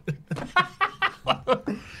the...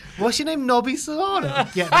 What's your name? Nobby Solano?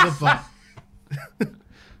 Get to the bar.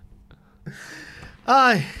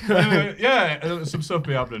 Aye. Anyway, yeah, some stuff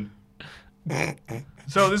be happening.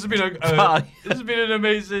 So this has been an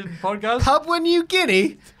amazing podcast. Papua New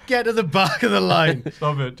Guinea? Get to the back of the line.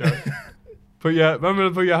 Stop it, Jack. Remember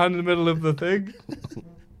to put your hand in the middle of the thing.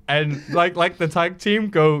 And like the tag team,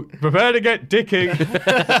 go, prepare to get dicking.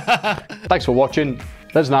 Thanks for watching.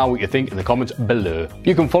 Let us know what you think in the comments below.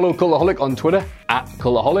 You can follow Cultaholic on Twitter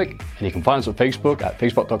 @Cultaholic, and you can find us on Facebook at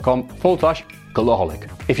facebook.com/Cultaholic.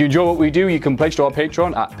 If you enjoy what we do, you can pledge to our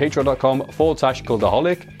Patreon at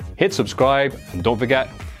patreon.com/Cultaholic. Hit subscribe, and don't forget,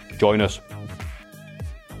 join us.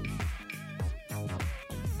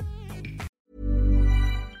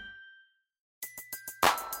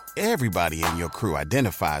 Everybody in your crew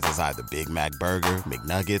identifies as either Big Mac Burger,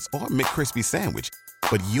 McNuggets, or McCrispy Sandwich.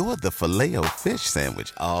 But you're the Filet-O-Fish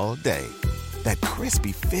Sandwich all day. That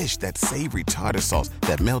crispy fish, that savory tartar sauce,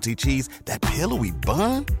 that melty cheese, that pillowy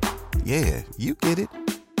bun. Yeah, you get it.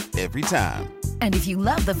 Every time. And if you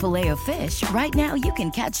love the Filet-O-Fish, right now you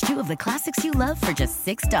can catch two of the classics you love for just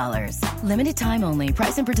 $6. Limited time only.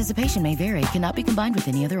 Price and participation may vary. Cannot be combined with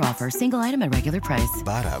any other offer. Single item at regular price.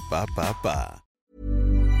 Ba-da-ba-ba-ba.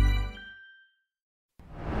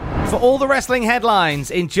 For all the wrestling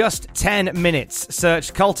headlines in just 10 minutes,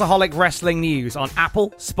 search Cultaholic Wrestling News on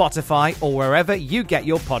Apple, Spotify, or wherever you get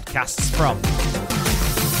your podcasts from.